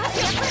 We've got the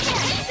upper hand!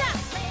 Heads up!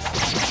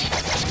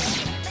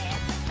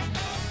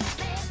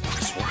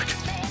 Nice work.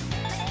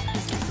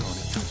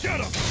 Get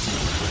him!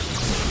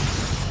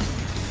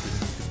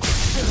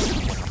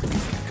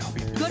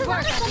 Good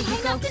work, Sonata-senpai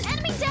Akihiko. knocked an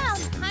enemy down!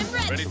 I'm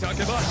ready. Ready,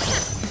 Takeba?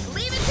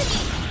 Leave it to me.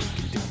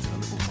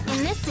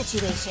 In this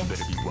situation,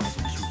 There's Sonata.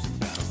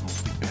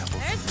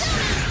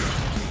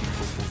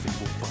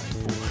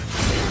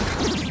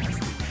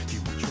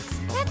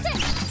 that's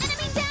it!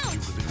 Enemy down!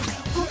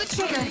 Pull the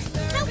trigger.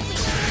 Help me!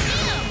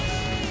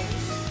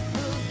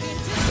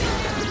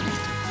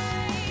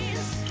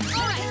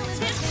 All right,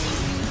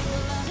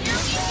 here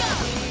we go.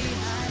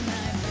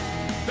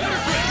 Better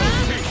grip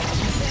those feet!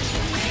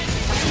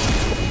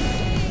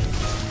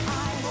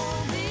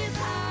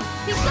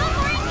 We've got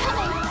more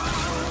incoming!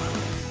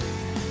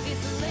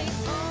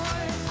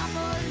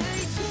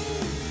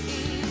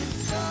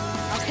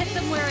 I'll hit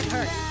them where it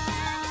hurts.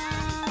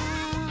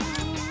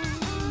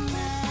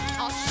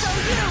 I'll show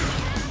you.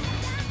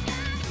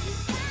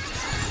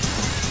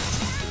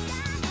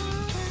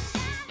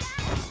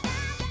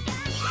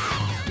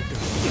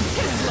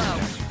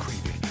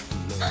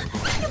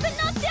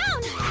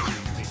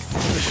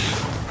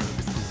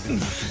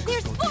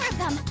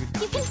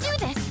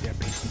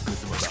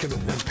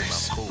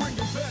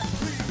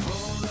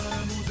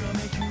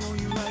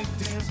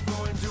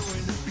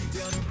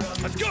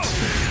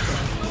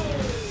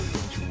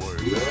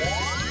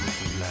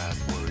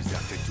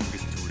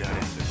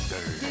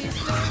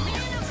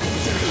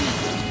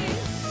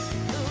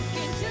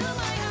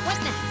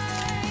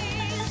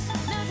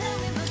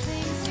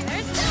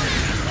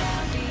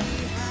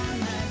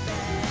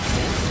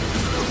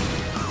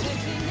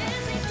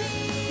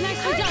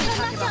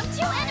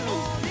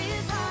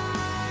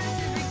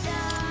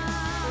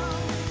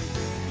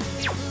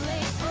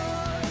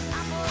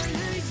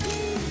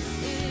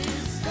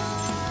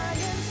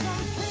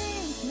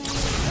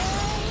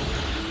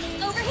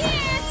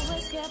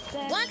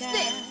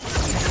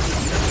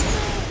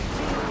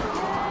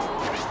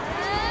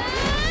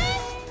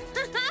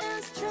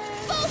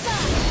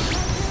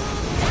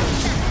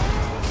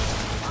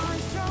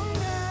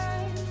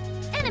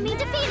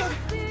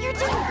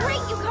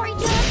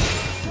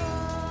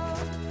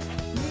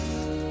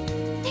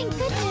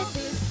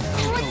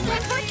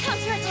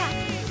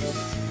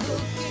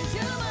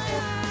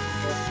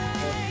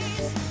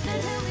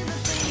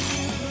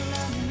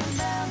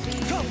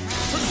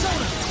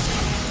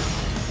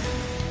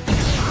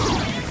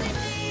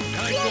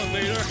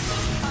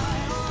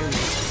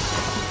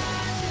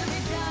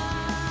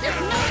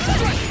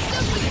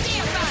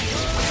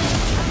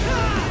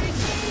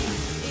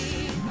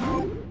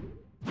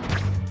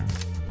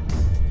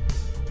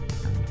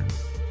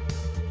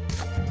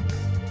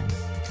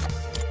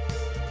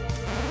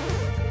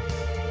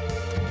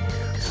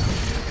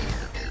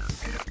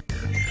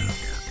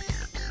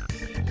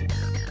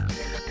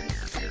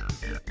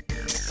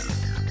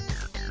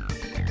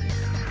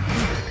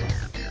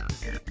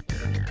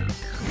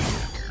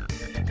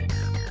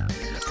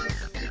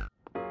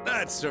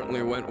 That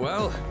certainly went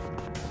well.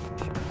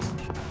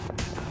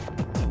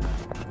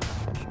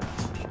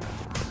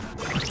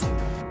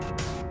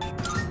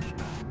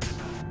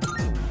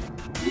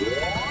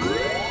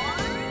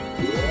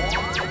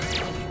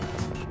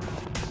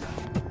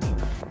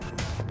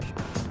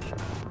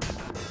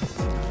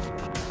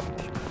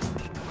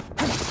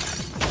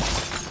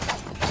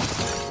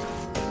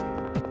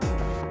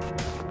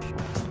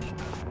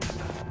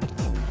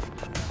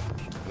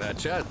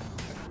 That's it.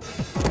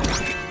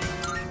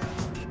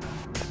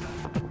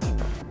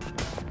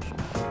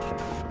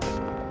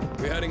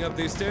 We heading up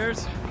these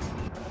stairs?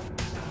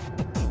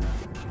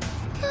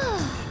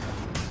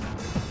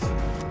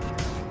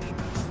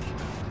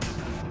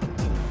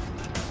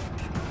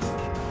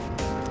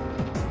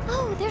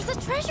 Oh, there's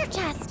a treasure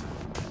chest.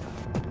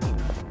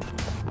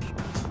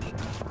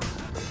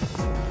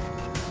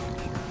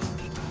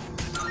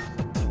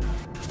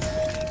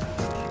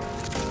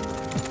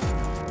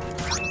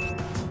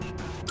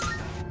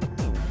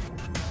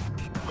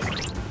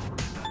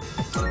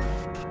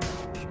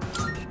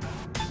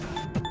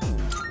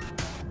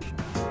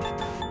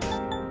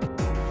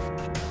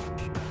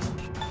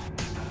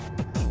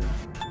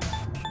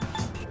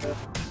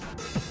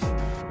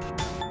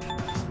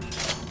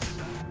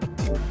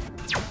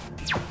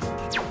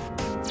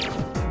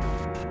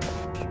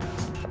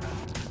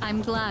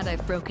 I'm glad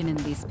I've broken in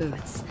these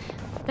boots.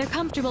 They're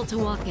comfortable to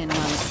walk in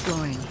while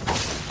exploring.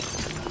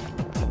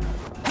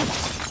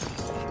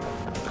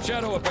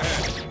 Shadow up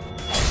ahead.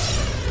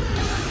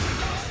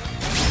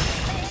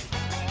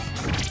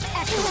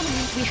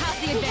 Excellent. We have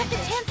the We have advantage.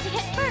 the chance to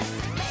hit first.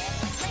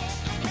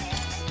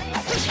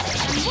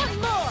 And one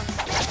more.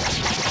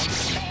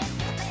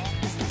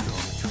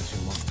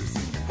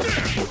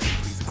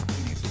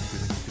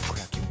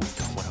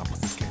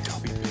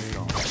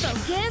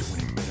 Focus.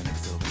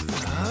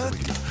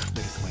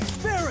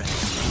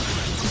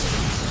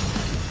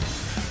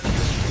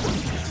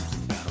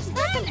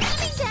 That's an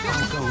enemy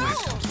down.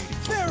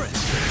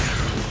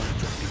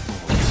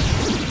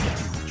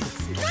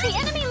 The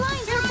enemy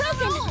lines are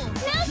broken.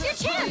 Now's your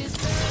chance.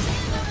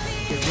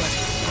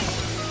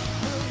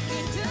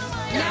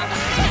 Now the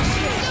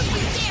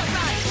damn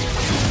right.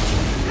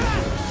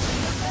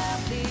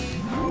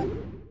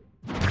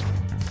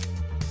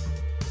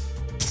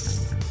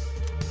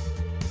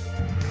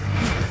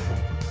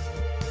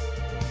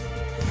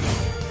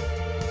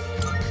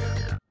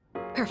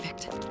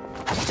 Perfect.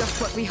 Just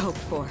what we hoped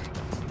for.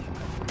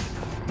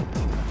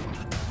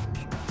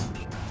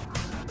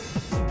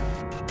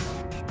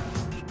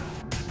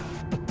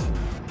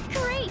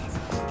 Great.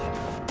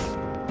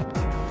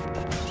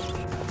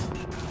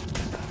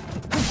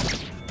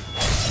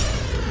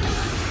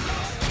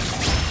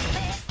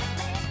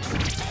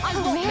 I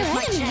won't miss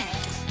my chance.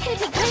 It'd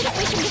be great if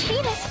we can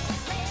defeat it.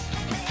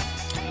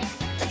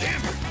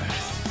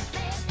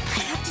 I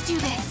have to do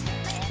this.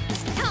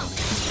 Come.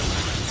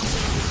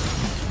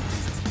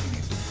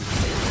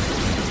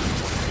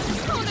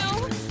 Oh no!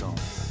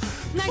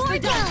 Nicely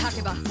done, down.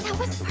 Takeba. That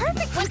was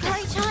perfect,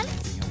 Hikari-chan.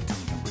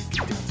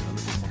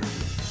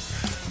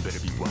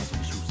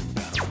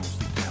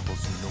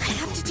 I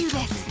have to do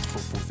this.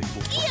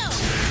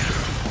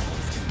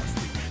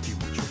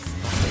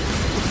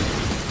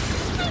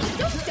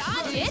 Don't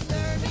dodge it!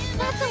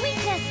 That's a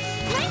weakness!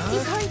 Thanks,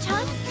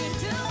 Hikari-chan!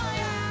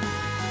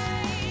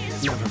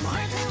 Never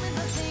mind.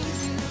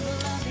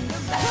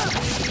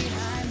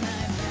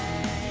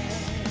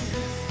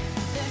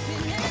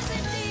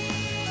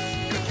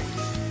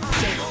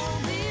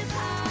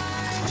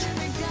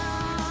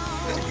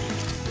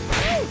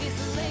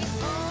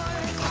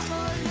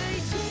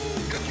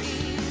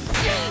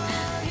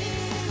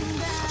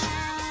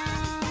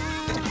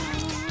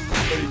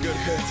 Pretty good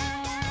hit.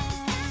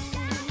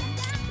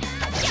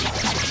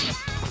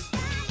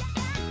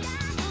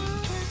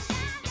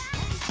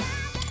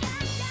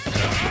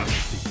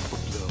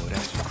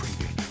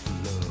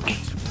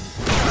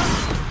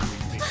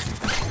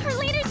 Her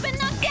leader's been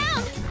knocked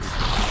down!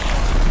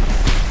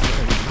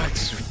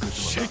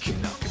 Shaking.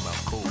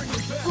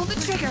 Pull the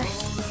trigger.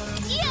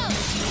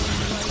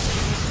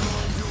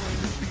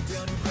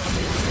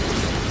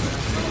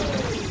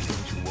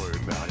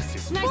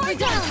 Nicely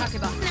done,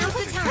 Takeba. Now's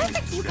the time.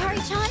 Perfect,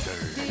 Hikari-chan.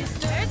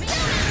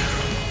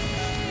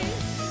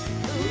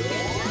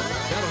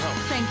 That'll help.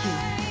 Thank you.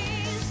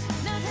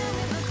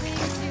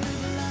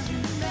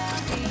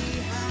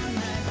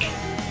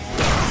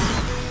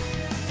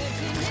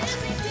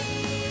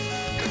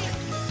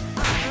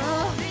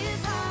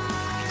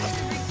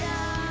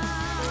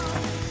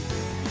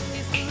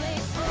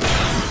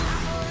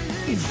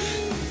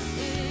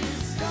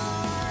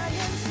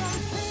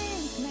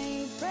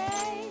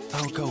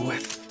 I'll go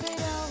with.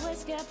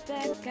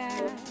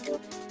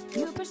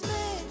 New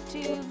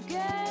perspective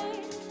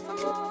gain from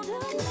all the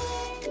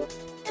pain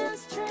and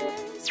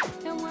stress.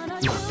 And when I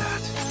Not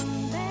that.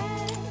 come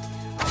back,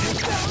 I'm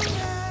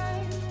stronger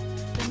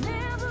than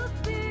ever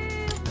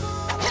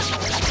before.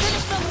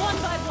 Finish them one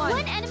by one.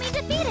 One enemy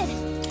defeated!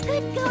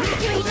 Good going,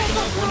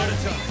 Hikari-chan. One at a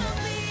time.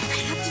 I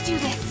have to do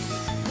this.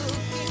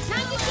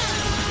 Time to go!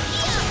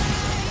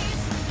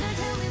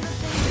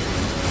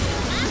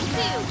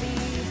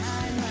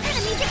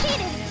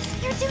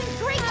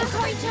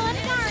 Hikari-chan,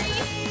 sorry!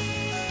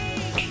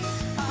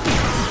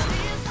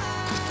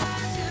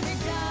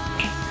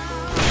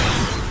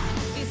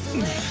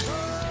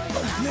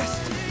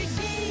 Missed.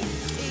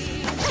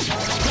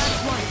 Last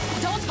one.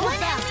 Don't hold One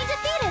back. enemy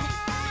defeated!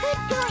 Good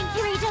going,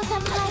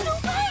 Kirito-senpai! No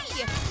way!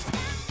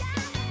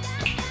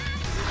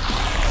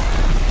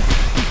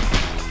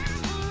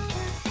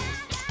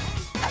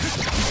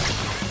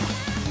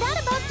 That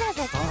about does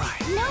it! All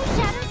right. No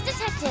shadows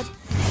detected!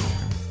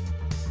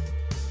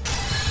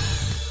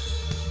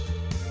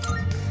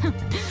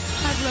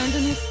 I've learned a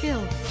new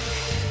skill.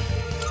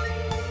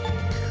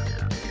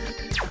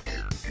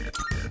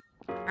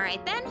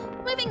 Alright then,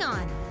 moving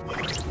on.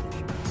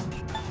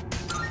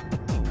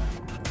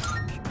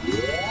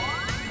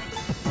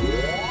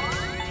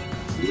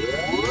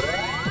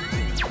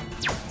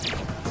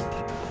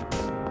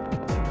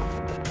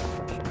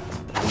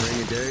 On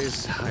rainy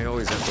days, I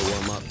always have to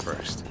warm up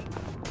first.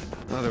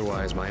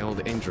 Otherwise, my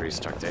old injuries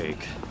start to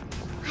ache.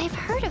 I've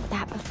heard of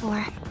that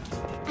before.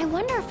 I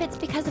wonder if it's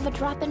because of a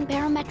drop in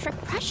barometric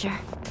pressure.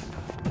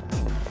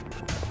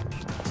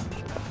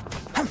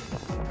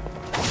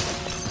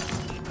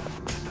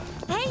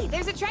 Hey,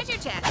 there's a treasure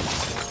chest!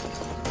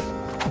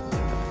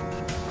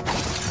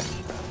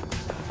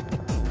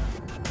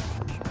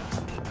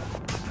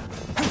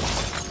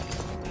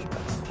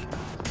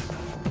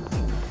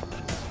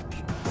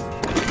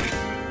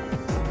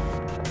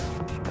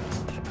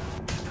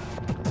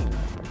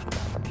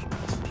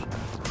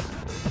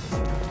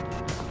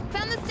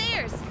 Found the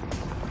stairs!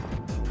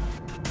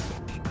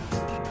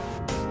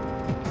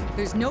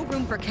 There's no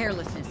room for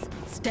carelessness.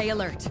 Stay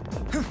alert.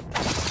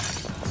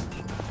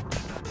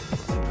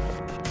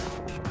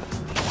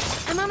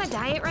 I'm on a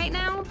diet right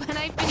now, but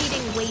I've been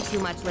eating way too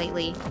much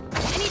lately.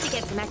 I need to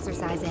get some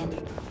exercise in.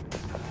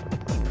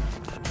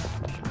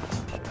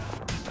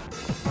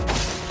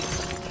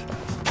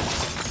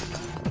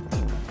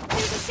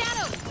 There's a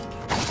shadow!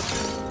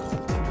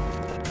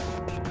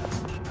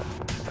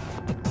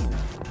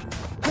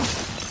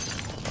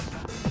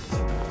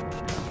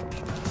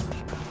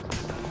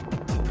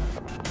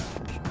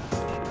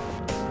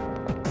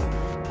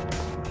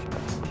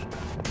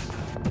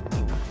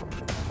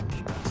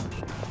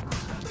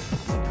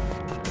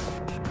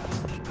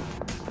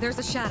 There's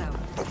a shadow.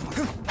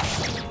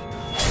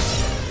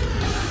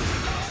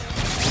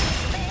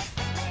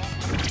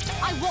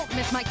 I won't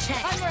miss my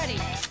chance. I'm ready.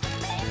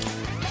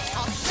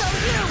 I'll show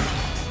you.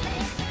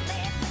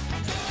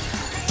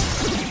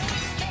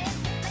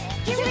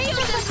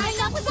 Kirito-senpai,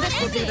 that was on This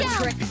will do the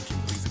every trick.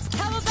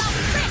 How about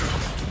trick?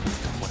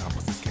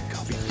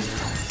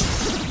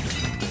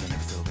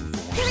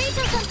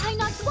 Kirito-senpai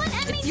knocks one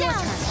enemy It's your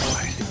down! turn.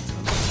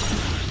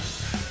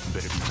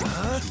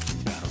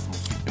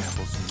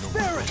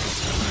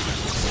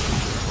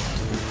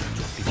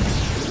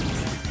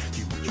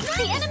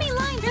 The enemy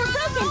lines are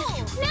broken!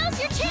 Now's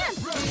your chance!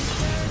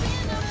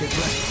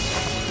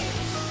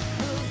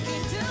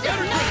 Get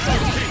ready.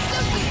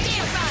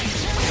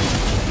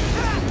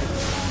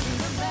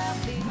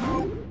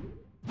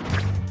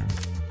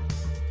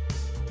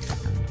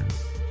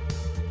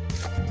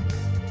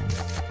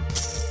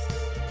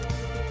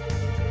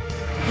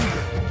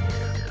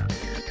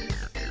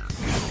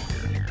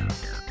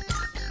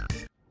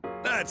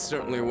 That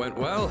certainly went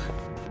well.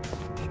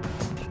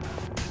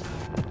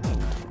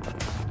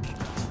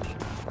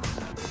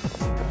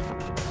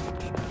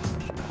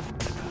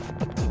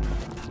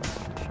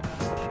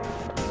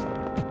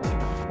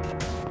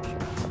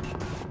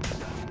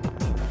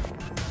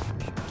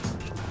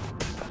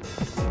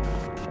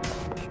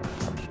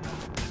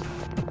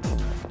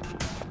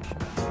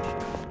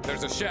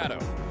 There's a shadow.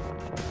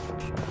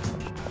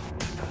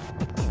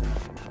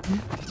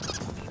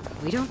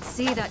 We don't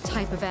see that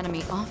type of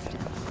enemy often.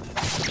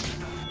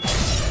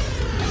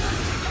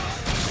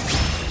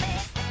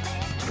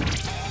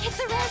 It's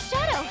a rare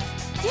shadow!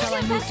 Do Shall I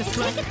your move best to to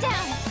strike? take it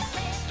down!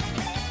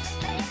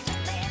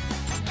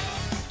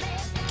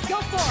 Go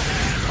for it!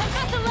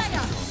 Professor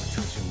Lega!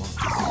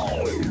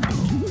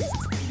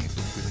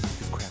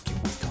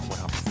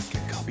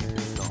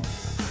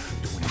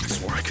 Nice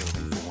work.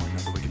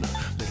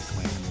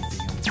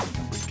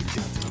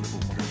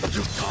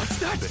 You touched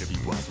that?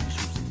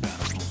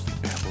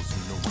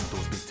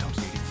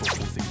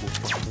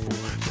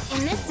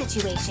 In this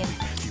situation...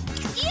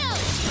 Yo!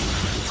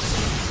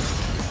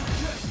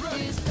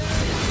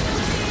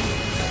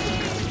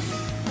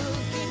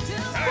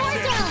 Four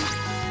down!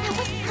 That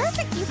was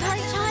perfect,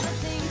 Yukari-chan!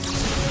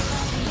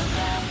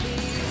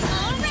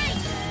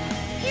 Alright!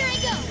 Here I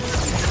go!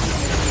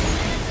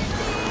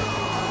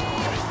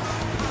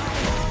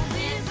 With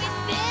this,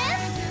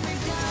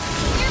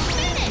 you're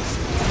finished!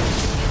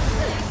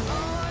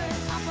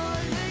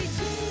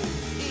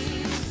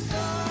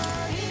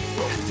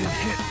 That didn't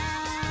hit.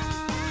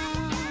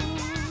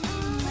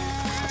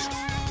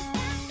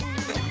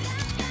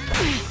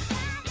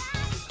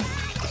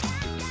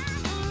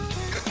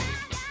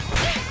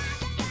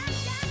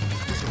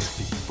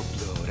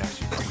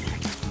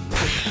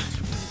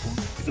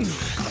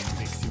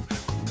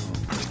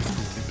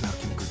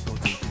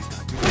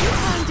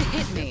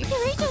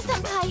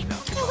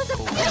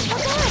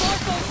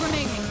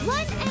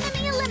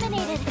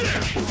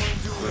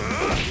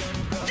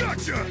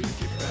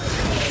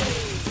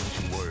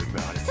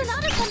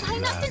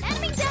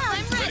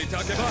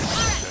 Not give up.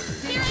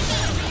 Here I go!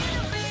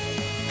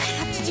 I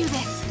have to do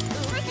this.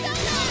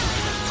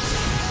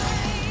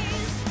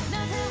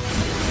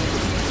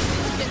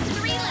 Just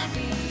 3 left.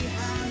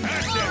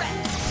 All right.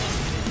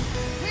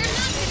 We're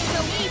not gonna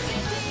go easy.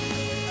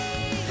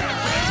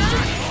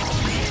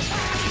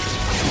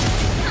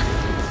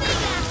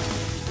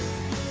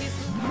 Yes,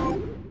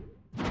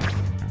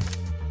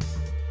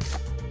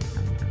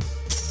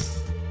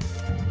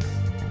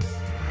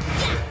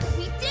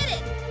 we did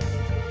it.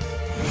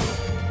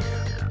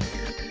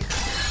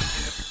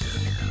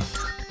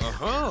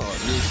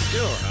 New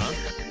skill, huh?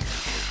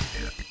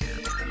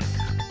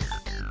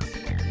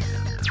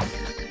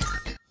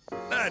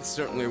 That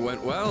certainly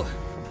went well.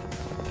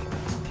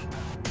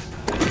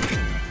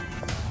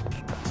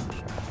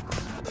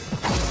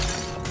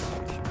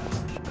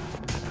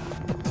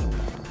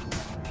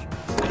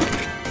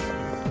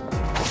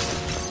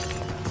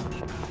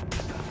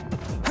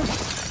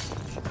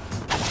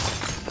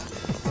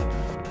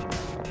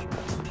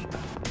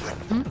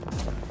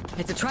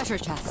 It's a treasure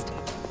chest.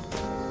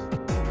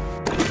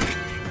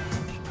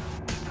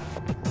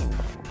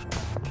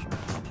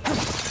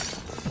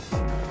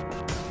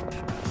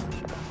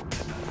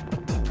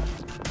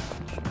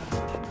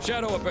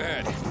 Shadow up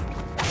ahead.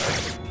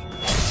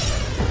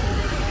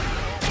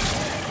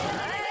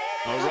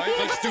 All right,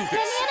 let's do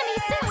this.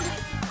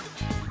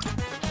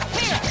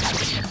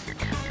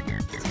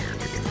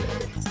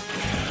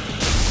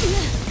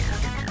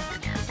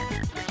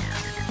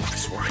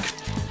 Nice work.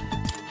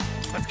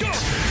 Let's go.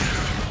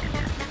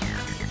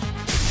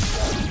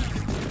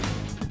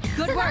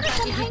 Good work,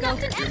 Akihiko.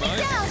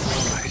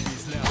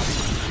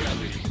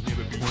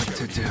 What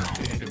to do?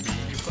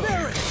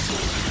 There it is.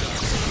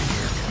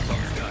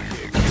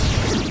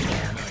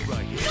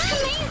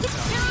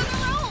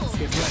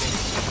 Get ready.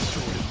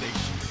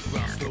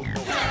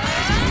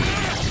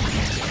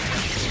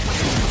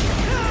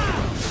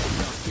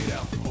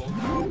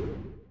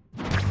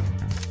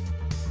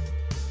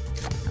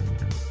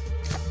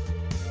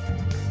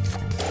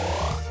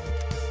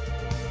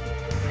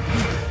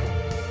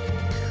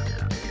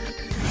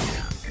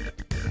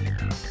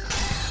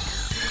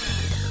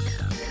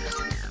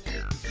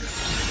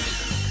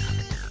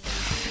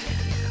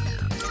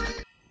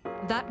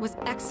 That was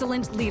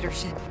excellent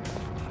leadership.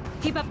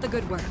 Keep up the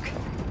good work.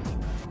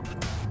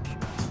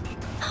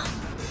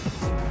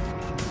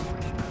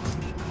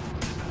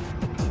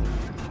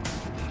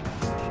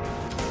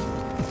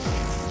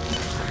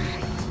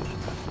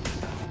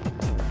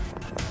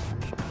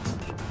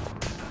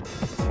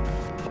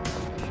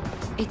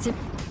 It's a...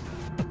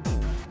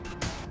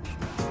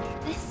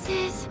 This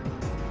is...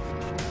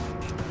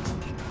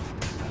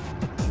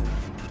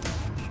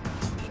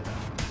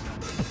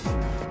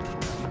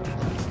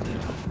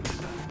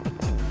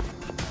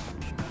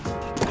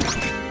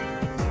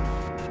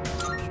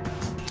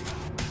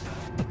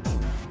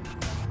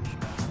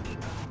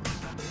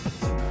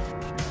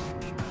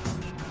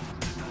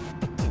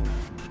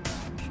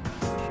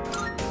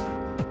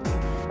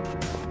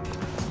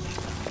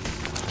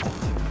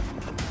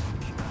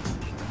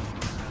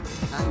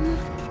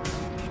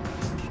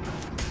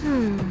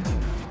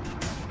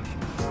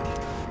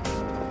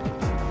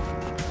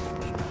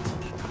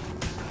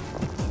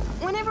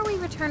 Whenever we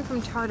return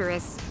from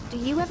Tartarus, do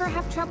you ever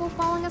have trouble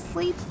falling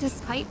asleep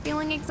despite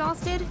feeling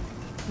exhausted?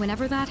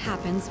 Whenever that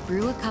happens,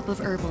 brew a cup of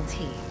herbal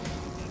tea.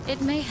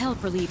 It may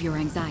help relieve your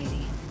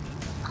anxiety.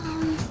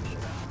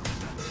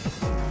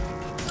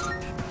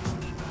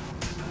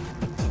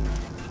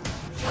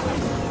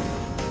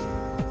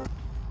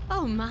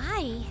 Oh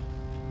my.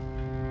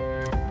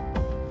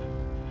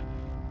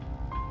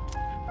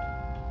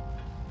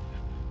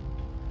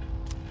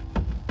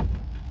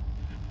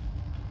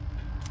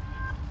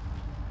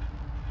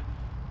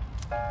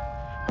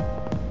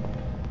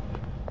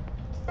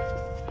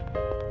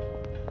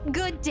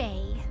 Good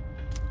day.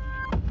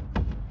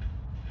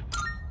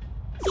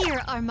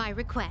 Here are my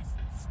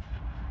requests.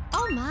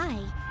 Oh my,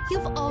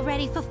 you've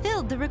already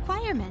fulfilled the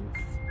requirements.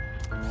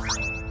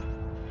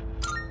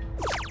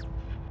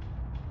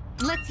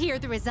 Let's hear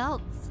the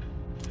results.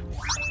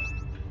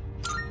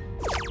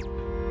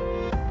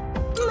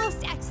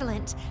 Most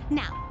excellent.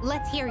 Now,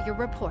 let's hear your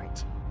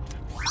report.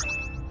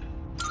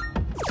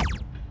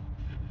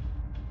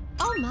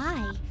 Oh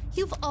my,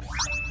 you've all...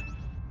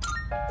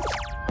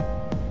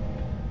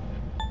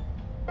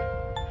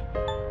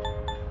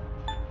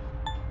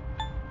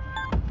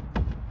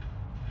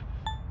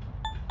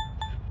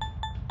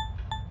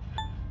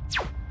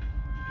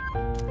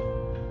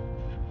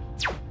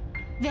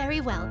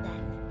 Very well,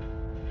 then.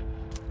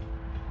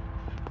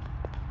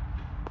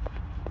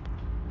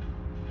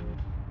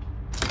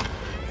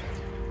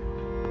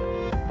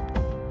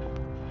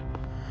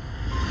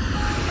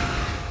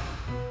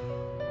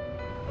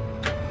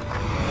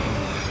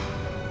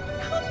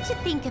 Come to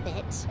think of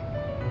it,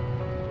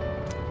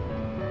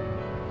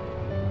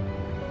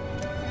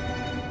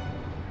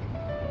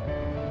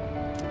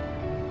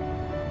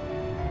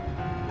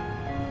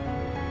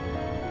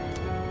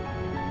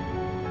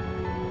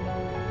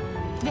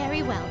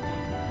 very well, then.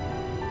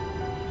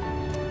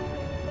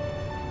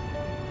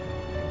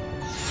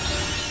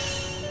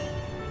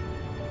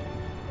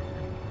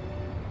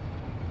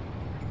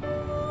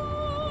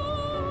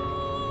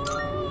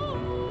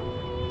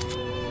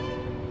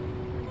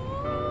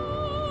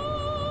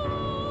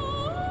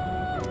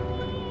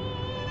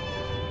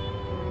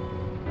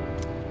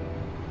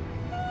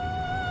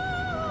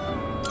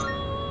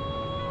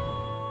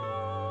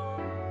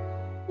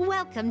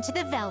 Welcome to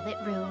the Velvet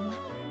Room.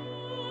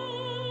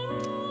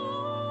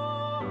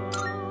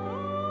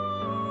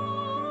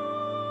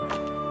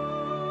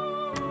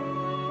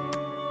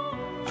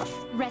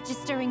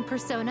 Registering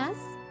personas?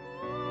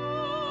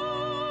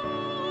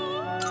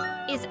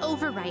 Is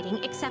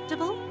overwriting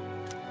acceptable?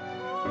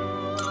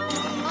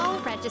 All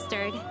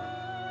registered.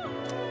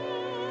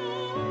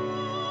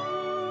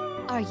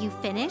 Are you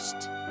finished?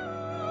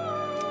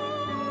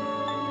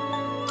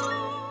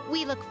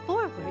 We look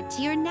forward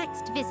to your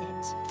next visit.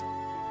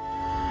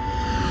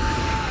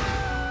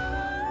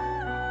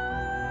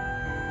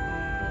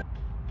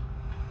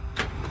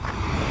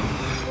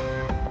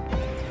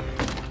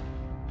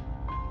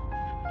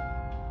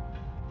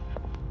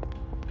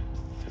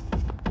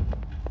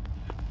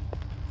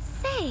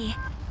 Say...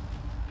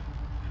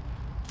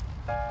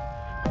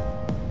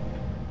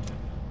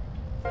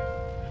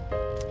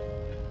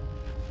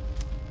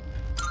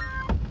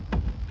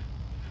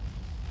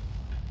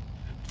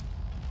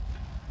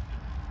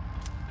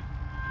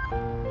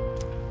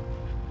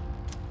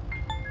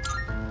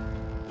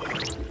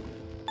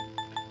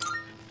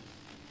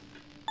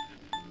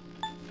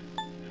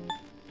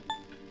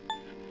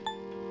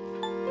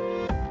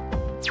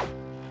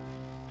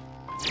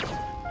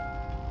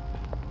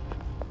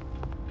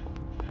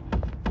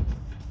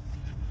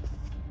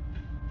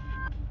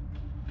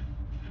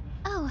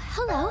 Oh,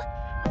 hello.